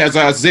well as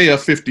Isaiah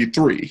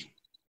 53,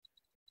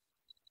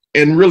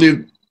 and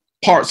really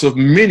parts of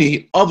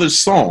many other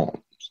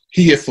Psalms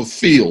he had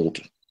fulfilled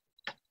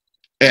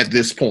at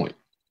this point.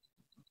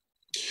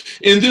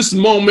 In this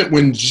moment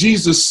when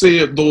Jesus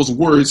said those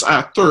words,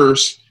 "I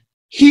thirst,"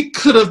 he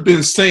could have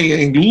been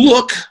saying,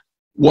 "Look,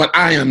 what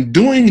I am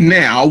doing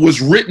now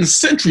was written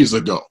centuries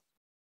ago.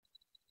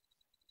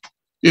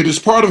 It is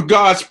part of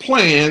God's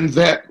plan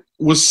that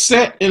was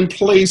set in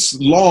place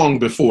long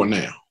before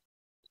now."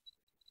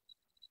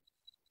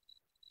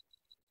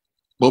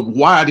 But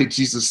why did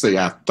Jesus say,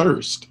 "I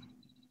thirst"?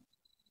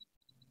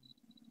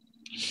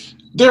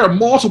 There are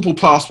multiple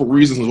possible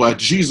reasons why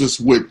Jesus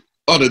would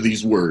utter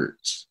these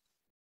words.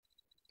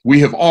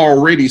 We have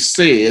already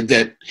said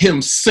that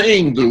him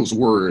saying those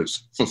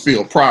words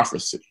fulfilled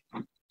prophecy.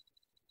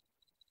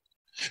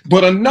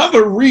 But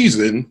another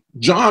reason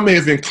John may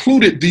have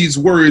included these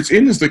words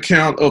in his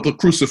account of the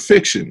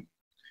crucifixion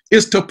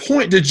is to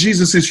point to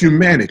Jesus'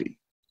 humanity.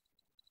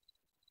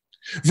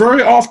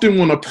 Very often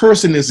when a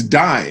person is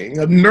dying,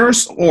 a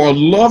nurse or a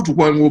loved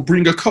one will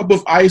bring a cup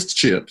of ice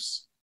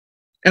chips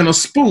and a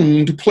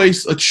spoon to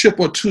place a chip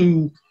or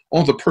two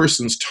on the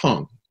person's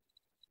tongue.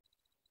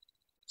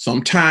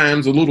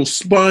 Sometimes a little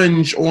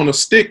sponge on a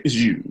stick is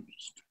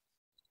used.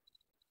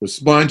 The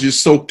sponge is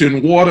soaked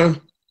in water,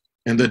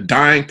 and the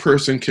dying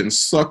person can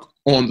suck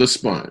on the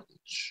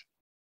sponge.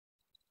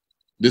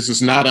 This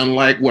is not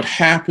unlike what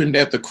happened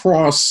at the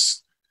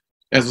cross,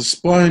 as a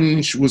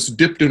sponge was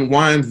dipped in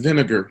wine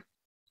vinegar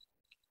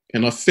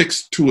and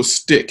affixed to a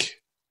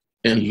stick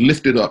and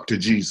lifted up to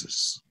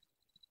Jesus.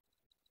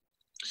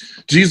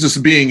 Jesus,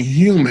 being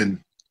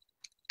human,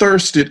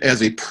 thirsted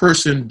as a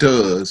person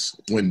does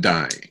when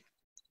dying.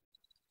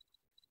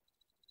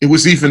 It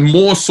was even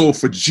more so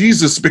for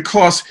Jesus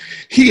because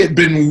he had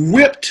been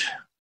whipped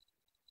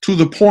to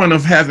the point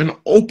of having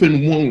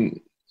open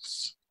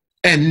wounds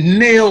and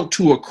nailed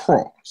to a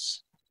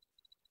cross.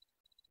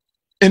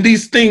 And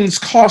these things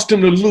caused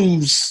him to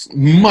lose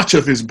much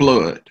of his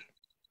blood.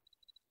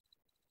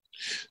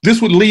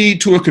 This would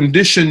lead to a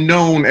condition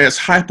known as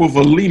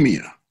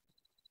hypovolemia,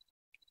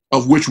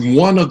 of which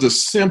one of the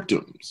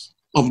symptoms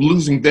of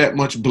losing that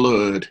much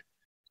blood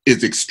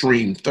is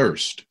extreme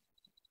thirst.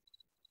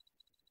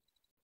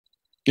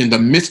 In the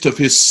midst of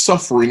his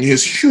suffering,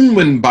 his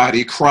human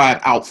body cried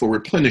out for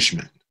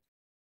replenishment.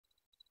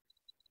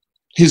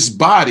 His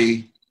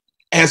body,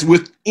 as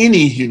with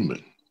any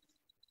human,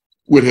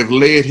 would have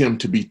led him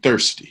to be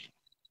thirsty.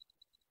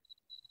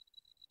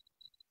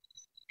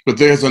 But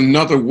there's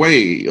another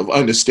way of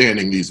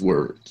understanding these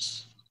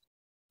words,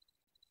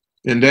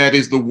 and that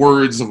is the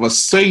words of a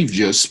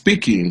Savior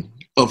speaking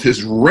of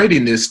his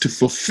readiness to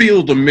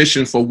fulfill the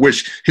mission for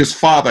which his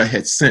Father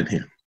had sent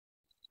him.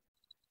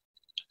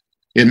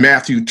 In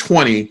Matthew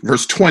 20,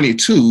 verse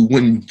 22,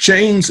 when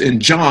James and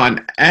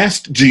John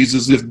asked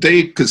Jesus if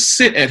they could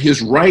sit at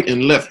his right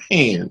and left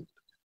hand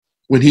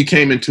when he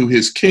came into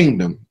his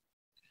kingdom,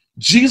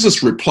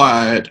 Jesus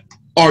replied,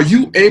 "Are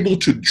you able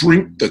to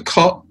drink the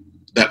cup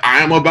that I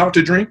am about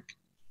to drink?"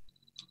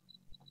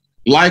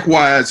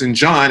 Likewise, in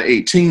John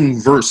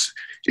 18, verse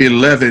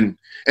 11,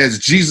 as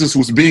Jesus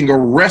was being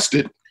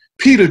arrested,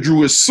 Peter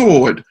drew his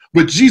sword,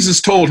 but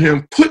Jesus told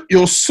him, "Put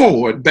your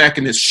sword back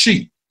in its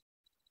sheath.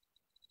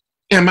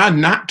 Am I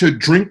not to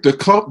drink the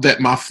cup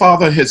that my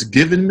Father has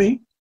given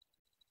me?"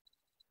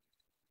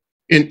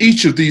 In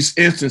each of these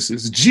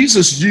instances,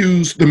 Jesus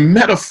used the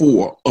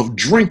metaphor of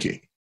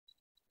drinking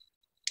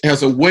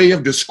as a way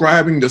of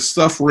describing the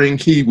suffering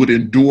he would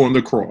endure on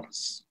the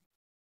cross.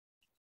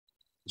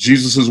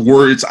 Jesus'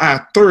 words, "I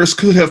thirst,"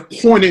 could have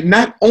pointed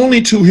not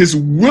only to his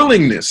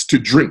willingness to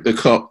drink the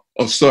cup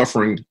of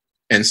suffering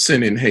and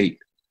sin and hate,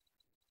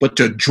 but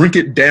to drink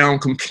it down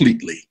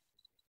completely.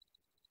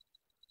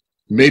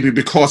 Maybe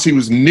because he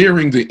was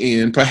nearing the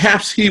end,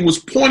 perhaps he was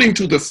pointing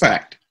to the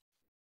fact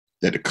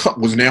that the cup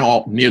was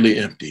now nearly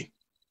empty.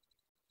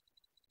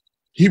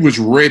 He was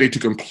ready to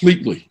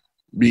completely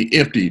be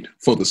emptied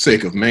for the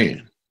sake of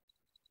man.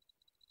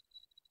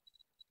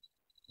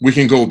 We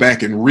can go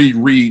back and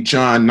reread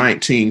John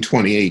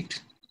 19:28,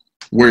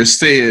 where it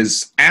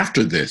says,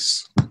 after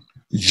this,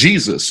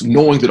 Jesus,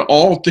 knowing that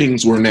all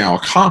things were now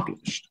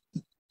accomplished,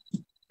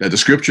 that the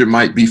scripture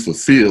might be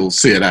fulfilled,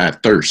 said, I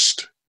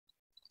thirst.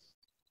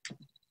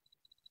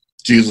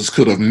 Jesus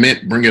could have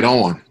meant, bring it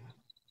on.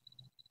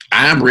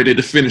 I'm ready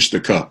to finish the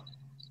cup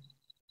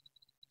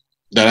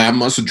that I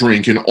must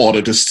drink in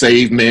order to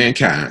save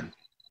mankind.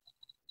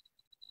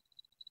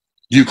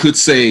 You could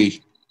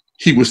say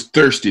he was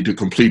thirsty to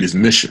complete his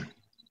mission.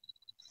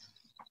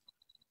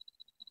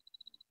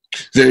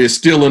 There is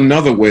still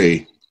another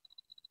way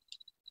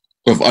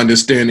of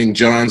understanding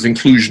John's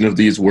inclusion of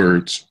these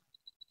words.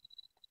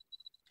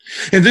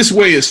 And this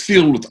way is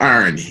filled with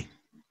irony.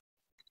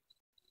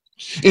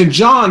 In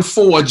John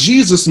 4,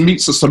 Jesus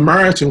meets a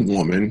Samaritan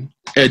woman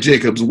at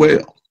Jacob's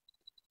well.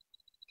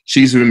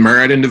 She's been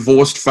married and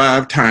divorced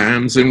 5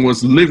 times and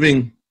was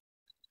living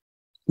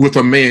with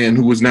a man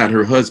who was not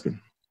her husband.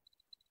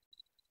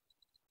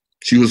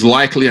 She was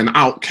likely an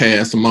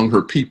outcast among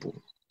her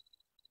people.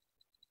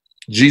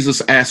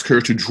 Jesus asked her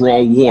to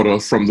draw water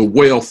from the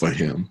well for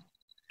him.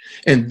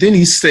 And then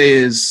he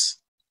says,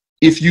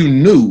 if you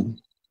knew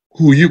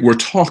who you were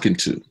talking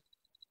to,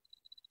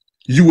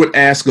 you would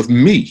ask of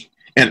me,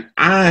 and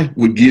I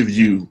would give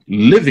you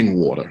living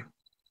water,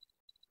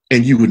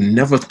 and you would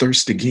never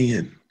thirst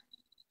again.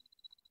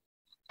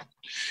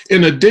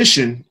 In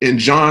addition, in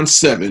John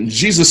 7,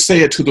 Jesus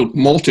said to the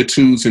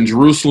multitudes in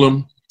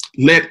Jerusalem,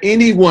 let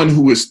anyone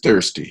who is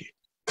thirsty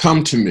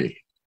come to me,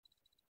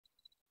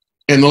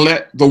 and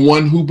let the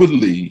one who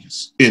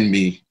believes in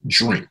me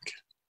drink.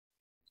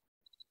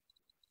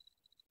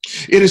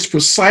 It is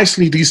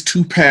precisely these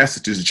 2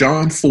 passages,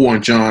 John 4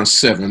 and John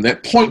 7,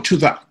 that point to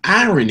the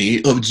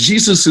irony of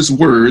Jesus's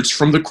words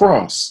from the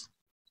cross.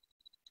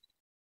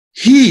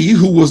 He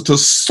who was the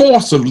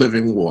source of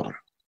living water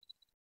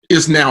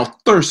is now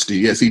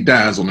thirsty as he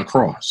dies on the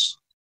cross.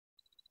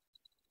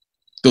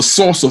 The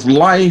source of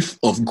life,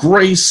 of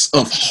grace,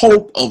 of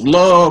hope, of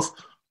love,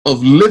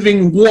 of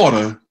living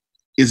water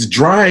is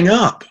drying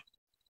up.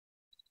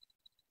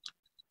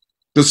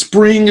 The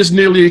spring is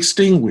nearly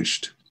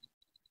extinguished.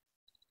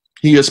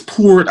 He has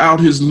poured out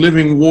his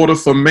living water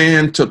for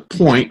man to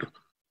point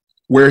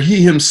where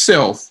he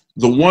himself,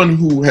 the one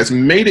who has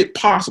made it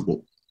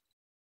possible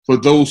for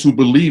those who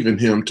believe in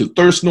him to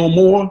thirst no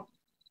more,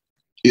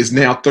 is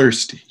now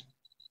thirsty.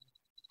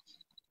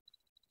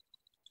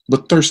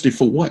 But thirsty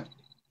for what?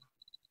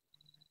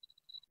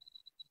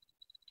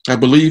 I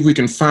believe we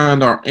can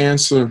find our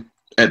answer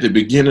at the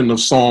beginning of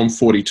Psalm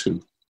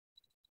 42,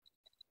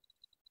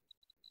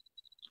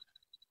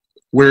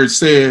 where it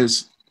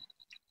says,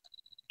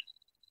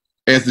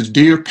 as the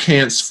deer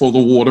pants for the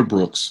water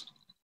brooks,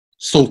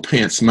 so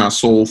pants my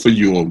soul for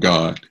you, O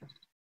God.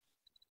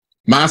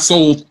 My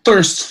soul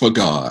thirsts for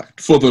God,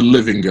 for the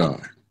living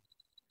God.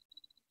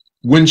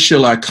 When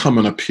shall I come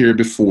and appear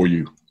before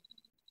you?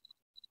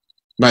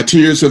 My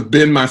tears have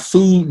been my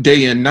food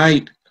day and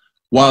night,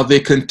 while they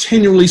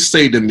continually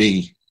say to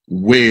me,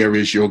 where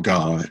is your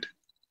God?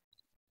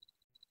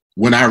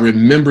 When I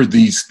remember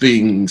these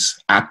things,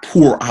 I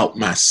pour out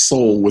my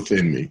soul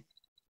within me.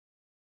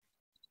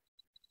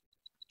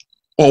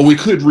 Or we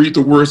could read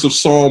the words of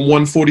Psalm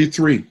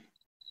 143,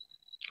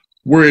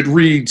 where it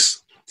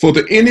reads, for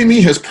the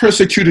enemy has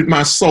persecuted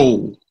my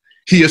soul.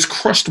 He has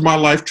crushed my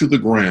life to the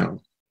ground.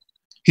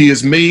 He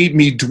has made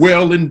me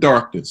dwell in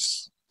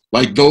darkness,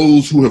 like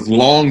those who have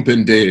long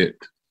been dead.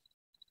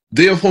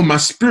 Therefore, my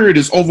spirit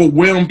is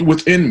overwhelmed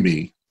within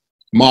me.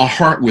 My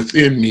heart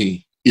within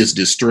me is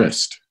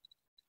distressed.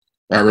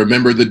 I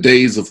remember the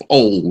days of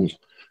old.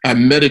 I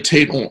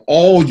meditate on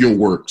all your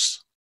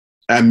works.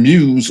 I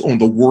muse on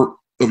the work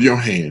of your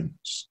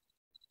hands.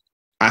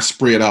 I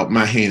spread out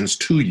my hands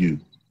to you.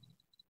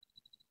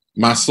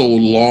 My soul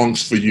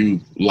longs for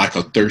you like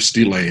a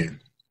thirsty land.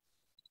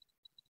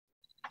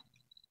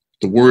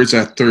 The words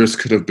I thirst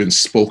could have been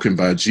spoken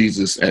by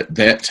Jesus at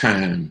that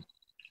time,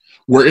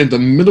 where in the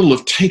middle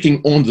of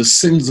taking on the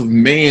sins of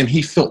man,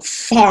 he felt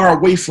far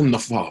away from the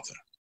Father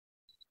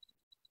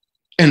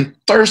and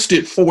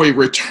thirsted for a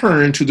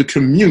return to the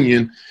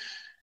communion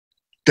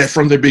that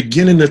from the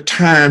beginning of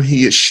time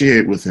he had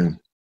shared with him.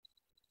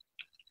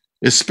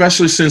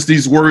 Especially since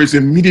these words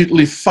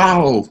immediately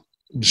follow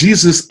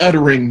Jesus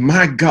uttering,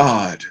 my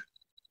God,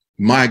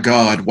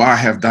 why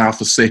have thou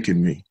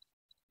forsaken me?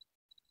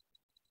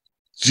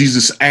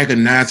 Jesus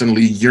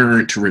agonizingly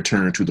yearned to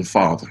return to the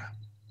Father.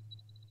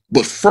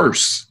 But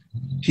first,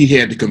 he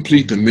had to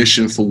complete the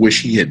mission for which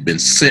he had been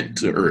sent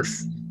to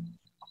earth.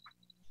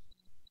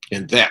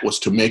 And that was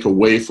to make a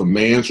way for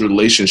man's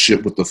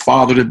relationship with the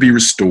Father to be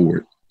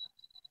restored.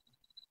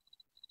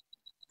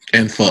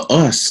 And for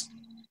us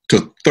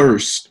to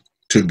thirst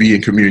to be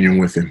in communion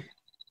with him.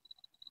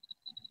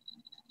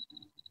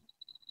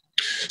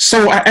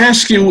 So I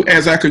ask you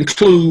as I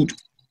conclude,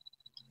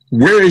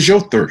 where is your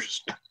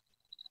thirst?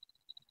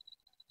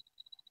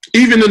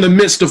 Even in the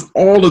midst of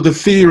all of the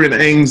fear and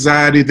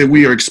anxiety that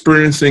we are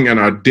experiencing and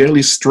our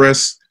daily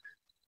stress,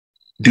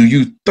 Do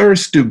you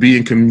thirst to be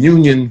in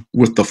communion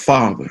with the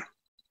Father?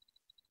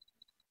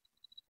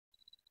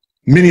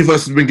 Many of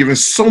us have been given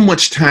so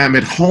much time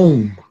at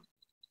home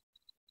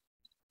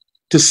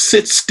to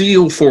sit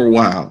still for a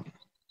while.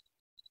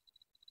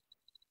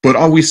 But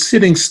are we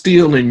sitting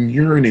still and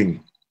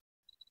yearning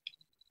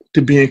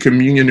to be in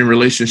communion and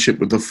relationship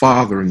with the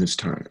Father in this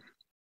time?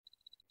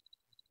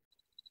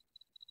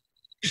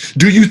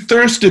 Do you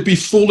thirst to be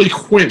fully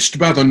quenched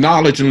by the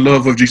knowledge and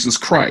love of Jesus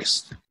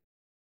Christ?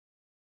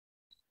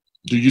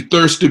 Do you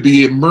thirst to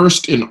be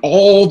immersed in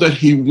all that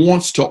he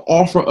wants to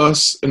offer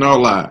us in our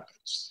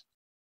lives?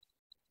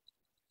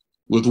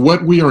 With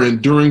what we are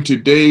enduring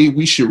today,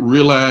 we should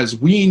realize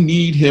we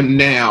need him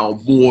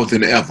now more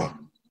than ever.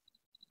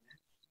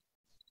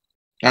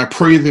 I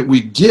pray that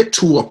we get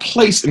to a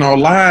place in our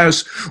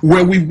lives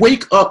where we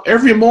wake up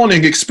every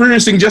morning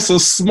experiencing just a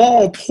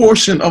small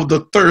portion of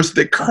the thirst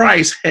that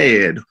Christ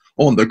had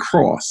on the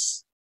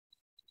cross,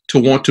 to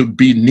want to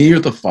be near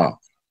the Father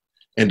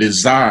and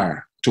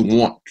desire to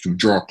want to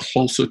draw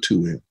closer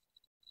to him.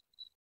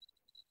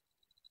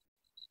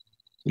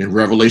 In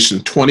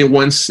Revelation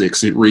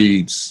 21:6, it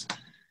reads,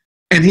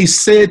 "And he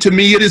said to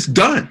me, it is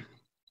done.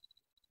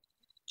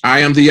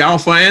 I am the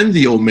Alpha and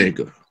the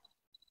Omega,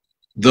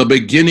 the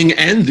beginning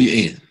and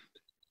the end.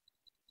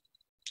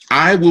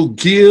 I will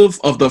give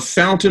of the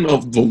fountain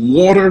of the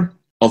water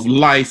of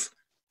life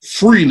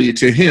freely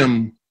to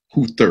him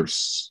who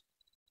thirsts."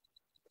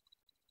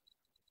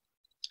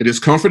 It is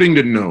comforting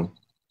to know,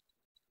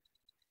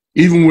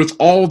 even with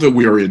all that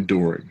we are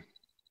enduring,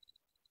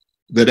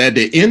 that at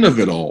the end of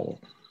it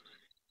all,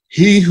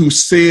 he who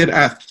said,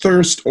 "I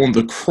thirst" on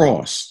the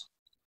cross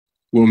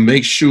will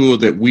make sure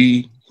that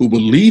we who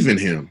believe in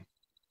him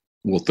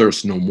will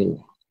thirst no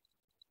more.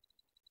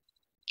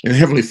 And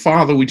Heavenly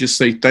Father, we just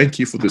say thank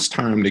you for this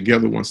time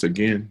together once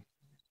again.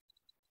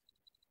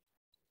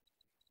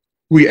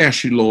 We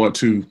ask you, Lord,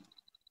 to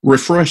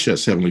refresh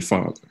us, Heavenly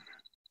Father.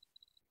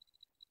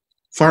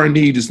 For our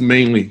need is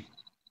mainly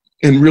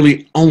and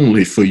really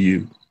only for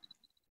you.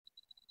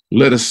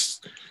 Let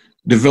us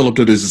develop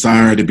the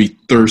desire to be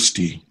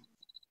thirsty,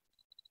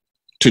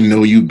 to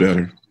know you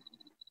better.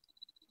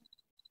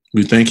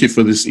 We thank you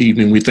for this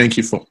evening. We thank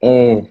you for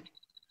all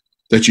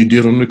that you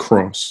did on the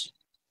cross.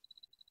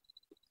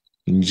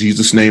 In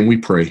Jesus' name we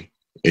pray.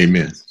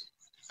 Amen.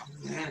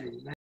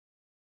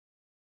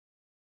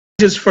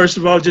 Just first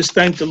of all, just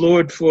thank the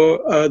Lord for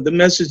the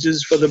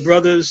messages, for the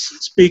brothers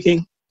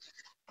speaking.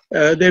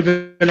 They've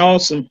been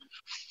awesome.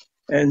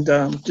 And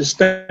just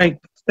thank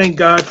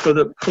God for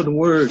the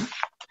word.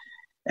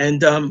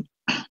 And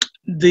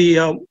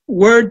the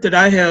word that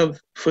I have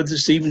for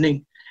this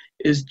evening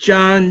is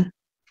John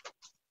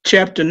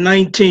chapter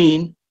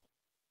 19,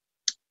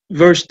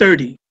 verse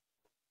 30.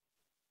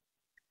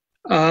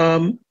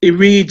 It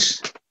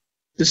reads,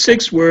 the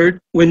sixth word,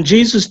 "When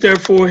Jesus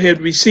therefore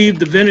had received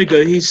the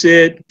vinegar, he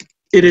said,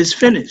 'It is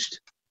finished.'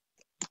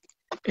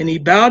 And he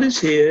bowed his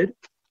head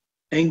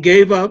and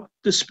gave up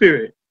the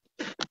spirit."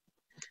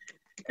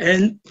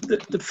 And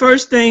the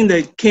first thing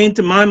that came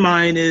to my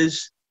mind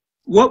is,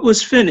 what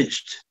was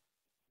finished?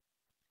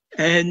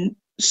 And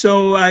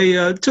so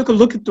I took a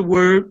look at the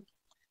word.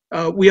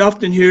 We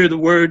often hear the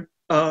word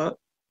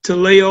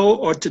teleo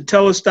or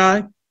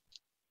tetelestai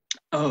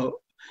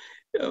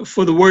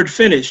for the word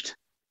finished.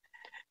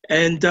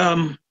 And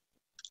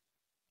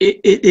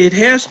it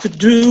has to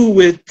do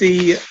with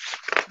the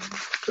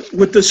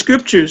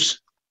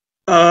scriptures,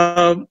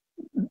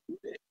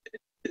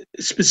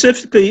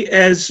 specifically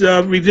as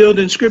revealed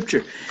in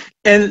scripture.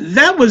 And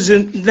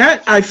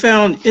that I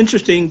found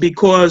interesting,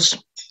 because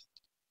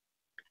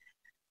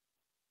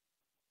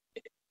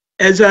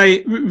as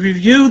I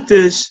reviewed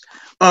this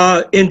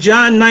in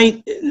John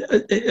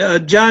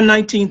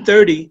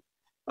 19:30,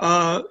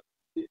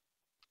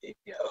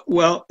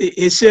 well,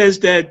 it says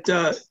that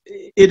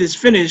it is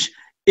finished.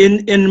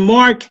 In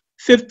Mark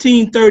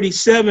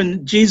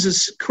 15:37,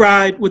 Jesus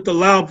cried with a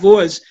loud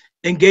voice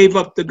and gave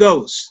up the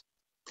ghost.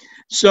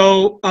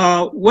 So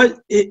the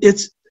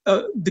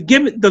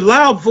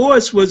loud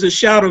voice was a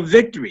shout of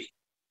victory.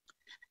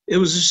 It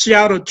was a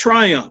shout of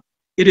triumph.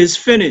 It is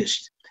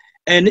finished.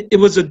 And it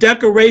was a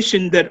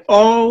declaration that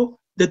all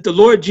that the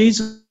Lord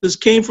Jesus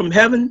came from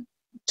heaven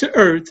to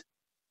earth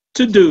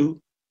to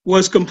do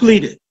was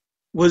completed,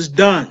 was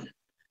done,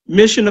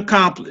 mission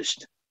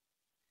accomplished.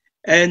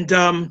 And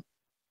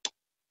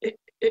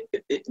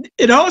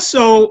it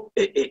also,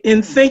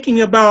 in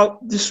thinking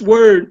about this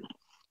word,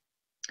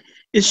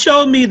 it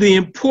showed me the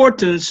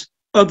importance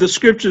of the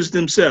scriptures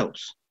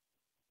themselves.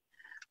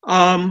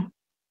 The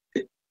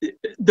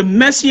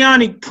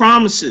messianic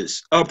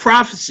promises or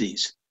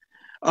prophecies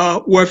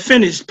were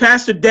finished.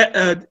 Pastor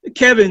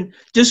Kevin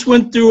just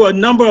went through a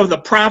number of the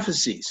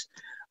prophecies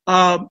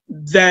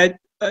that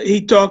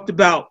he talked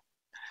about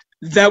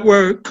that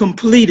were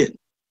completed.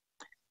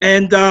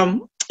 And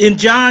in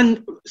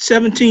John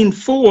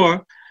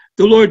 17:4,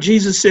 the Lord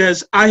Jesus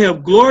says, "I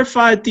have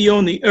glorified thee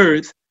on the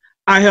earth.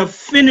 I have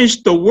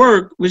finished the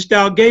work which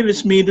thou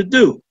gavest me to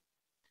do."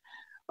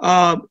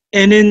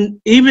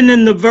 And even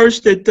in the verse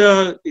that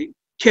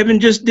Kevin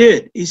just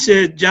did. He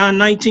said, John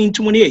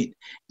 19:28. He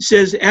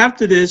says,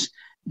 after this,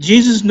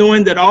 Jesus,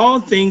 knowing that all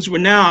things were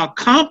now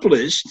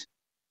accomplished,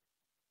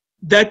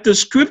 that the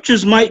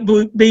scriptures might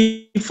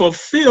be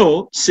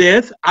fulfilled,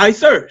 saith, I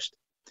thirst.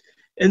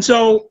 And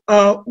so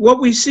what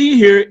we see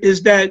here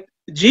is that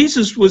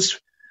Jesus was,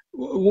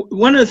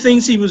 one of the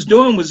things he was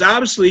doing was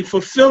obviously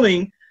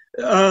fulfilling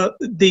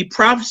the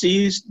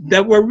prophecies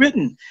that were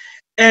written.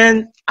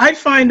 And I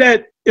find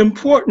that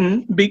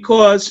important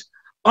because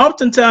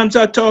oftentimes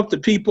I talk to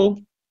people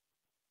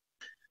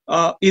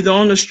either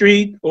on the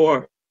street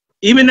or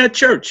even at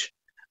church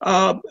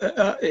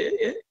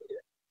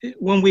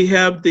when we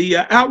have the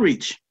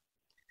outreach.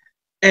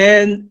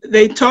 And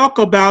they talk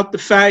about the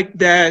fact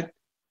that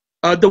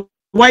the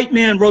white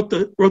man wrote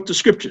the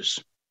scriptures.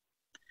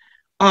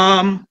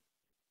 And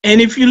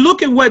if you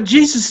look at what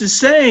Jesus is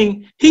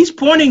saying, he's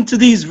pointing to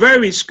these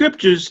very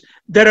scriptures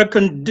that are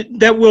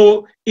that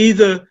will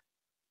either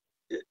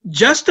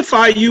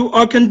justify you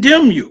or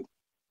condemn you.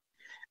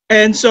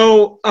 And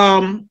so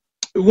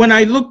when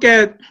I look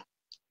at,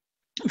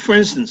 for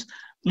instance,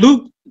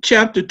 Luke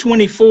chapter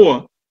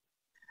 24,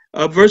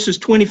 verses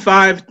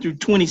 25 through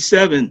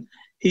 27,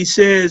 he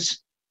says,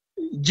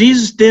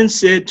 Jesus then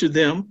said to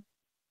them,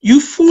 you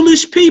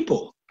foolish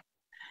people,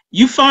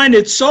 you find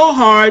it so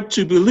hard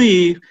to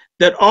believe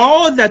that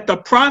all that the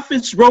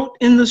prophets wrote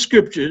in the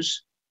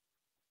scriptures,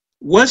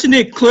 wasn't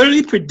it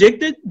clearly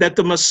predicted that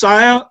the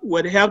Messiah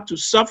would have to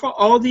suffer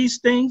all these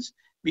things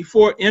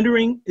before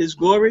entering his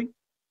glory?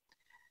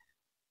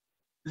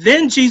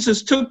 Then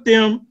Jesus took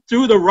them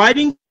through the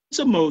writings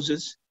of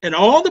Moses and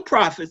all the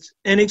prophets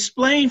and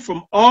explained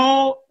from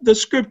all the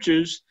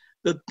scriptures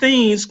the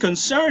things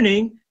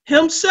concerning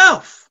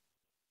himself.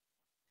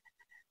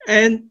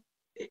 And,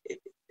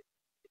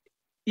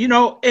 you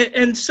know,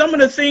 and some of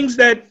the things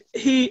that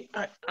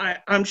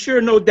I'm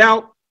sure, no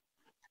doubt,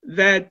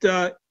 that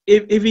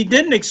if he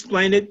didn't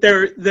explain it,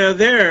 they're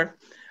there.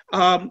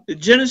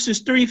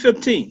 Genesis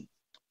 3:15,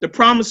 the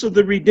promise of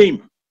the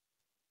Redeemer.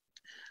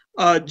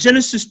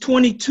 Genesis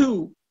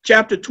 22,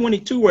 chapter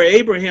 22, where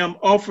Abraham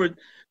offered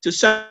to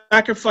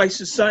sacrifice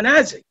his son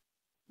Isaac.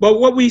 But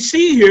what we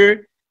see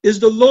here is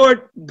the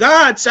Lord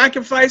God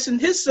sacrificing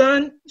his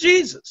son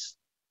Jesus.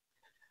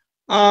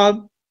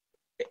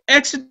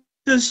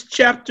 Exodus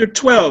chapter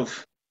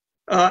 12,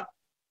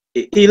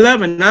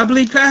 11. I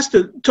believe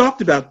Pastor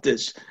talked about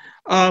this.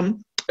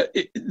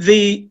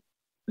 The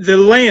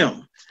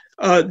lamb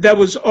that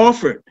was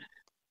offered,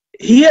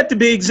 he had to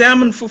be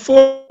examined for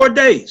 4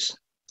 days.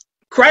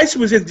 Christ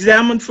was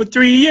examined for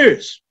 3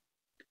 years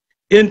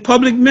in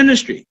public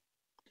ministry.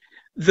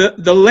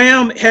 The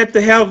lamb had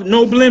to have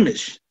no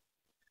blemish.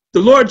 The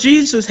Lord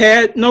Jesus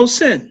had no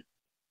sin.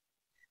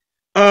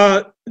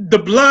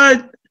 The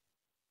blood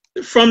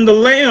from the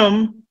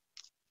lamb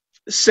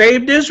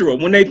saved Israel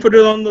when they put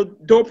it on the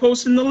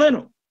doorpost and the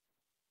lintel.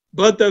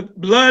 But the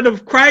blood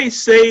of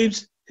Christ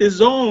saves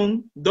his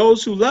own,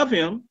 those who love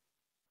him,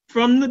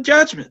 from the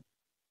judgment.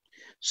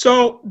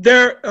 So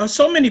there are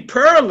so many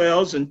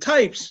parallels and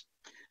types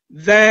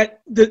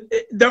that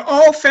they're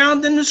all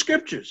found in the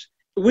scriptures,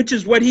 which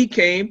is what he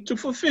came to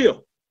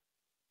fulfill.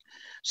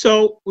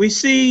 So we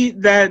see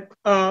that,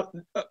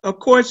 of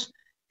course,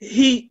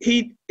 he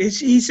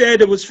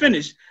said it was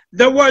finished.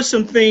 There were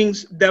some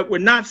things that were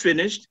not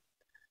finished,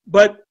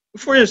 but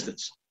for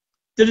instance,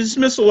 the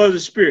dismissal of the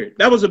Spirit,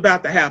 that was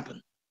about to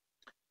happen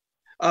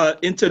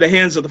into the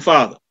hands of the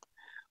Father.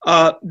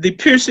 The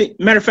piercing,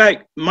 matter of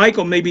fact,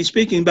 Michael may be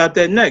speaking about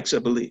that next, I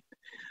believe.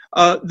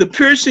 The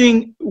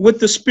piercing with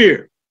the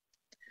spear,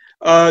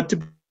 to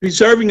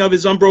preserving of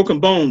his unbroken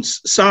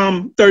bones,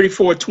 Psalm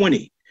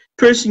 34:20.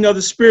 Piercing of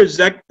the Spirit,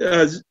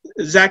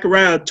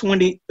 Zechariah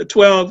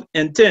 12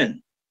 and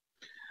 10.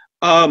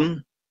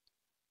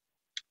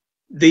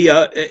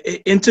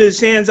 Into his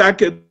hands I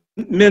could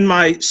commend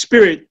my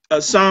spirit,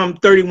 Psalm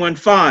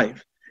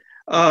 31:5.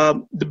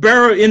 The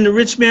burial in the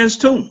rich man's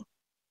tomb,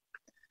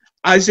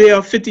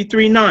 Isaiah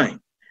 53:9.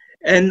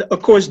 And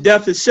of course,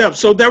 death itself.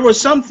 So there were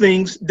some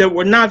things that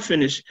were not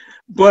finished,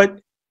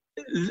 but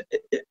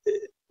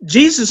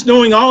Jesus,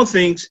 knowing all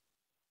things,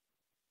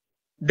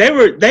 they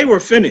were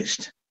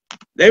finished.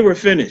 They were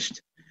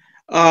finished.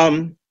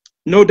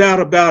 No doubt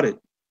about it.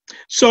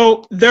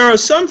 So there are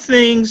some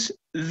things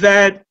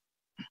that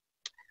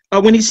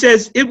when he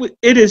says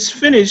it is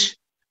finished,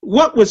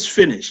 what was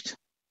finished?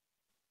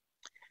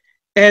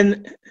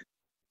 And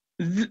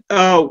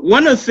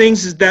one of the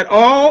things is that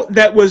all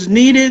that was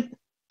needed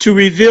to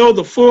reveal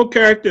the full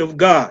character of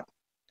God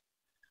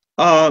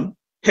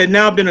had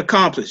now been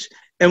accomplished.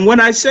 And when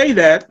I say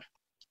that,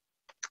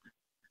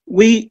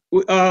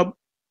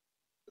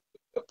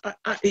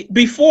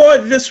 before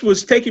this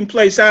was taking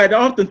place, I had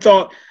often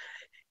thought,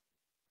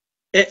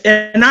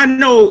 and I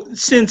know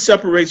sin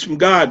separates from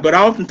God, but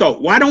I often thought,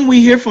 why don't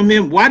we hear from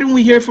him? Why don't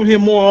we hear from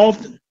him more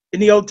often in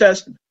the Old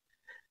Testament?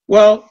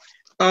 Well,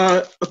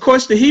 of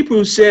course, the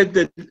Hebrews said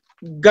that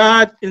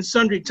God in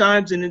sundry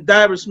times and in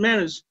diverse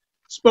manners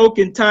spoke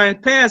in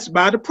time past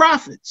by the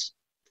prophets.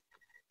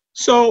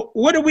 So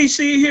what do we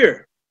see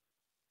here?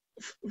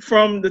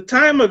 From the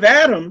time of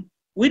Adam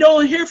we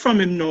don't hear from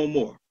him no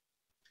more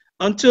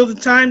until the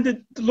time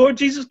that the Lord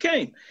Jesus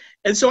came.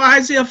 And so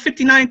Isaiah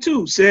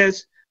 59:2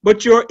 says,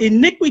 but your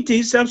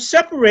iniquities have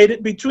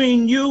separated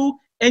between you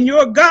and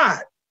your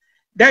God.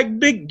 That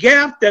big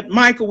gap that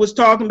Michael was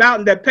talking about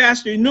and that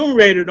Pastor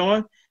enumerated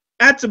on,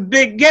 that's a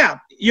big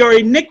gap. Your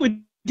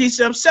iniquities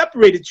have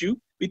separated you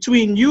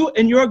between you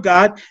and your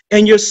God,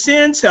 and your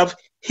sins have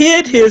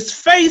hid his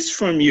face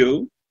from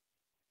you,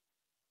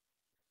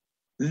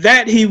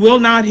 that he will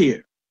not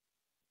hear.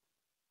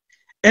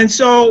 And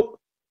so,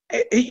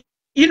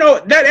 you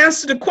know, that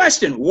answers the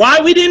question, why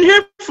we didn't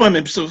hear from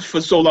him for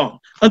so long,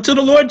 until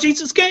the Lord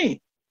Jesus came.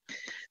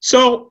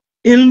 So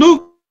in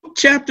Luke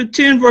chapter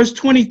 10, verse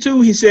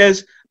 22, he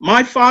says,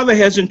 my Father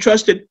has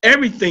entrusted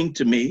everything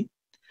to me.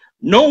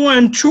 No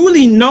one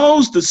truly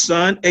knows the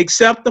Son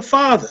except the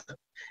Father,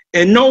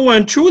 and no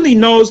one truly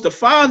knows the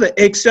Father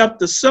except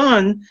the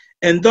Son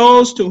and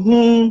those to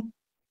whom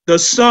the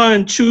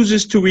Son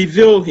chooses to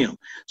reveal him.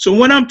 So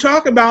what I'm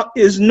talking about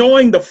is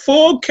knowing the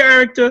full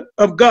character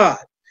of God.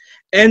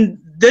 And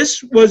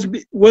this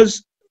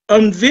was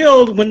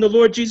unveiled when the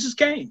Lord Jesus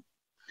came.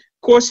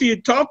 Of course, he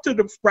had talked to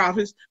the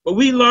prophets, but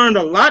we learned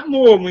a lot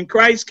more when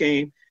Christ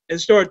came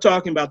and started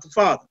talking about the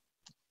Father.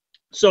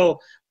 So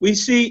we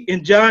see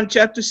in John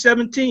chapter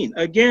 17,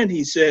 again,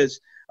 he says,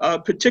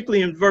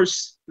 particularly in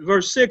verse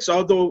 6,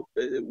 although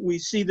we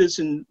see this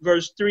in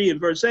verse 3 and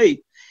verse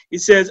 8, he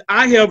says,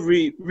 I have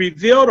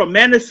revealed or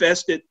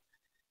manifested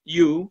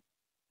you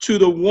to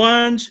the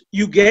ones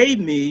you gave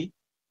me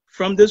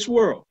from this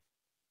world.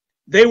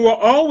 They were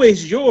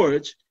always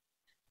yours.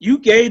 You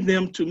gave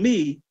them to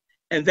me,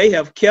 and they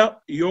have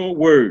kept your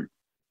word.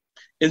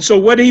 And so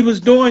what he was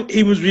doing,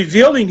 he was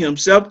revealing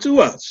himself to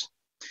us.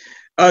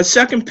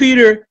 2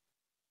 Peter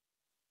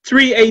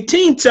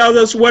 3:18 tells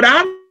us what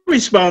our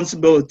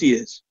responsibility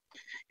is.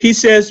 He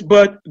says,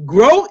 but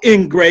grow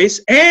in grace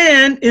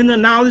and in the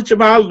knowledge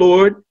of our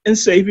Lord and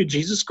Savior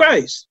Jesus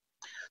Christ.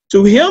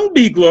 To him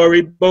be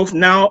glory both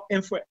now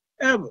and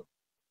forever.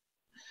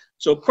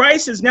 So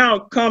Christ has now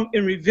come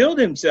and revealed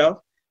himself.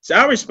 It's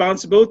our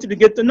responsibility to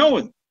get to know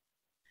him.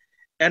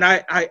 And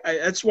I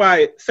that's why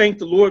I thank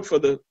the Lord for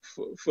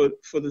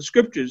the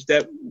scriptures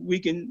that we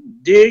can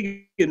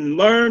dig and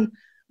learn.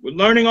 We're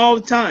learning all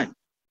the time.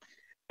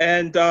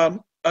 And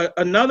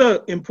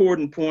another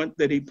important point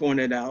that he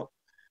pointed out,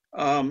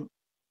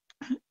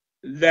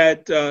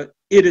 that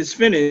it is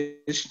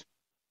finished.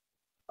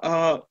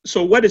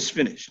 So what is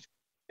finished?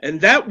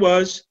 And that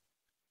was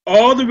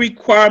all the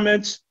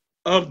requirements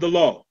of the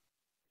law.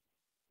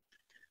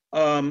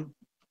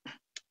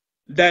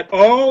 That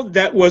all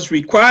that was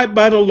required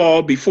by the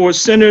law before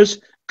sinners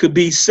could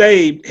be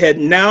saved had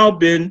now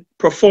been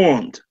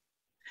performed.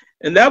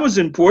 And that was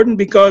important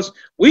because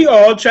we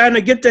all trying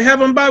to get to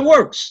heaven by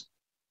works.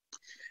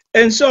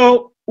 And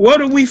so what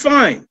do we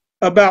find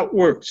about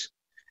works?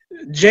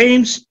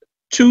 James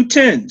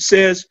 2:10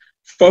 says,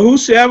 for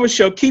whosoever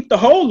shall keep the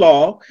whole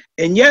law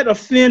and yet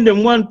offend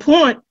in one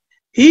point,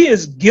 he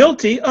is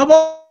guilty of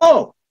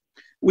all.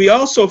 We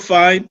also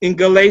find in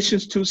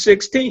Galatians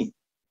 2:16,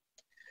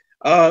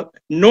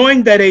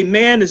 knowing that a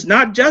man is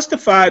not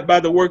justified by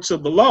the works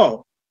of the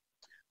law,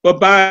 but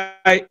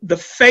by the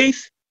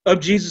faith of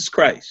Jesus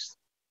Christ.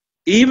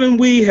 Even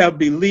we have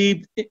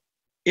believed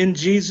in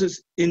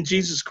Jesus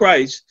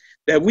Christ,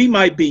 that we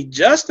might be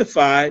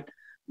justified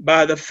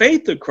by the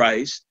faith of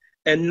Christ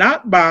and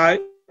not by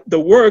the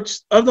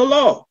works of the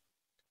law.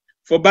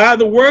 For by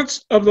the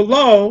works of the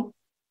law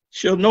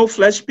shall no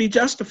flesh be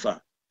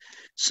justified.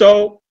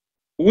 So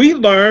we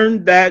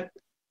learned that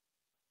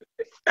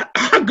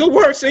our good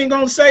works ain't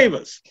going to save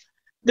us.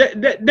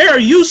 They're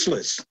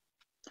useless.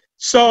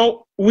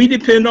 So we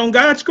depend on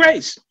God's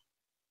grace.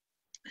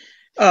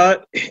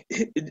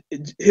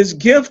 His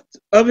gift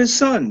of his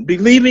son,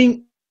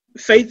 believing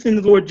faith in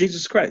the Lord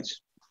Jesus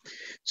Christ.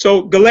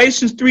 So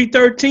Galatians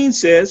 3:13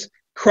 says,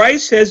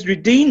 Christ has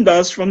redeemed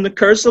us from the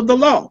curse of the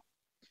law,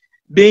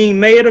 being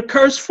made a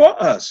curse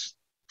for us.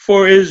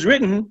 For it is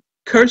written,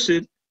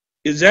 cursed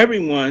is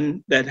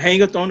everyone that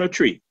hangeth on a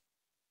tree.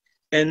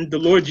 And the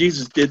Lord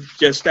Jesus did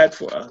just that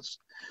for us.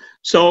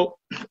 So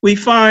we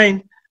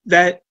find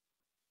that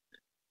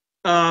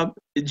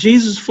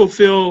Jesus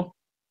fulfilled,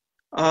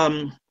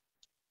 he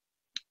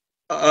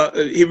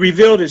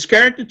revealed his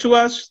character to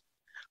us.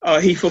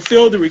 He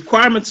fulfilled the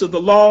requirements of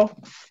the law,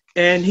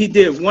 and he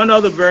did one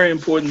other very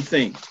important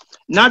thing.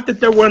 Not that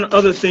there weren't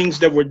other things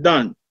that were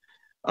done,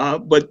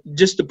 but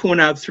just to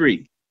point out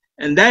three.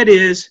 And that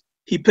is,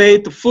 he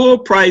paid the full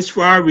price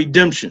for our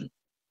redemption.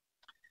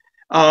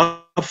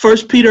 1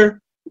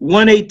 Peter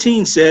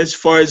 1:18 says,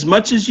 for as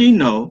much as ye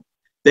know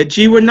that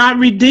ye were not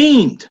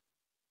redeemed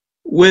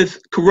with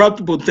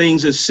corruptible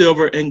things as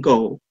silver and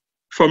gold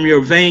from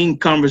your vain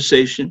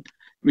conversation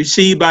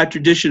received by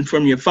tradition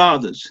from your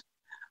fathers,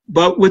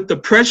 but with the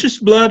precious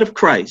blood of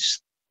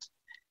Christ,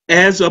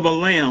 as of a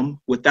lamb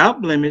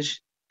without blemish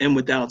and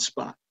without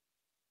spot.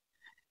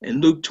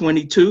 In Luke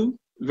 22,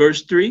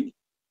 verse 3,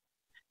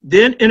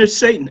 then entered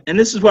Satan. And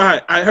this is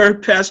why I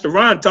heard Pastor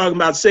Ron talking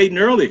about Satan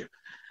earlier.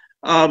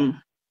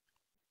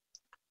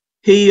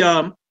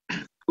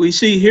 we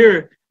see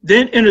here,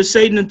 then entered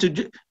Satan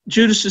into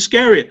Judas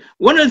Iscariot.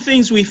 One of the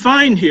things we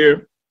find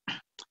here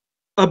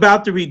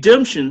about the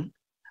redemption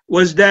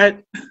was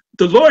that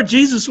the Lord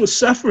Jesus was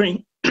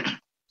suffering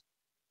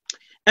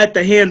at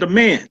the hand of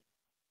man,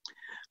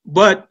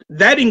 but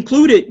that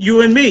included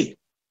you and me.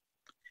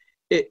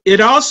 It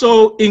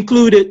also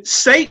included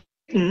Satan,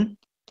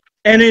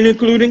 and it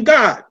included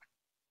God,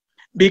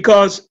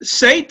 because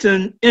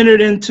Satan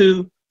entered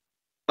into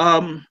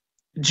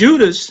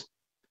Judas,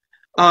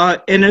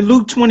 and in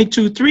Luke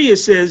 22:3 it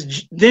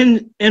says,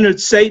 then entered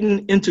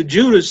Satan into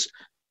Judas,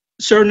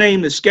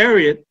 surnamed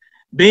Iscariot,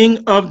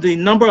 being of the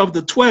number of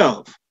the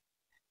 12.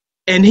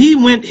 And he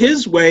went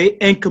his way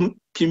and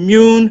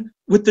communed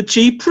with the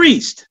chief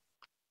priests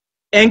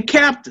and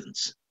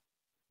captains,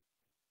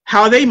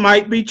 how they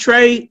might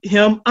betray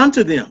him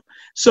unto them.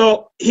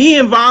 So he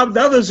involved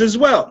others as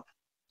well.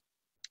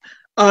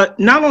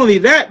 Not only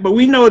that, but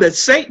we know that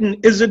Satan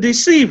is a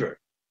deceiver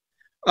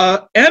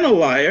and a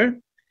liar.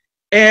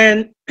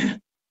 And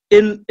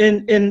in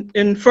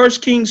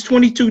 1 Kings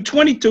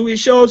 22:22, it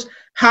shows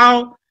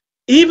how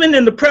even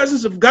in the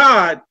presence of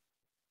God,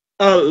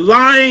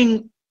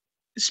 lying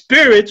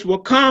spirits will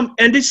come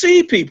and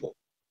deceive people.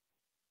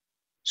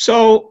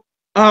 So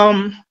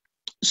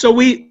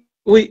we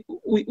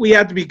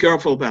have to be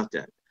careful about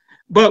that.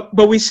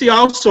 But we see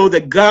also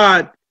that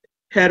God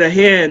had a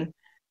hand,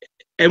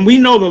 and we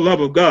know the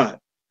love of God.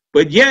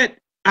 But yet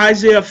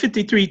Isaiah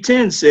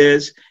 53:10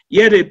 says,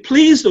 yet it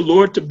pleased the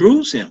Lord to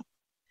bruise him.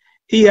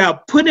 He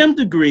hath put him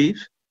to grief.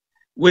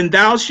 When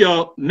thou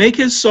shalt make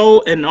his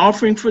soul an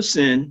offering for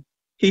sin,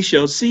 he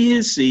shall see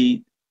his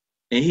seed,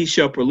 and he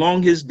shall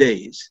prolong his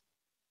days.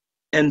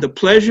 And the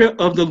pleasure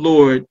of the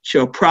Lord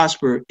shall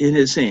prosper in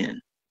his hand.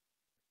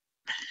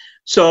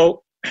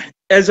 So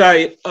as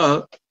I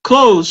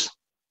close,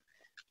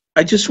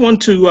 I just want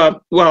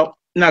to, well,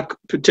 not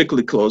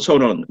particularly close.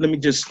 Hold on. Let me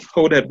just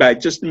hold that back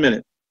just a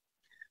minute.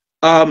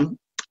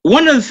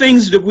 One of the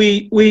things that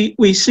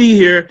we see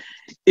here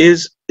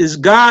is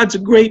God's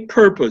great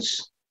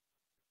purpose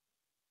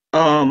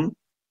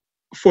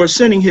for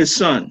sending his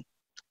son.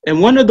 And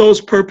one of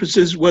those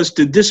purposes was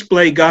to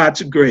display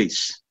God's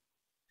grace.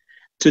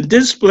 To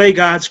display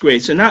God's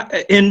grace. And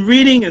in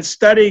reading and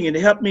studying, it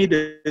helped me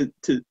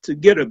to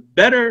get a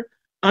better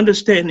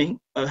understanding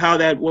of how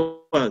that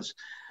was.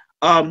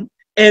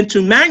 And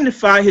to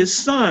magnify his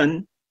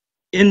son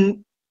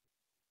in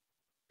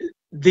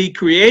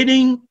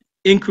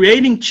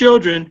creating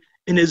children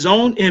in his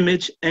own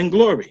image and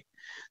glory.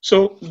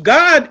 So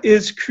God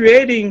is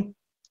creating,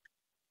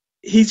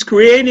 he's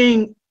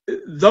creating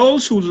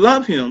those who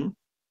love him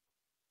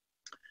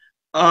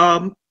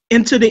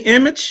into the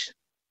image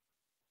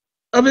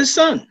of his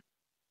son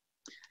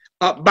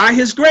by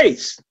his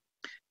grace.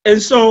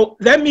 And so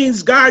that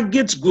means God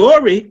gets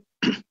glory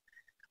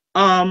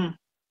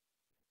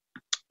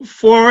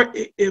for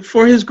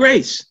his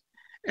grace.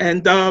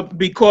 And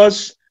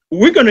because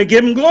we're going to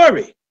give him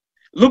glory.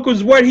 Look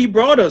at where he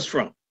brought us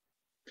from.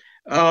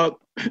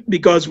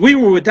 Because we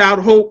were without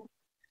hope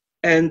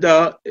and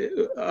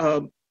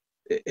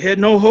had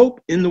no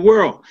hope in the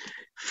world.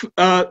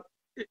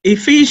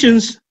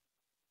 Ephesians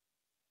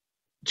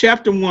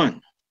chapter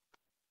 1.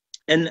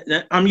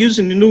 And I'm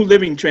using the New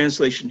Living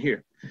Translation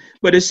here.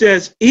 But it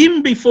says,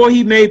 even before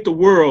he made the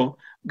world,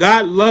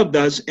 God loved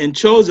us and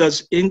chose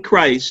us in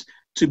Christ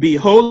to be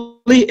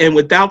holy and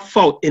without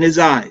fault in his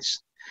eyes.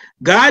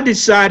 God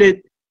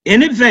decided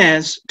in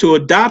advance to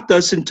adopt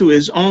us into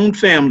his own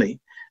family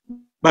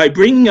by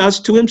bringing us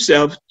to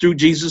himself through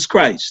Jesus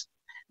Christ.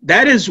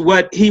 That is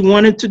what he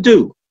wanted to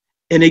do,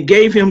 and it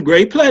gave him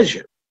great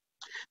pleasure.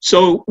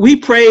 So we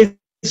praise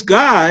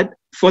God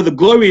for the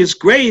glorious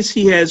grace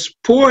he has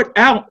poured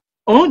out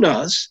on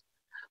us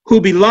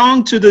who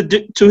belong to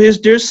his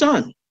dear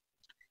son.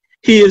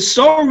 He is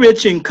so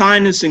rich in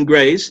kindness and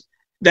grace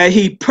that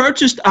he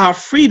purchased our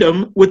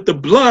freedom with the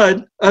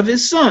blood of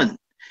his son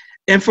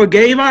and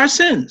forgave our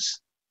sins.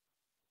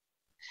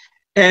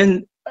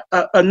 And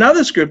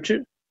another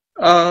scripture,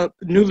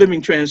 New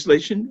Living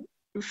Translation,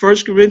 1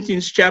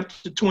 Corinthians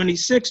chapter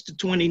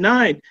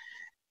 26-29,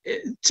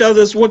 tells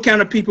us what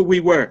kind of people we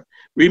were.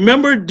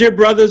 Remember, dear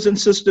brothers and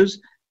sisters,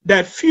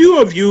 that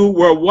few of you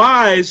were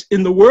wise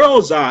in the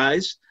world's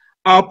eyes,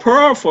 are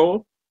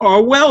powerful,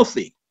 or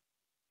wealthy.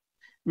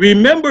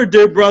 Remember,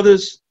 dear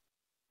brothers,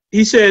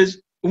 he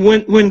says,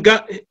 when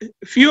God,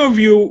 few of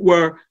you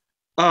were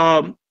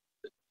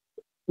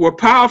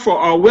powerful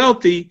or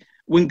wealthy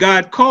when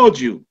God called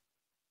you.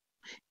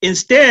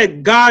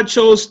 Instead, God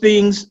chose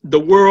things the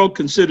world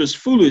considers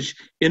foolish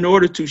in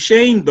order to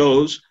shame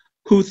those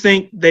who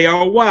think they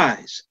are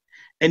wise.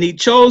 And he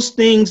chose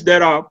things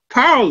that are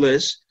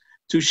powerless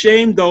to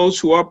shame those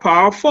who are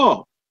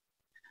powerful.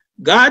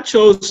 God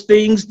chose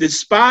things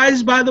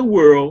despised by the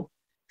world,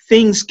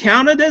 things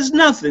counted as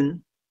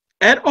nothing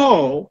at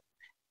all,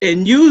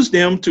 and used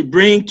them to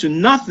bring to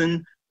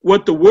nothing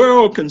what the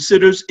world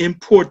considers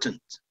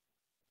important.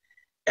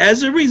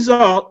 As a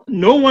result,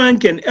 no one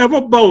can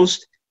ever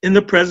boast in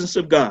the presence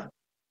of God.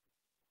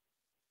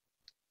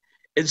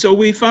 And so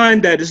we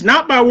find that it's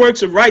not by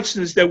works of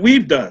righteousness that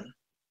we've done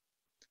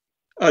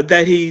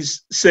that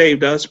he's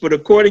saved us, but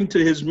according to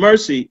his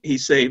mercy, he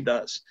saved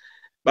us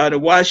by the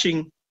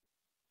washing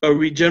of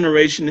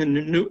regeneration and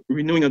the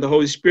renewing of the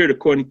Holy Spirit,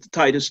 according to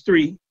Titus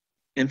 3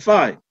 and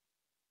 5.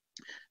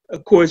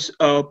 Of course,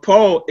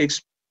 Paul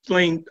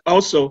explained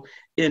also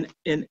in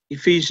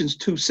Ephesians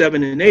 2,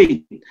 7 and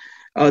 8,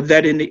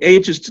 that in the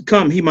ages to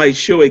come, he might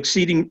show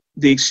the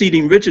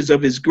exceeding riches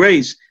of his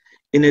grace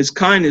in his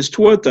kindness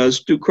toward us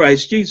through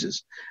Christ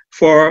Jesus.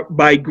 For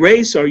by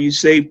grace are you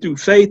saved through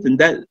faith, and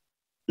that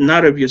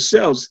not of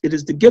yourselves. It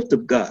is the gift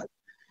of God,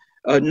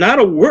 not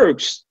of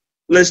works,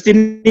 lest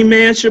any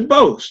man should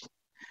boast.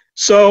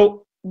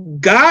 So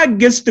God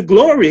gets the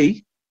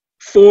glory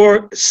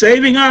for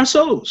saving our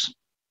souls.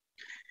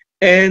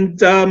 And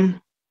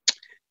then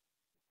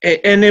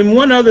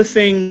one other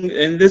thing,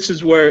 and this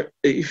is where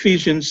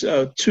Ephesians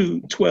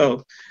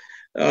 2:12,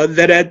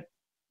 that at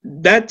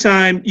that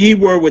time ye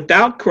were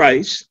without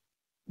Christ,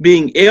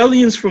 being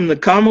aliens from the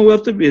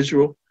commonwealth of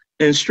Israel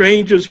and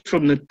strangers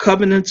from the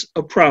covenants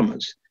of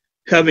promise,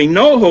 having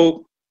no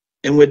hope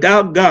and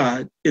without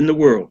God in the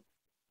world.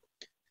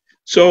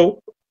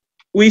 So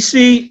we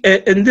see,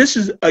 and this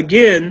is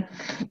again,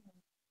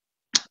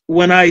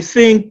 when I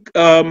think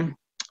of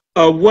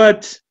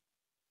what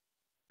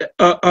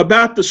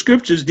about the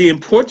scriptures, the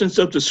importance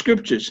of the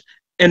scriptures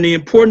and the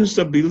importance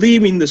of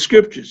believing the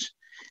scriptures,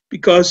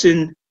 because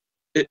in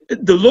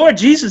the Lord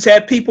Jesus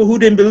had people who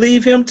didn't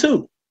believe him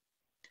too.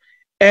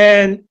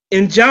 And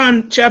in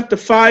John chapter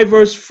 5,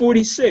 verse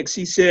 46,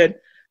 he said,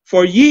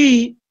 for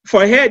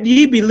had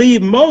ye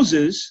believed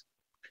Moses,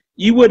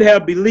 ye would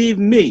have believed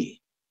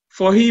me,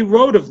 for he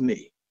wrote of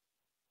me.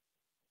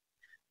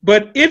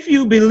 But if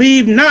you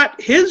believe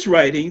not his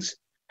writings,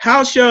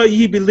 how shall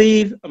ye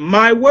believe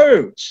my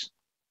words?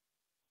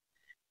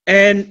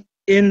 And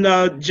in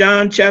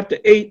John chapter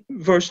 8,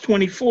 verse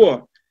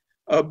 24,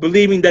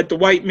 believing that the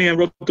white man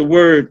wrote the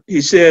word,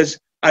 he says,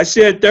 I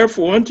said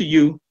therefore unto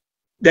you,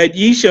 that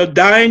ye shall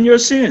die in your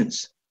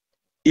sins.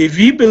 If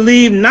ye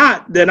believe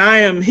not that I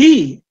am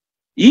he,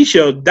 ye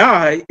shall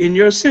die in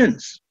your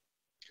sins.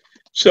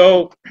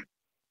 So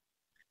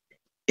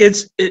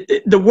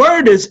the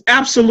word is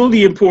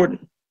absolutely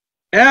important,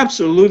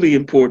 absolutely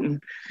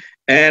important.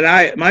 And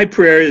my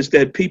prayer is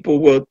that people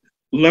will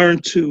learn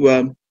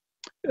to,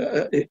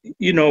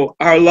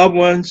 our loved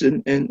ones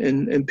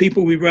and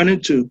people we run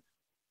into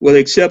will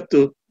accept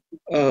the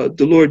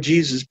Lord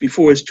Jesus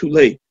before it's too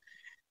late.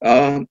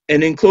 And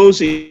in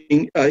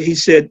closing, he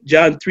said,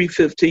 John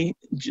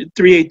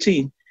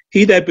 3:18,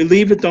 he that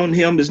believeth on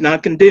him is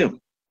not condemned,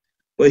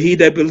 but he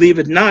that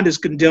believeth not is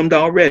condemned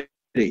already,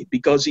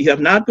 because he have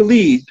not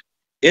believed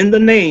in the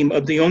name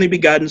of the only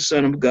begotten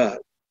Son of God.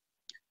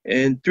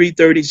 And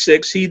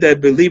 3:36, he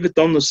that believeth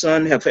on the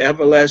Son hath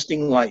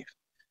everlasting life.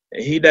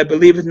 And he that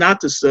believeth not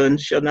the Son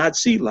shall not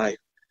see life,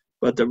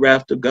 but the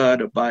wrath of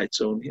God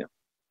abides on him.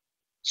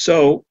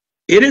 So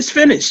it is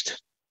finished.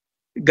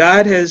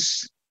 God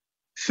has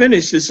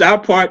finished. It's our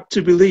part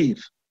to believe.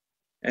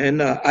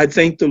 And I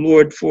thank the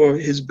Lord for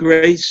his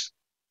grace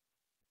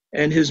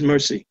and his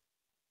mercy.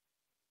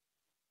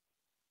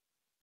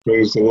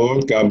 Praise the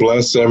Lord. God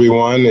bless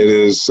everyone. It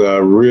is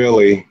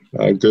really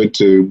good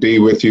to be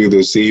with you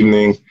this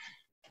evening,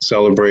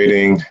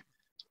 celebrating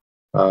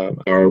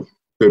our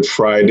Good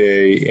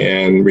Friday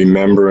and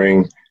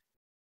remembering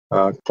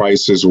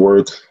Christ's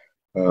work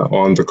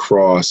on the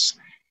cross.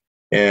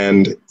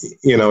 And,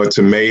 it's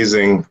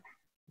amazing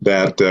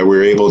that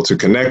we're able to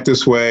connect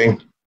this way.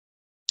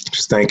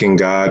 Just thanking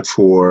God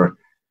for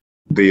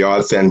the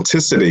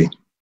authenticity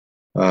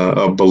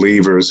of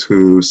believers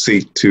who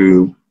seek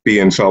to be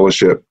in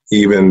fellowship,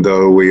 even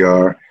though we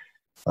are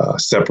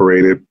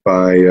separated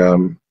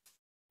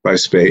by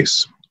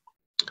space.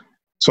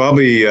 So I'll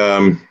be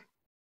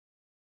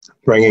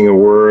bringing a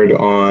word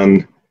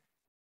on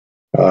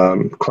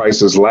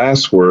Christ's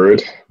last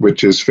word,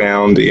 which is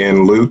found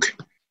in Luke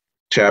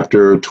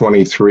chapter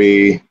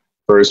 23,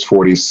 verse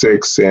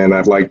 46, and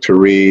I'd like to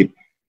read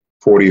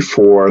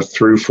 44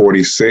 through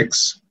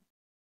 46.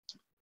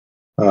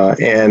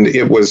 And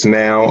it was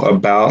now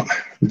about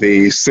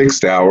the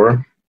 6th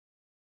hour,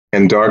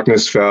 and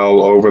darkness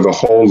fell over the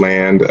whole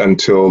land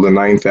until the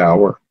 9th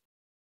hour,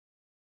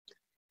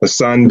 the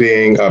sun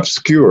being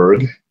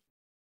obscured,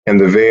 and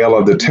the veil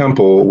of the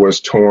temple was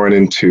torn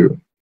in two.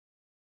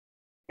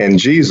 And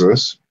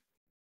Jesus,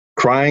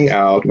 crying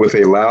out with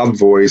a loud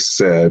voice,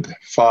 said,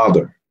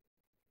 Father,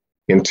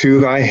 into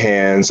thy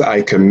hands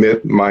I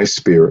commit my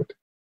spirit.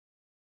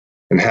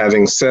 And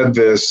having said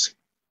this,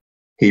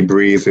 he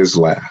breathed his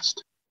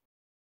last.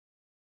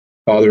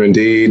 Father,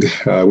 indeed,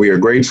 we are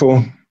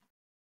grateful.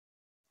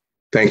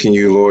 Thanking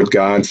you, Lord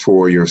God,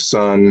 for your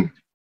Son,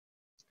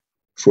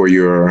 for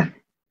your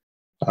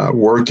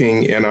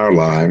working in our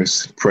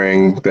lives,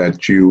 praying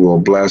that you will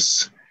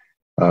bless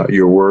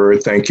your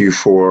word. Thank you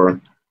for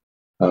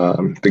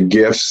the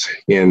gifts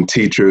in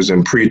teachers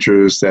and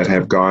preachers that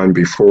have gone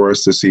before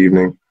us this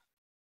evening.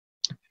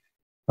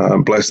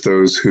 Bless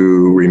those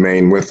who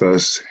remain with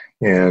us,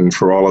 and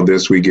for all of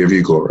this, we give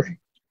you glory.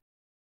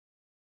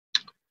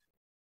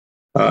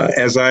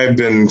 As I've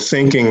been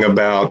thinking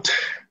about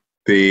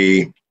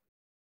the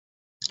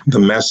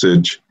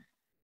message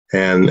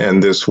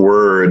and this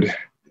word,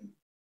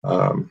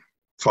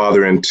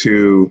 Father,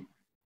 into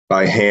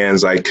thy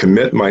hands I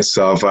commit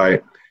myself, I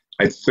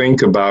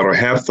think about or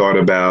have thought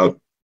about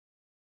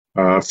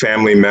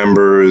family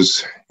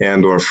members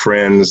and or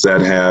friends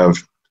that have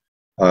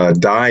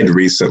died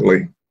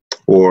recently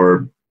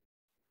or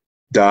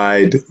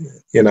died,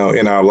 in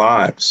our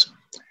lives.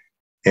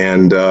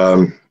 And,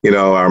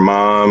 our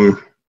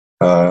mom,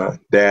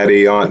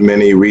 daddy, Aunt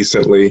Minnie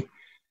recently,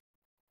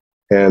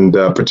 and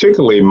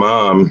particularly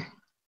mom,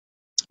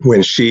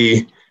 when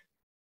she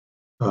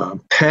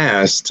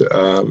passed,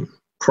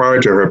 prior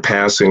to her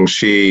passing,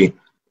 she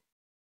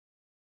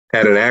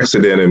had an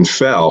accident and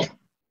fell.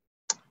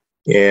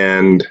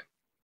 And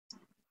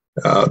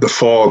the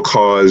fall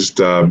caused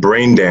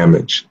brain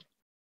damage.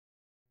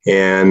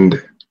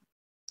 And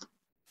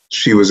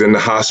she was in the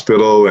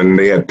hospital and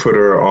they had put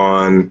her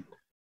on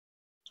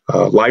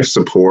life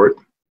support.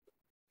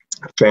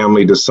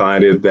 Family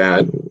decided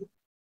that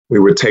we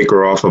would take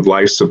her off of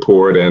life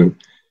support and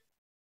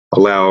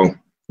allow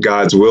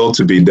God's will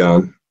to be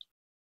done.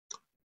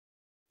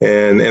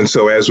 And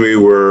so as we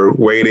were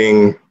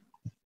waiting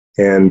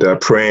and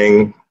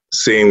praying,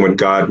 seeing what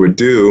God would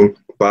do,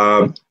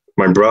 Bob,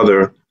 my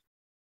brother,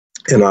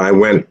 and I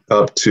went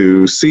up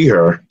to see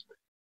her,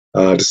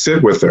 to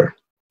sit with her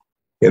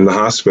in the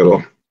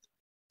hospital.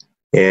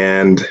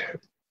 And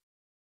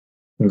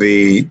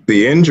the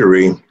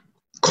injury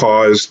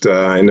caused,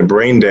 and the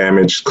brain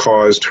damage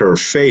caused her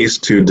face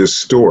to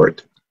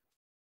distort.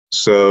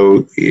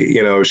 So,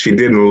 she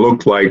didn't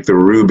look like the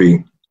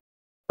Ruby,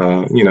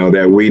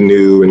 that we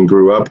knew and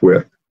grew up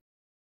with.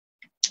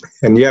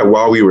 And yet,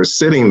 while we were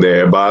sitting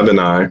there, Bob and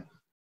I,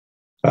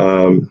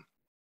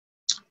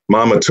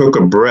 Mama took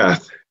a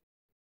breath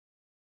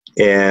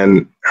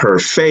and her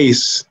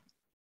face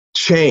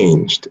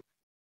changed.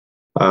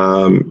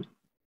 Her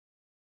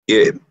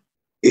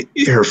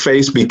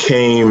face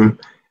became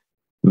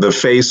the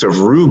face of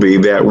Ruby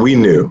that we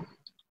knew.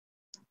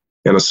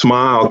 And a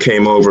smile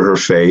came over her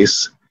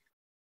face.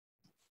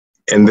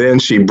 And then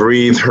she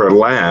breathed her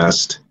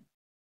last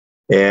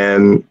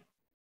and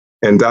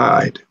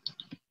died.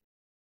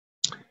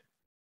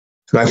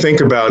 And I think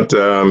about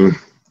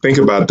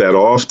that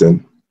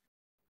often,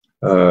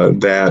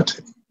 that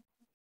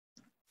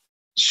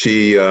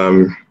she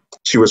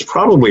was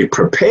probably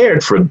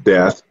prepared for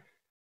death,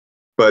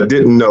 but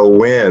didn't know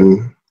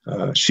when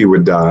she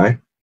would die.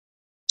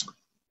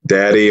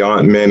 Daddy,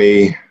 Aunt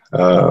Minnie,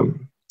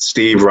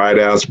 Steve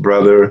Rideout's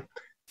brother,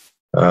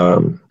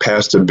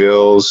 Pastor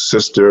Bill's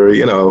sister,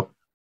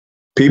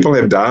 people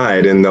have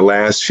died in the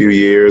last few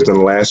years and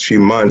the last few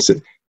months,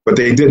 but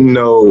they didn't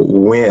know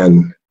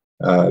when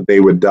they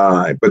would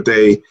die. But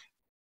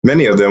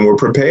many of them were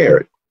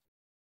prepared.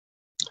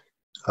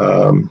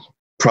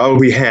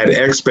 Probably had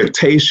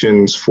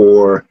expectations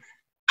for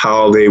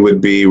how they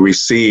would be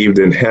received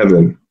in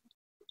heaven.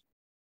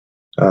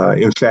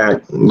 In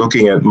fact,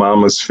 looking at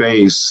Mama's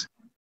face,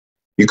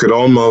 you could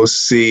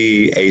almost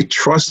see a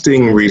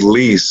trusting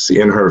release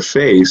in her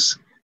face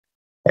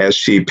as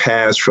she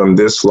passed from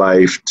this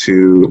life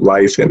to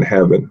life in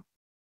heaven.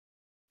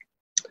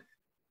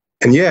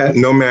 And yet,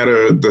 no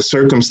matter the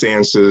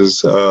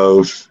circumstances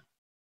of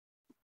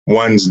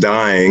one's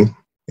dying,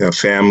 a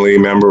family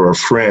member or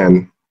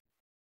friend,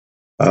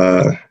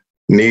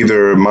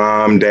 neither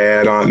mom,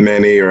 dad, Aunt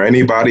Minnie, or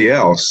anybody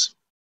else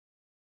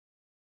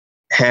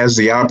has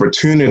the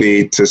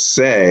opportunity to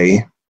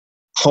say,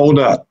 hold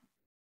up,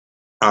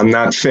 I'm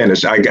not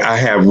finished. I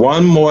have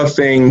one more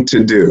thing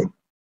to do.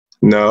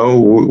 No,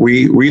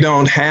 we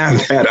don't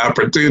have that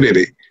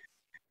opportunity.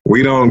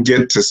 We don't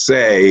get to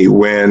say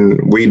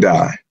when we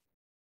die.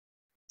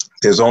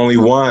 There's only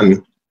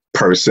one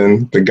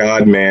person, the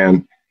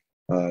God-man,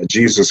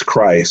 Jesus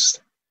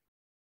Christ,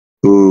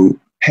 who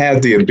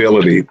had the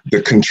ability,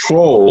 the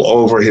control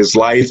over his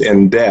life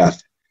and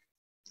death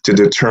to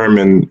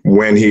determine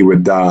when he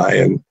would die.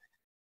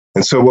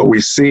 And so what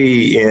we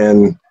see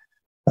in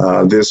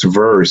this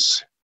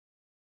verse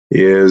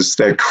is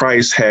that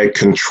Christ had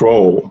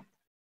control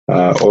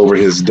over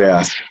his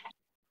death.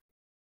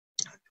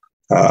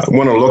 I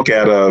want to look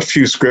at a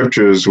few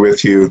scriptures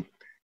with you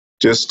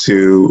just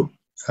to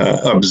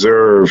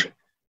observe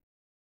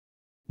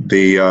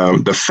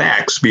the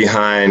facts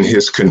behind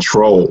his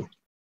control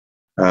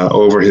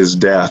over his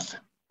death.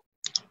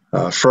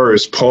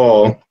 First,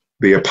 Paul,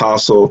 the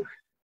apostle,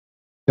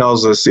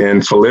 tells us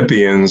in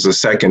Philippians, the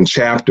 2nd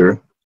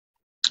chapter,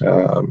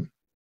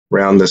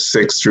 around the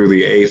 6th through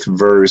the 8th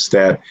verse,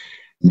 that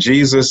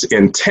Jesus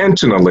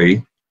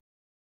intentionally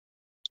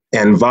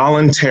and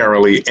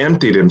voluntarily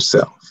emptied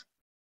himself.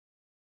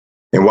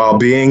 And while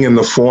being in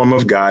the form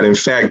of God, in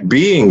fact,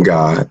 being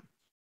God,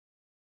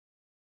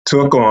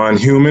 took on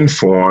human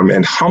form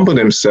and humbled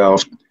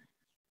himself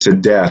to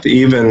death,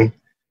 even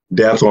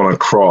death on a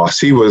cross.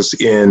 He was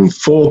in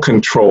full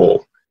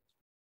control,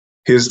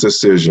 his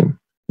decision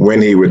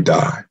when he would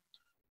die.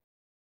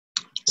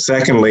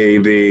 Secondly,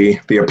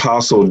 the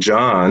Apostle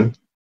John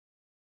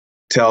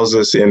tells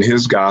us in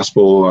his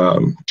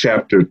gospel,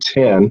 chapter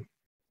 10,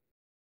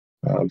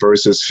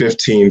 verses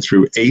 15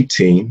 through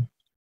 18,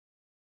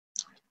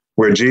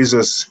 where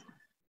Jesus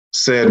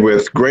said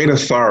with great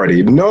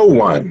authority, "No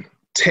one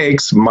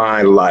takes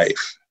my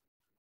life.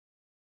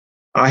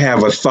 I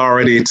have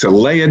authority to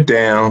lay it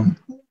down,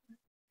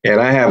 and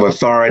I have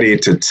authority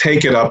to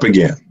take it up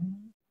again."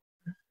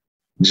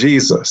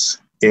 Jesus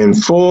in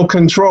full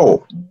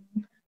control.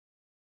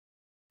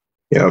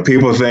 You know,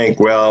 people think,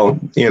 well,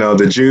 you know,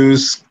 the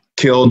Jews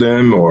killed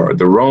him or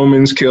the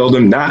Romans killed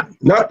him.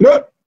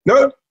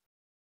 No.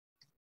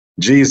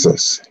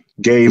 Jesus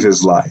gave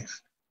his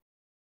life.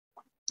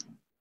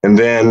 And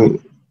then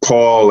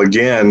Paul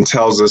again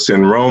tells us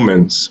in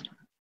Romans,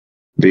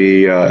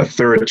 the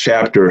 3rd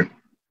chapter,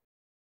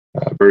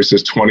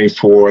 verses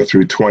 24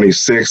 through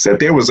 26, that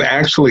there was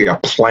actually a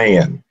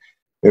plan.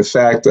 In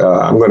fact,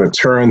 I'm going to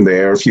turn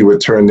there, if you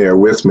would turn there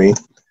with me.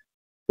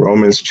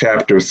 Romans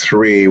chapter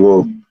 3,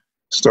 we'll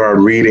start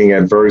reading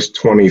at verse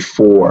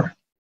 24.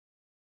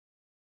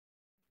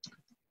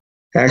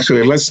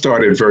 Actually, let's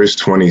start at verse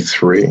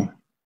 23.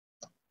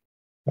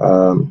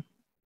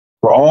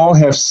 For all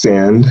have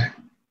sinned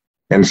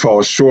and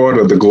fall short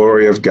of the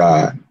glory of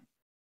God,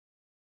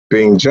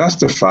 being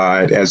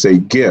justified as a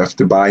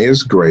gift by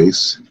his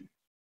grace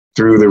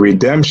through the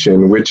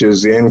redemption which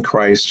is in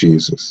Christ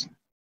Jesus,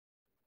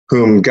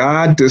 whom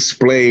God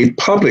displayed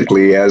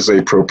publicly as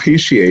a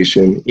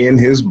propitiation in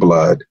his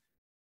blood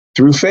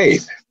through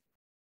faith.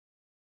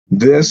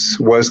 This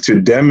was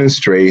to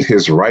demonstrate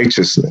his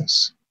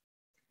righteousness,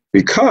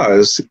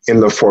 because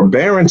in the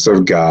forbearance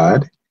of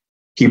God,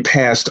 he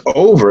passed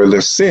over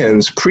the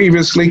sins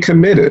previously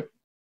committed.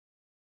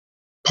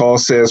 Paul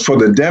says, for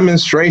the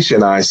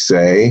demonstration, I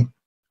say,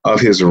 of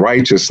his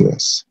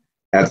righteousness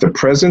at the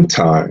present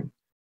time,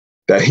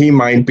 that he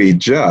might be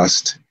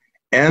just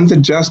and the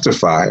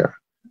justifier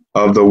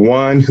of the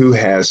one who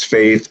has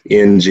faith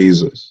in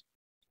Jesus.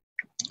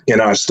 In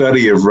our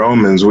study of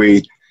Romans,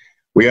 we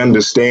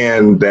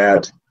understand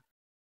that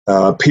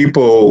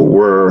people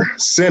were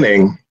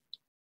sinning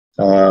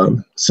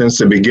since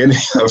the beginning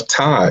of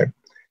time.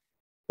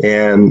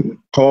 And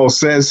Paul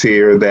says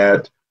here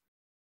that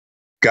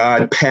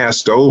God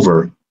passed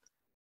over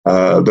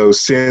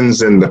those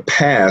sins in the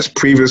past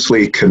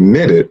previously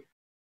committed.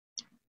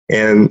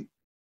 And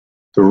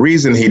the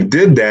reason he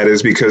did that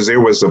is because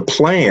there was a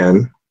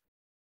plan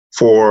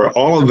for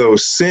all of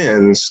those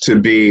sins to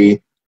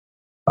be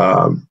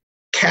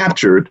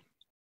captured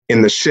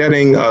in the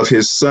shedding of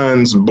his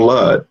son's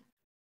blood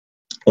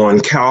on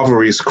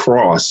Calvary's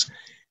cross.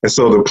 And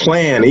so the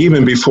plan,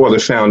 even before the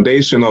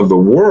foundation of the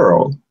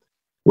world,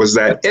 was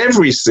that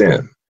every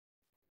sin,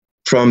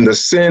 from the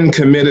sin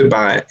committed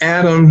by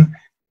Adam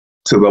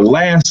to the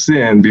last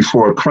sin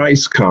before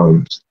Christ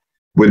comes,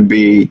 would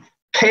be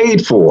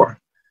paid for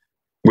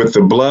with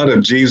the blood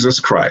of Jesus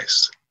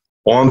Christ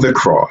on the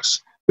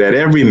cross, that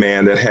every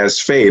man that has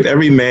faith,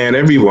 every man,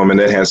 every woman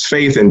that has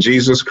faith in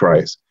Jesus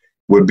Christ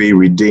would be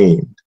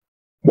redeemed.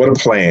 What a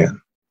plan.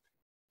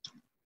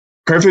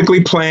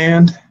 Perfectly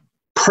planned,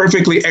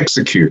 perfectly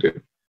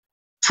executed,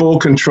 full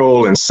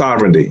control and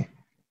sovereignty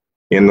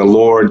in the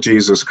Lord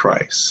Jesus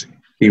Christ.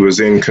 He was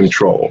in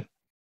control.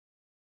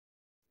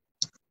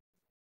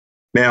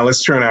 Now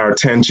let's turn our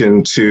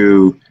attention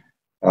to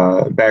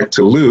back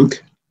to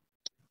Luke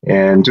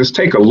and just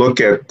take a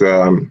look at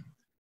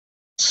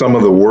some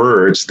of the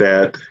words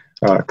that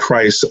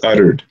Christ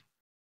uttered.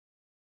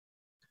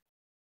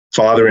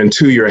 Father,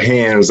 into your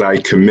hands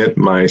I commit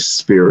my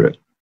spirit.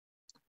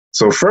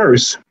 So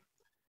first,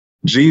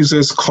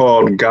 Jesus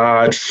called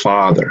God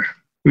Father.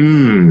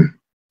 You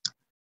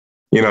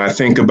know, I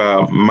think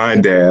about my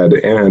dad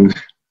and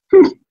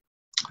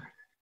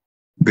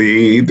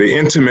the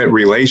intimate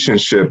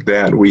relationship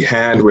that we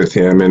had with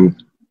him,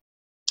 and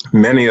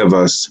many of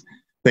us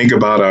think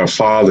about our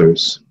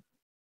fathers.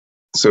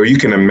 So you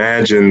can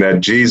imagine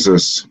that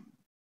Jesus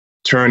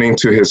turning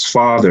to his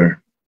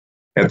Father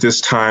at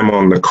this time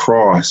on the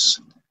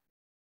cross,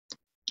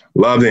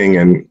 loving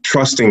and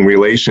trusting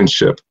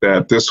relationship,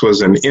 that this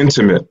was an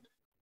intimate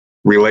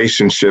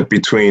relationship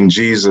between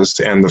Jesus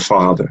and the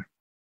Father.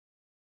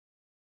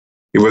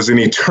 It was an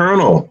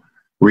eternal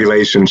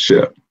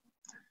relationship.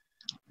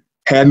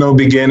 Had no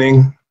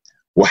beginning,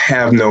 will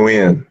have no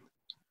end.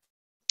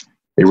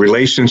 A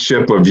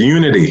relationship of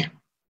unity.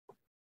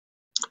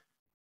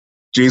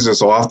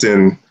 Jesus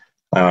often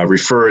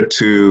referred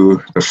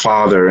to the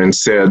Father and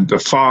said, the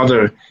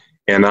Father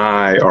and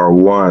I are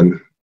one.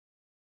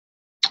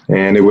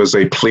 And it was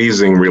a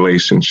pleasing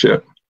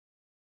relationship.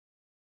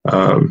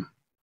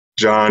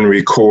 John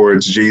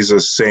records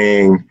Jesus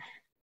saying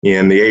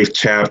in the 8th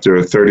chapter,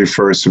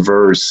 31st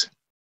verse,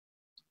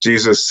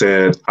 Jesus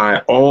said, I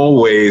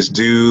always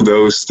do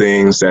those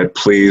things that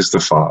please the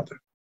Father.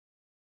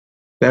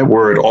 That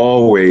word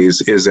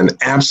always is an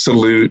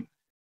absolute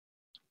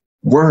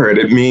word.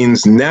 It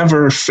means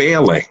never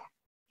failing,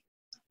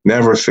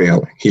 never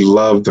failing. He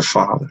loved the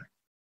Father.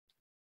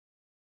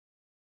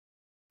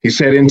 He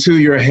said, into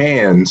your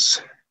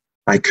hands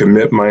I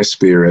commit my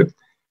spirit.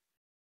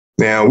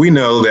 Now we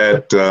know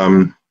that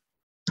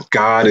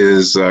God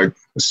is a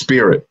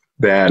spirit,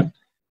 that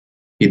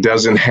he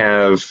doesn't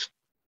have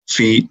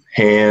feet,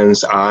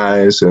 hands,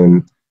 eyes,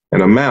 and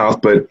a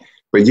mouth, but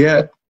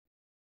yet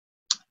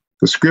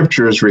the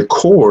scriptures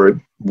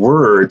record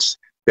words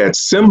that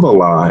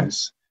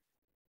symbolize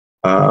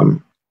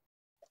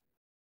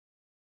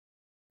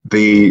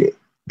the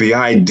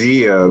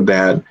idea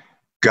that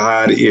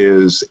God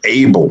is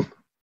able,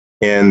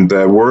 and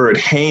the word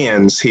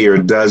hands here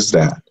does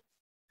that.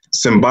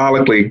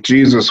 Symbolically,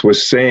 Jesus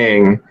was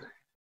saying,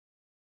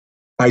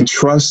 I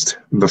trust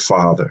the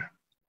Father.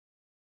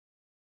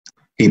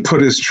 He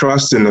put his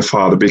trust in the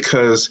Father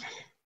because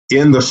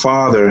in the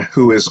Father,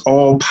 who is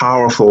all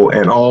powerful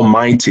and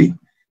almighty,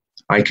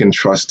 I can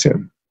trust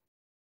him.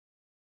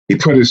 He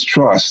put his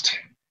trust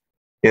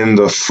in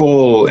the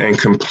full and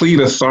complete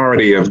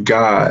authority of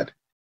God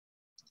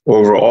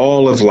over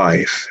all of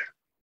life.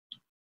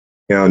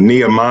 You know,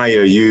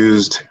 Nehemiah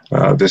used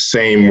the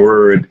same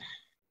word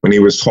when he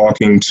was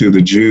talking to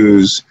the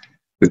Jews,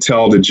 to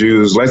tell the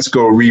Jews, let's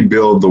go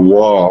rebuild the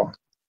wall.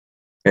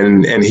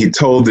 And he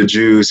told the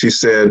Jews, he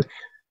said,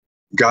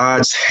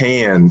 God's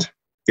hand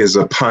is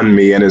upon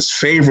me and is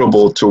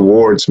favorable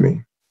towards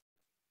me.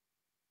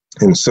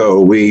 And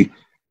so we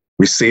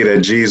see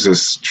that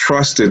Jesus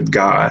trusted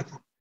God,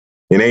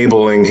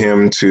 enabling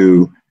him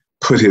to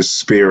put his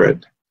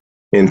spirit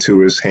into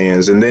his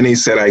hands. And then he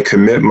said, I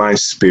commit my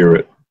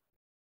spirit.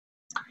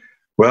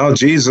 Well,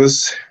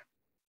 Jesus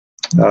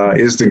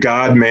is the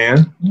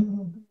God-man,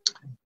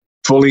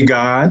 fully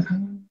God,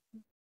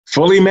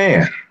 fully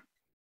man.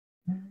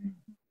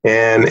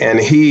 And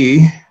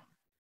he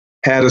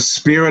had a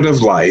spirit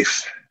of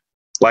life,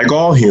 like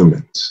all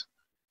humans.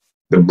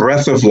 The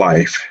breath of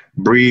life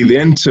breathed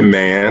into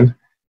man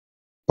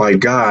by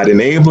God,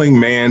 enabling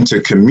man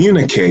to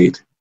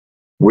communicate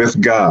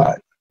with God.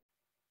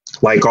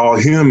 Like all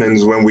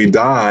humans, when we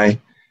die,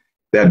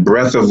 that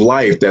breath of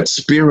life, that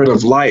spirit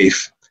of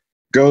life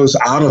goes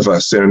out of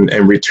us and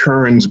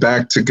returns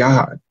back to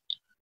God.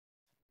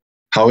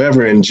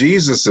 However, in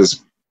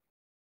Jesus's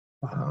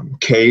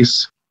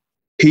case,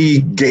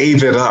 he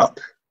gave it up.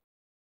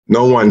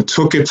 No one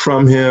took it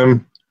from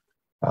him.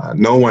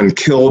 No one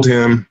killed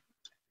him.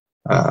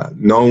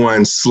 No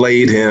one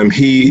slayed him.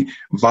 He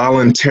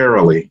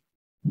voluntarily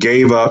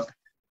gave up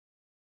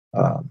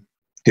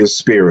his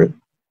spirit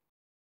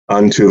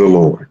unto the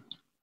Lord.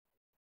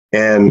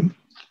 And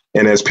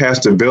as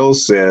Pastor Bill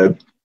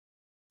said,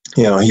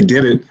 you know, he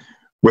did it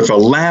with a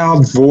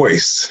loud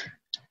voice.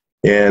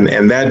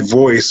 And that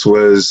voice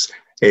was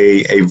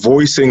a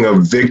voicing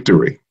of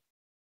victory.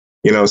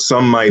 You know,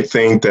 some might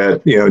think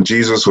that, you know,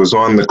 Jesus was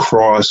on the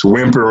cross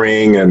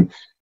whimpering and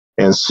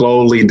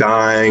slowly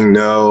dying.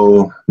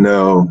 No.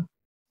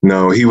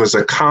 He was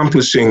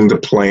accomplishing the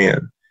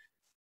plan.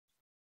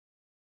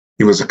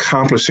 He was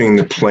accomplishing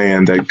the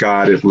plan that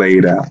God had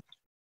laid out.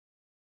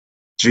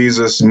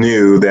 Jesus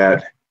knew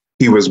that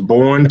he was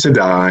born to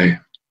die.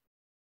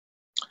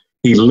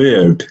 He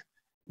lived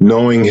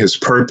knowing his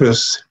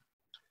purpose.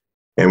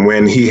 And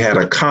when he had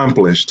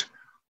accomplished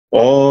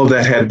all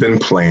that had been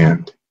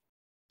planned,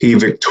 he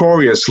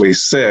victoriously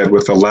said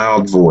with a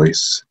loud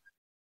voice,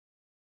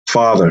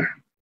 Father,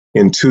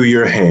 into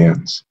your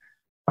hands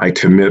I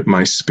commit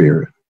my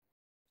spirit.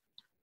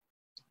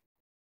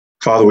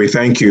 Father, we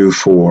thank you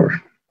for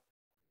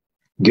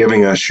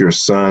giving us your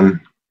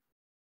Son,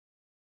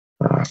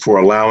 for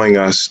allowing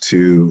us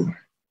to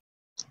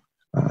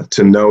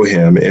know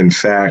him. In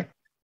fact,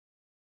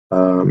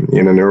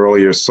 in an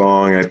earlier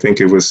song, I think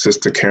it was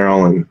Sister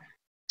Carolyn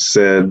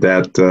said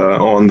that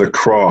on the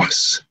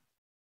cross,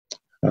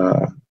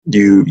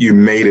 you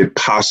made it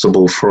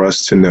possible for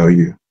us to know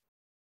you.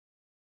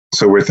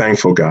 So we're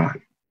thankful,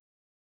 God,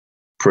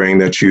 praying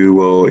that you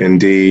will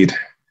indeed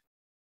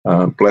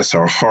bless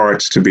our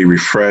hearts to be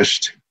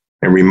refreshed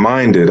and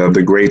reminded of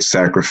the great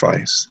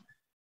sacrifice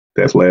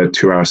that led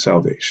to our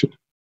salvation.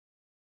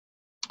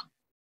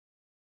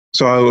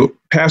 So,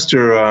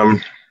 Pastor,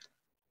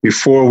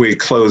 before we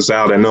close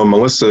out, I know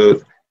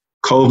Melissa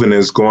Colvin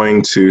is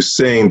going to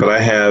sing, but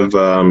I have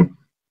a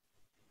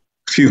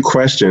few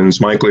questions.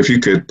 Michael, if you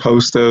could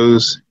post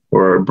those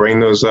or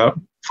bring those up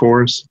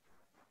for us.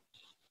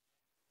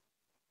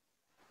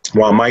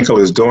 While Michael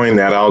is doing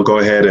that, I'll go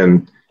ahead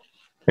and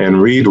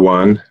read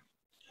one.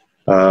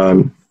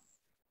 And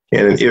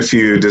if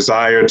you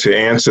desire to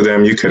answer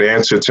them, you could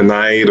answer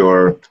tonight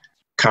or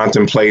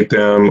contemplate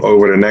them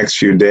over the next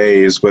few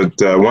days. But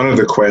one of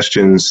the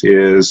questions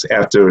is,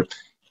 after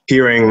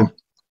hearing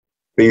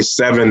these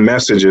 7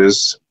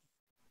 messages,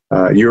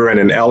 you're in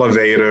an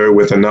elevator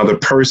with another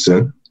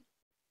person.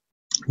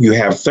 You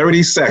have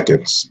 30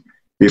 seconds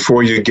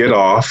before you get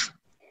off.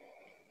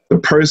 The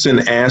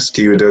person asks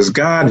you, does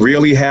God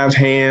really have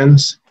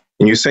hands?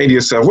 And you say to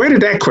yourself, where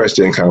did that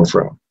question come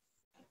from?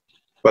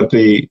 But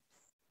the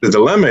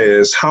dilemma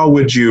is, how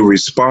would you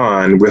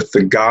respond with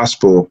the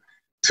gospel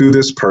to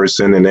this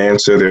person and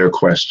answer their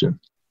question?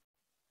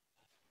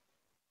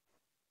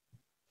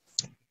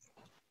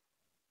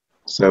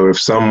 So if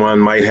someone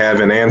might have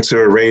an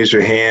answer, raise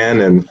your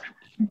hand and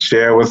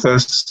share with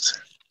us.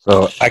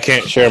 So I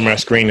can't share my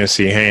screen to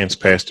see hands,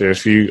 Pastor.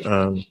 If you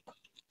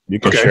you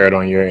can share it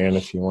on your end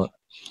if you want.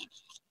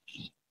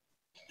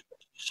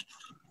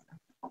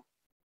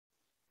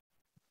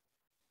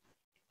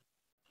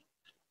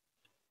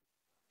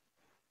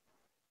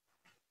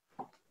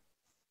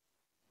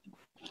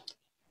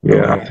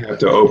 Yeah, I have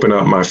to open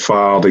up my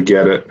file to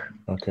get it.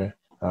 Okay.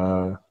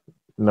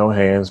 No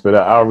hands, but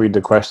I'll read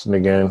the question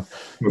again. Okay.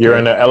 You're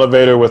in an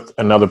elevator with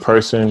another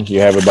person.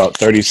 You have about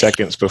 30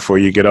 seconds before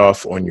you get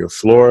off on your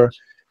floor.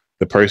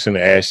 The person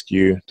asks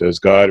you, does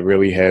God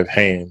really have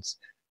hands?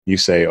 You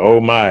say,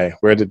 oh my,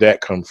 where did that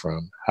come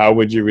from? How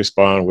would you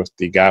respond with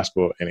the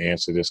gospel and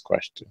answer this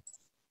question?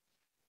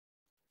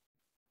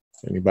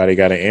 Anybody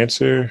got an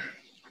answer?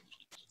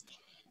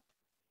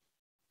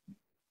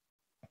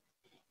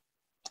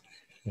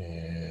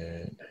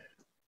 And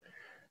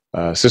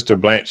Sister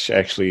Blanche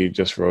actually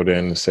just wrote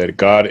in and said,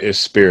 God is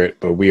spirit,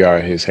 but we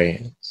are his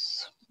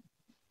hands.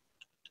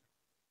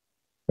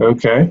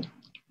 Okay.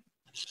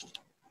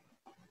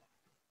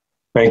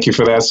 Thank you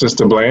for that,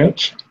 Sister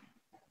Blanche.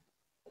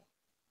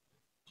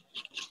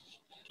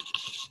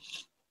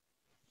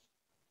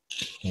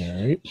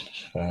 All right.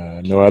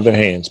 No other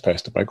hands,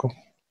 Pastor Michael.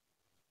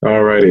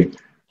 All righty.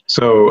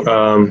 So,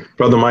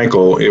 Brother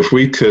Michael, if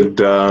we could,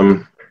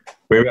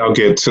 maybe I'll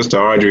get Sister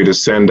Audrey to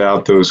send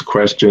out those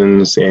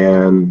questions,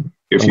 and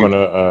if I'm going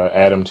to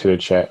add them to the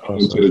chat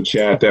also. To the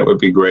chat, that would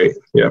be great.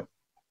 Yep.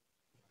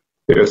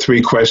 There are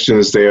 3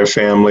 questions there,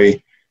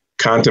 family.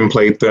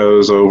 Contemplate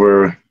those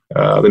over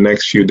the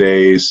next few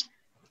days.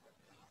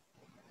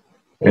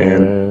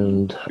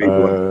 And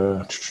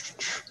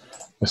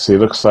let's see,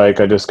 looks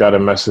like I just got a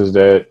message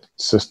that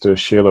Sister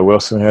Sheila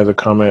Wilson has a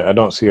comment. I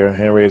don't see her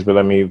hand raised, but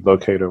let me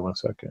locate her 1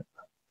 second.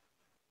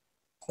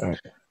 All right.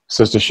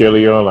 Sister Sheila,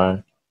 you're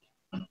online.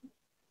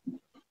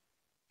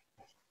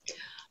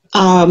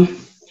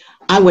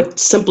 I would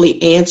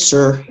simply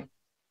answer,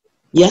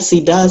 yes, he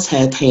does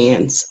have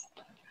hands.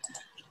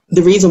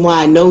 The reason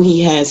why I know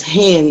he has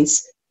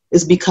hands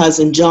is because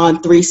in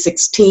John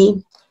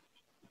 3:16,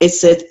 it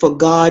said, for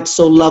God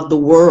so loved the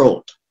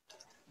world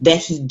that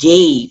he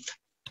gave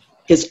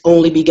his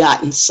only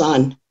begotten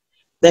Son,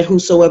 that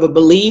whosoever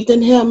believed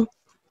in him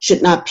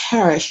should not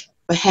perish,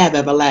 but have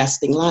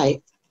everlasting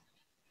life.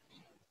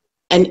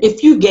 And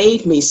if you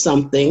gave me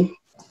something,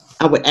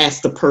 I would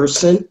ask the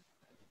person,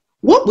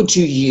 what would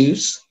you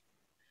use?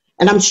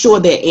 And I'm sure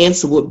their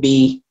answer would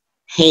be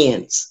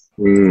hands.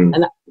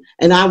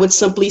 And I would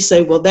simply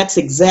say, well, that's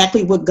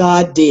exactly what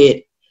God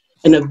did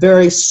in a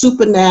very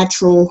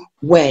supernatural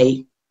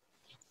way.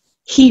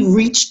 He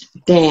reached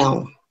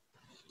down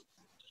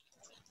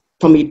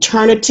from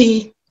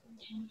eternity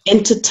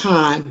into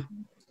time,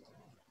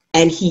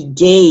 and he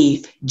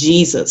gave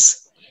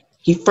Jesus.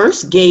 He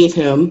first gave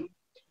him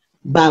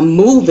by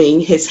moving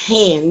his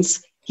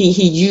hands. He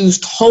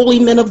used holy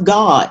men of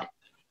God,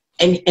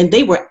 and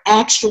they were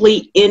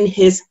actually in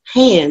his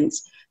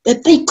hands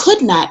that they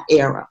could not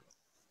err.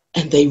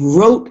 And they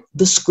wrote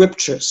the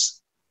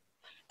scriptures.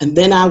 And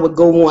then I would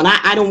go on.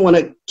 I don't want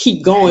to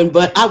keep going,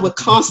 but I would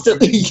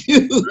constantly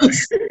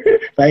use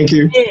Thank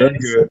you. Very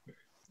good.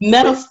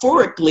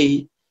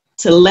 Metaphorically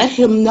to let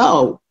him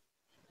know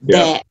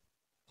that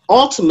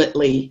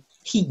ultimately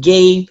he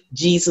gave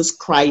Jesus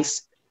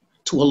Christ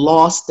to a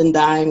lost and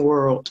dying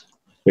world.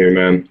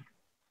 Amen.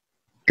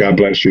 God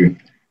bless you.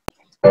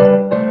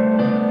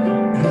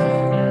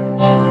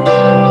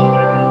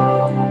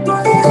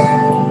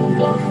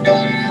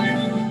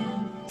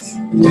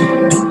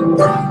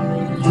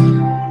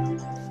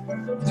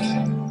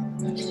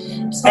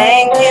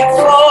 Thank you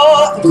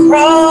for the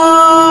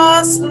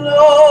cross,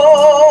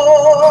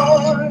 Lord.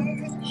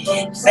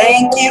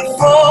 Thank you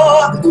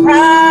for the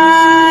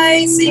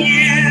price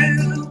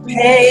you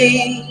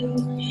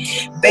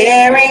paid,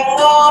 bearing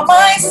all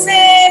my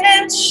sin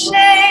and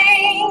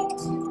shame.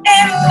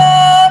 In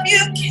love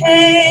you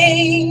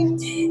came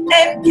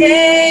and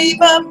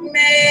gave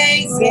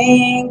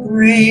amazing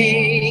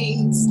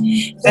grace.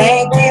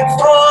 Thank you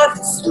for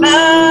this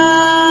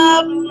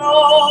love,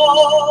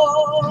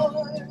 Lord.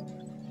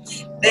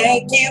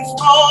 Thank you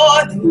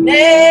for the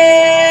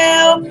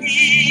nail-pierced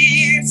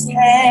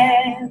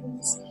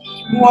hands.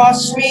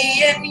 Wash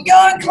me in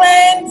your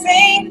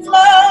cleansing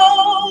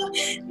flow.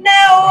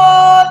 Now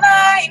all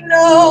I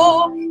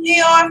know,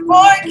 your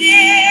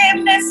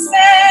forgiveness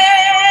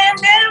and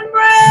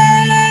embrace.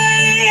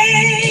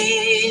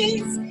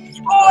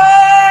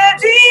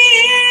 Worthy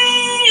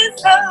is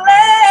the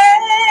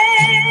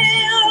Lamb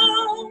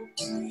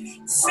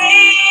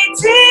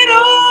seated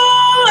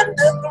on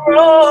the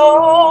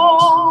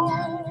throne.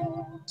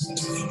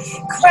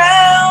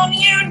 Crown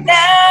you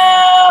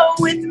now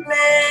with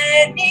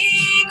many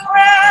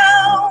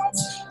crowns.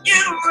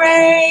 You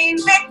reign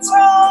victorious,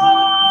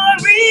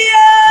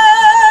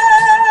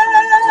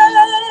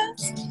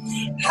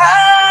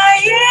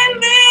 high and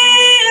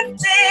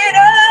lifted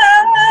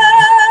up.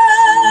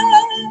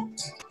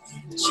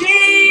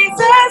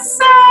 Jesus,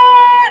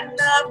 Son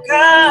of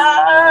God,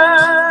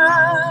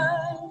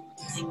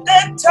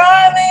 the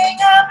darling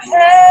of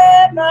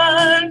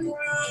heaven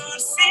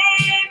crucified.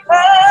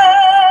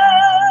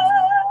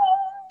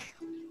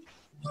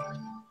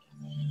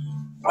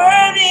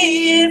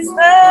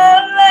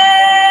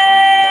 Lamb.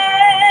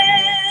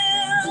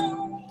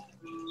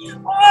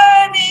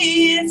 Worthy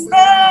is the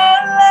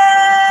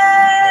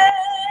Lamb.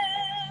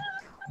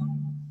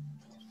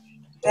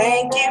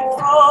 Thank you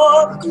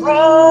for the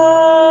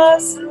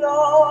cross,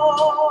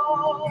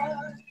 Lord.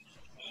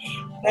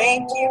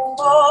 Thank you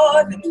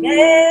for the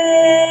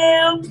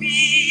nail-pierced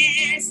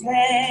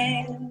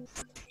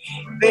hands,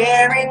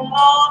 bearing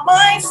all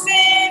my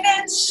sin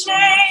and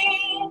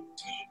shame.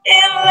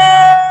 In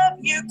love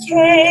you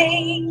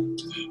came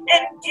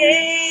and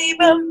gave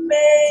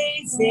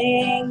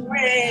amazing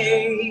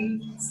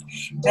grace.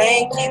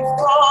 Thank you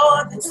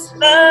for this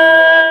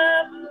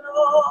love,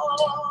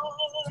 Lord.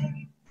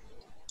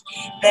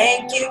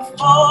 Thank you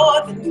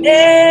for the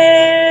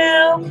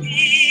nail-pierced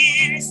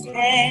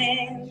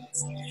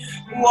hands.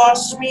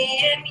 Wash me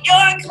in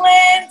your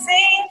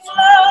cleansing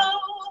flow.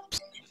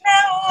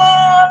 Now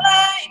all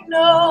I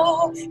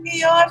know,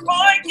 your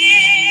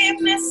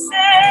forgiveness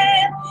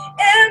and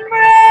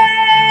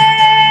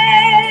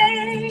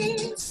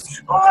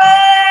embrace.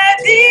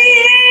 Worthy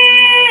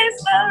is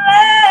the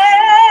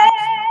Lamb,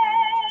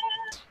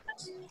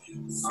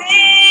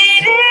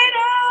 seated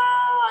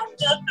on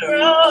the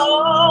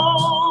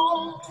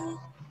throne.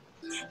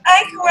 I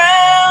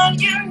crown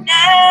you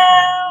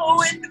now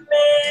with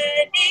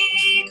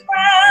many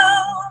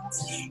crowns.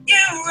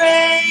 You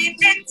reign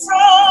victorious,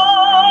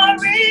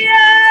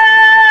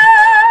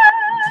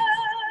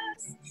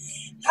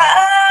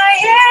 high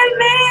and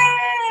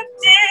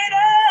lifted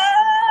up.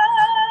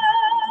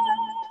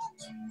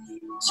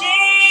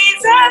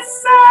 Jesus,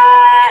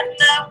 Son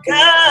of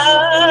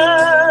God,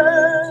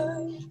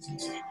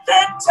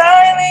 the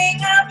darling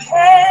of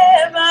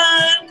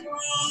heaven,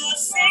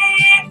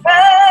 crucified.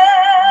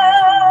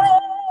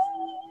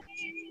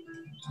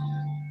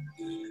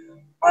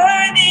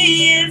 Worthy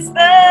is the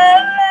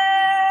Lamb.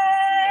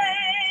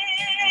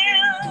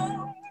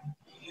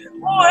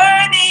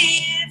 Worthy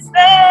is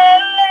the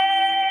Lamb.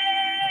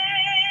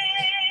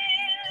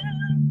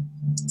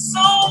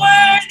 So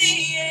worthy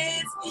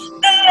is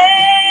the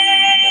Lamb.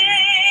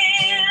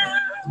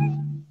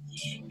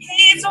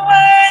 He's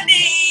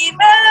worthy, the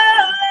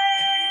Lamb.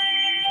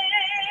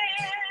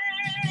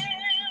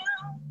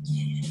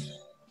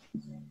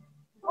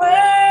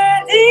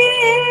 Worthy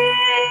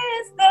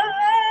is the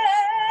Lamb,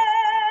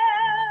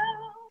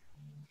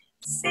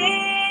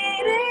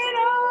 seated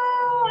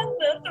on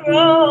the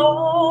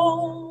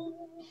throne.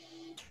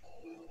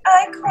 I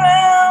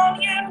crown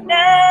you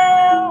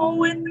now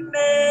with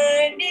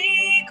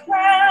many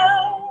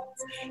crowns.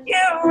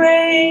 You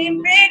reign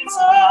victorious,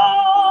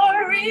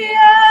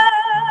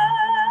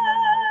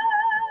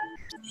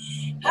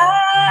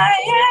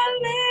 high and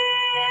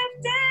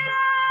lifted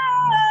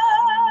up.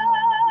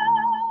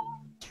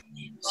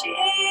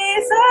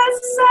 Jesus,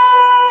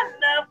 Son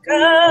of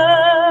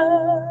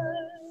God,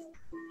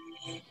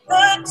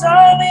 the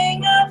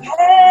darling of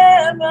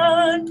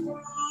heaven,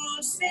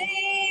 crucified.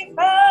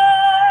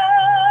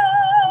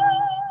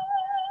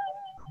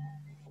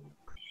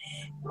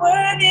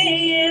 Worthy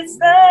is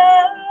the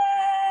Lamb.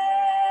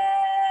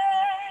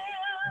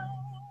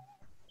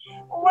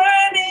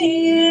 Worthy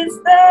is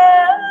the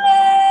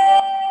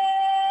Lamb.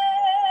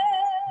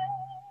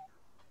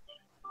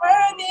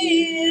 Worthy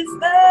is the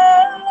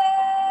Lamb.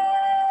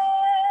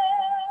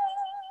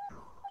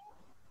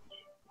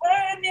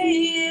 Worthy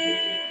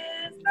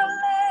is the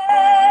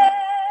Lamb.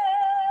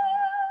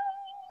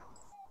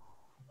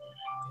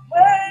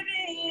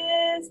 Worthy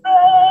is the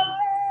Lamb.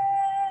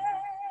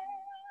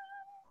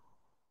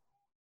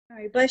 All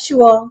right, bless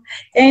you all.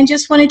 And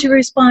just wanted to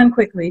respond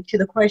quickly to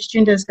the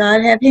question, does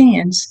God have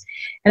hands?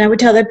 And I would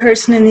tell that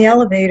person in the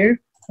elevator,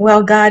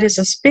 well, God is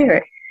a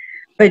spirit,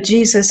 but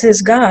Jesus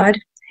is God,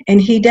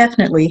 and he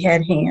definitely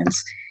had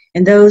hands.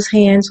 And those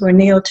hands were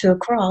nailed to a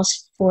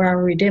cross for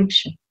our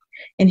redemption.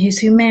 In his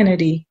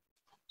humanity,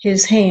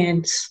 his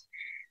hands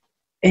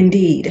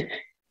indeed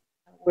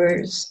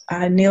were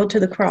nailed to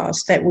the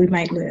cross that we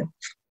might live.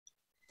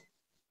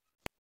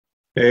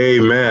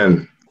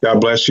 Amen. God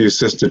bless you,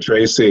 Sister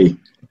Tracy.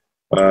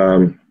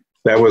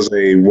 That was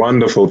a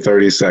wonderful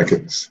 30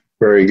 seconds.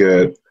 Very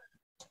good.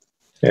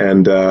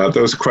 And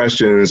those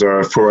questions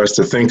are for us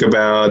to think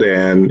about,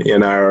 and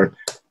in our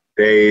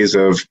days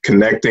of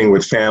connecting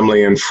with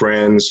family and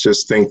friends,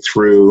 just think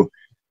through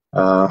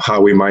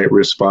how we might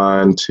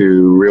respond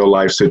to real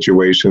life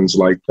situations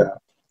like that.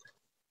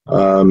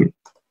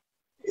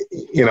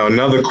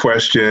 Another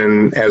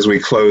question as we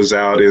close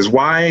out is,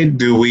 why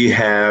do we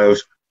have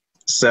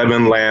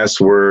 7 last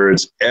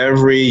words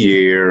every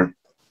year?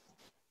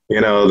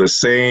 The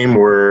same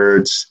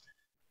words.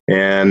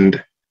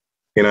 And,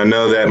 I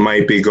know that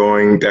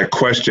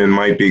question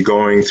might be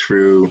going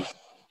through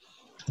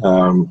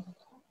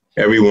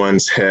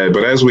everyone's head.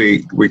 But as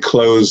we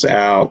close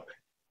out,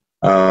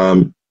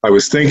 I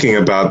was thinking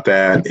about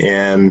that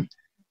and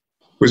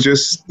was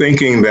just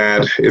thinking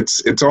that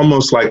it's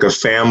almost like a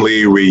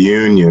family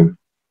reunion,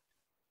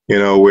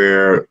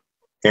 where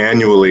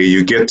annually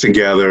you get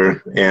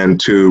together and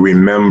to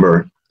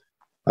remember,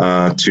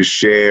 to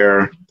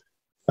share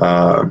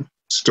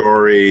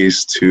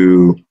stories,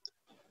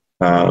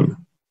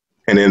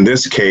 And in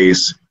this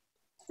case,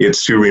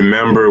 it's to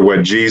remember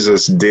what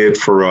Jesus did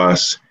for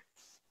us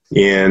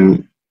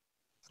in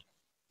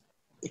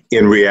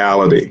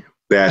reality,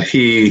 that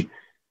he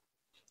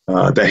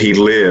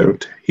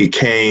lived, he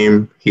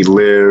came, he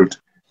lived,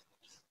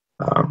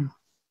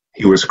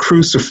 he was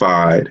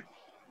crucified,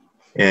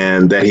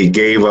 and that he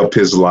gave up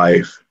his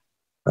life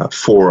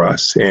for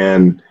us.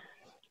 And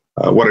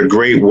what a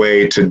great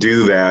way to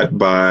do that,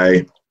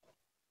 by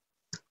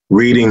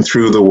reading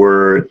through the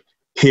Word,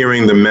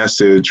 hearing the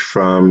message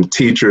from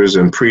teachers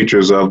and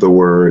preachers of the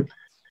Word,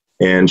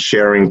 and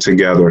sharing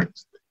together.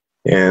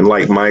 And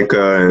like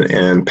Micah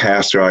and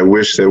Pastor, I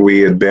wish that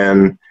we had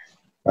been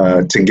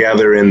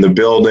together in the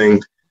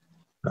building,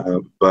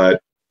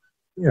 but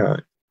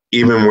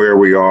even where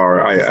we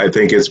are, I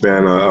think it's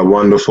been a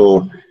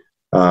wonderful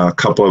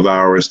couple of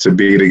hours to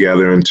be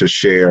together and to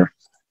share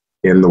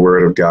in the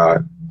Word of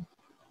God.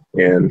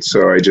 And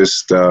so I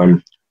just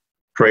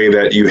pray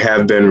that you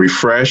have been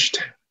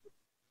refreshed,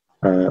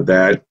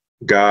 that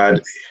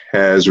God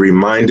has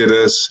reminded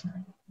us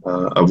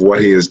of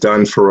what he has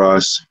done for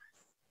us,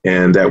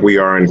 and that we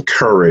are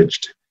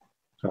encouraged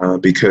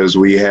because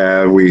we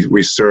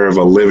serve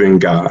a living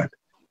God,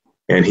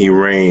 and he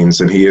reigns,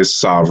 and he is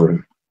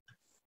sovereign,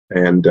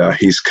 and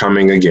he's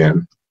coming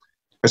again.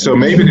 And so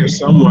maybe there's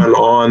someone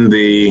on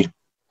the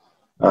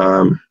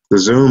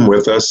Zoom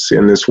with us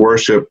in this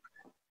worship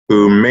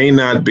who may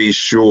not be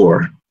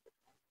sure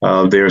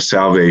of their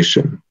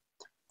salvation.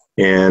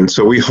 And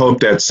so we hope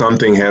that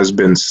something has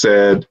been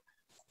said,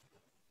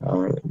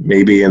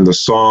 maybe in the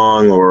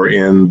song or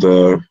in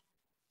the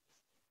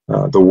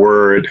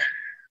word,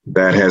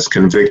 that has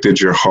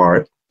convicted your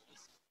heart.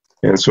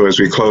 And so as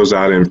we close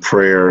out in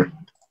prayer,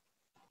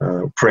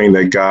 praying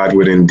that God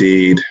would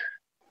indeed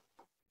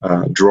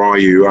draw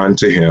you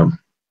unto him,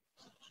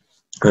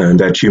 and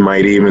that you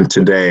might even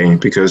today,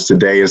 because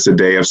today is the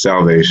day of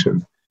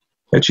salvation,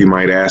 that you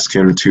might ask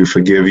him to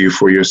forgive you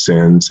for your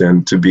sins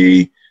and to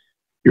be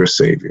your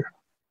Savior.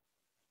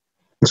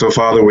 And so,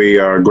 Father, we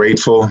are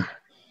grateful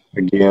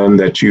again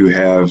that you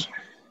have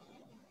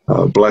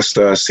blessed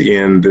us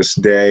in this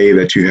day,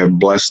 that you have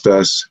blessed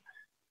us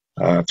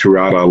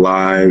throughout our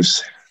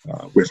lives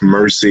with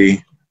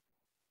mercy,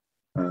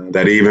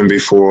 that even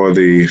before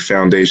the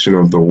foundation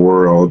of the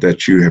world,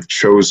 that you have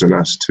chosen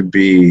us to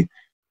be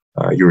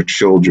your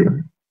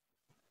children.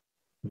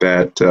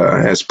 That,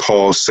 as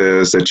Paul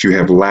says, that you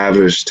have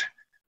lavished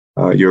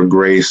your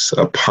grace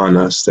upon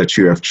us, that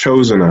you have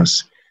chosen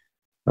us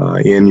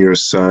in your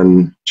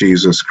Son,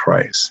 Jesus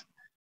Christ,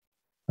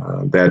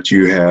 that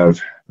you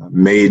have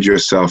made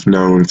yourself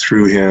known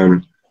through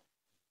him,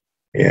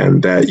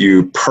 and that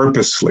you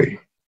purposely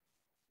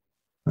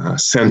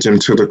sent him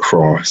to the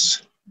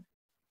cross,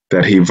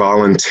 that he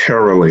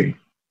voluntarily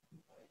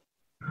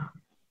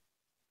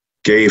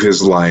gave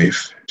his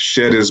life,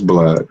 shed his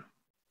blood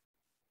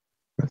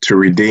to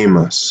redeem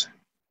us,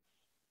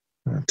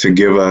 to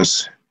give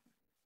us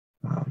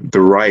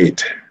the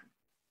right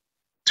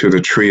to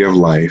the tree of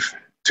life,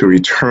 to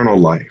eternal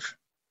life,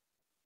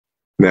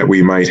 that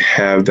we might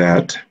have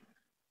that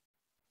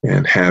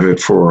and have it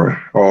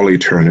for all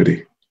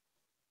eternity.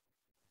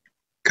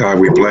 God,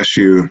 we bless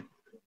you.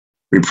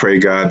 We pray,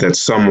 God, that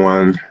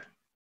someone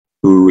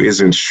who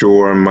isn't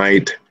sure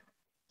might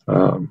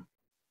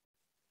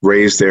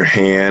raise their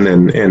hand,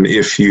 and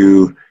if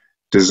you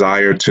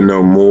desire to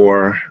know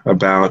more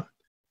about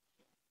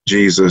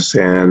Jesus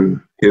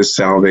and his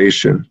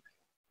salvation,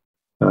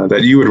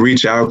 that you would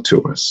reach out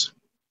to us.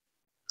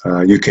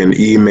 You can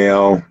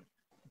email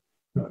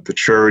the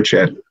church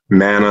at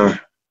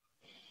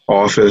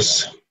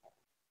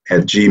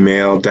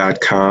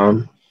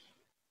mannaoffice@gmail.com.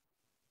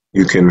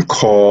 You can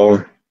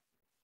call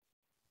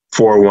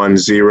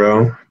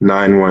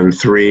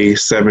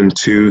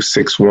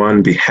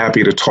 410-913-7261. Be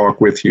happy to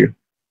talk with you.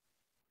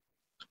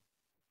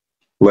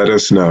 Let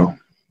us know.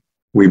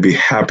 We'd be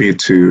happy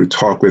to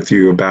talk with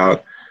you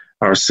about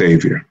our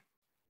Savior.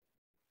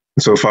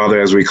 And so,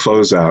 Father, as we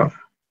close out,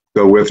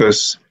 go with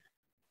us,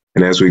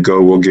 and as we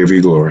go, we'll give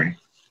you glory.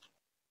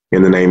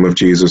 In the name of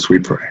Jesus, we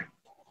pray.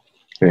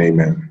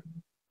 Amen.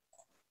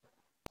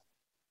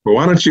 Well,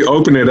 why don't you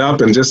open it up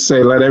and just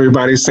say, let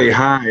everybody say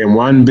hi in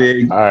one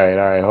big... All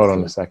right, hold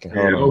on a second.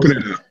 Open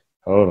it up.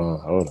 Hold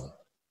on.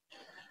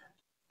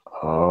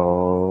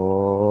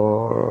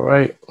 All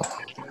right.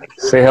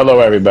 Say hello,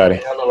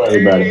 everybody. Hello,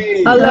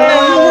 everybody. Hello.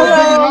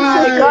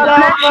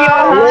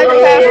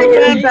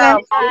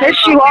 God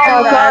bless you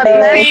all. God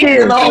bless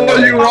you. Hello,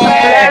 you all.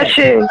 Bless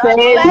you.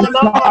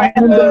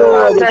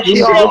 Bless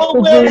you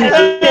all.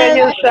 Hear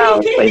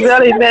yourself. We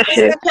really miss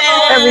you,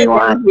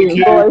 everyone.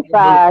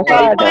 Glorified.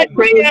 Thank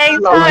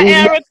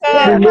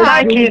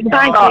you.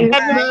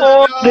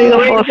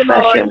 Beautiful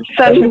session.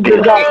 Such a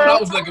beautiful. I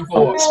was looking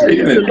forward.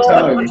 Speaking in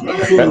tongues.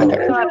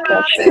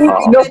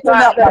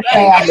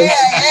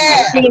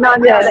 On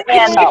the other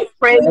hand,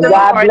 praise the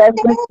Lord.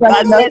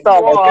 Bless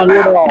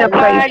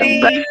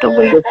the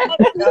week.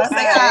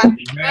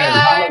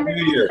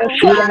 Hallelujah.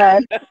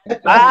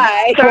 Bye.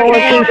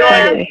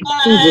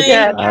 Bye.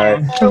 All right.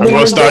 I'm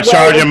going to start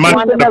charging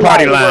money for the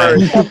party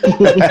line.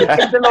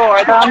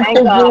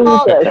 Praise the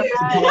Lord.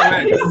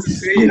 Thank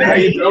See you. How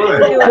you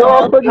doing?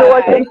 Open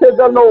doors into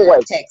the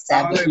Lord.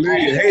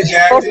 Hallelujah. Hey,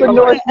 Jackie. Open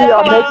doors to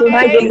your making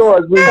to the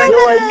Lord.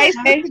 Rejoice.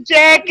 Hey,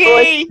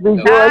 Jackie.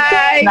 Rejoice.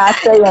 And I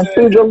say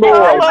unto the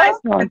Lord.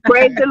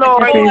 Praise the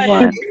Lord.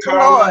 Hey,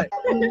 Carla.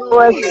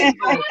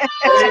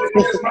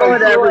 Praise the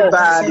Lord,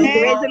 everybody.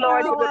 Praise the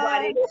Lord,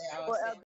 everybody.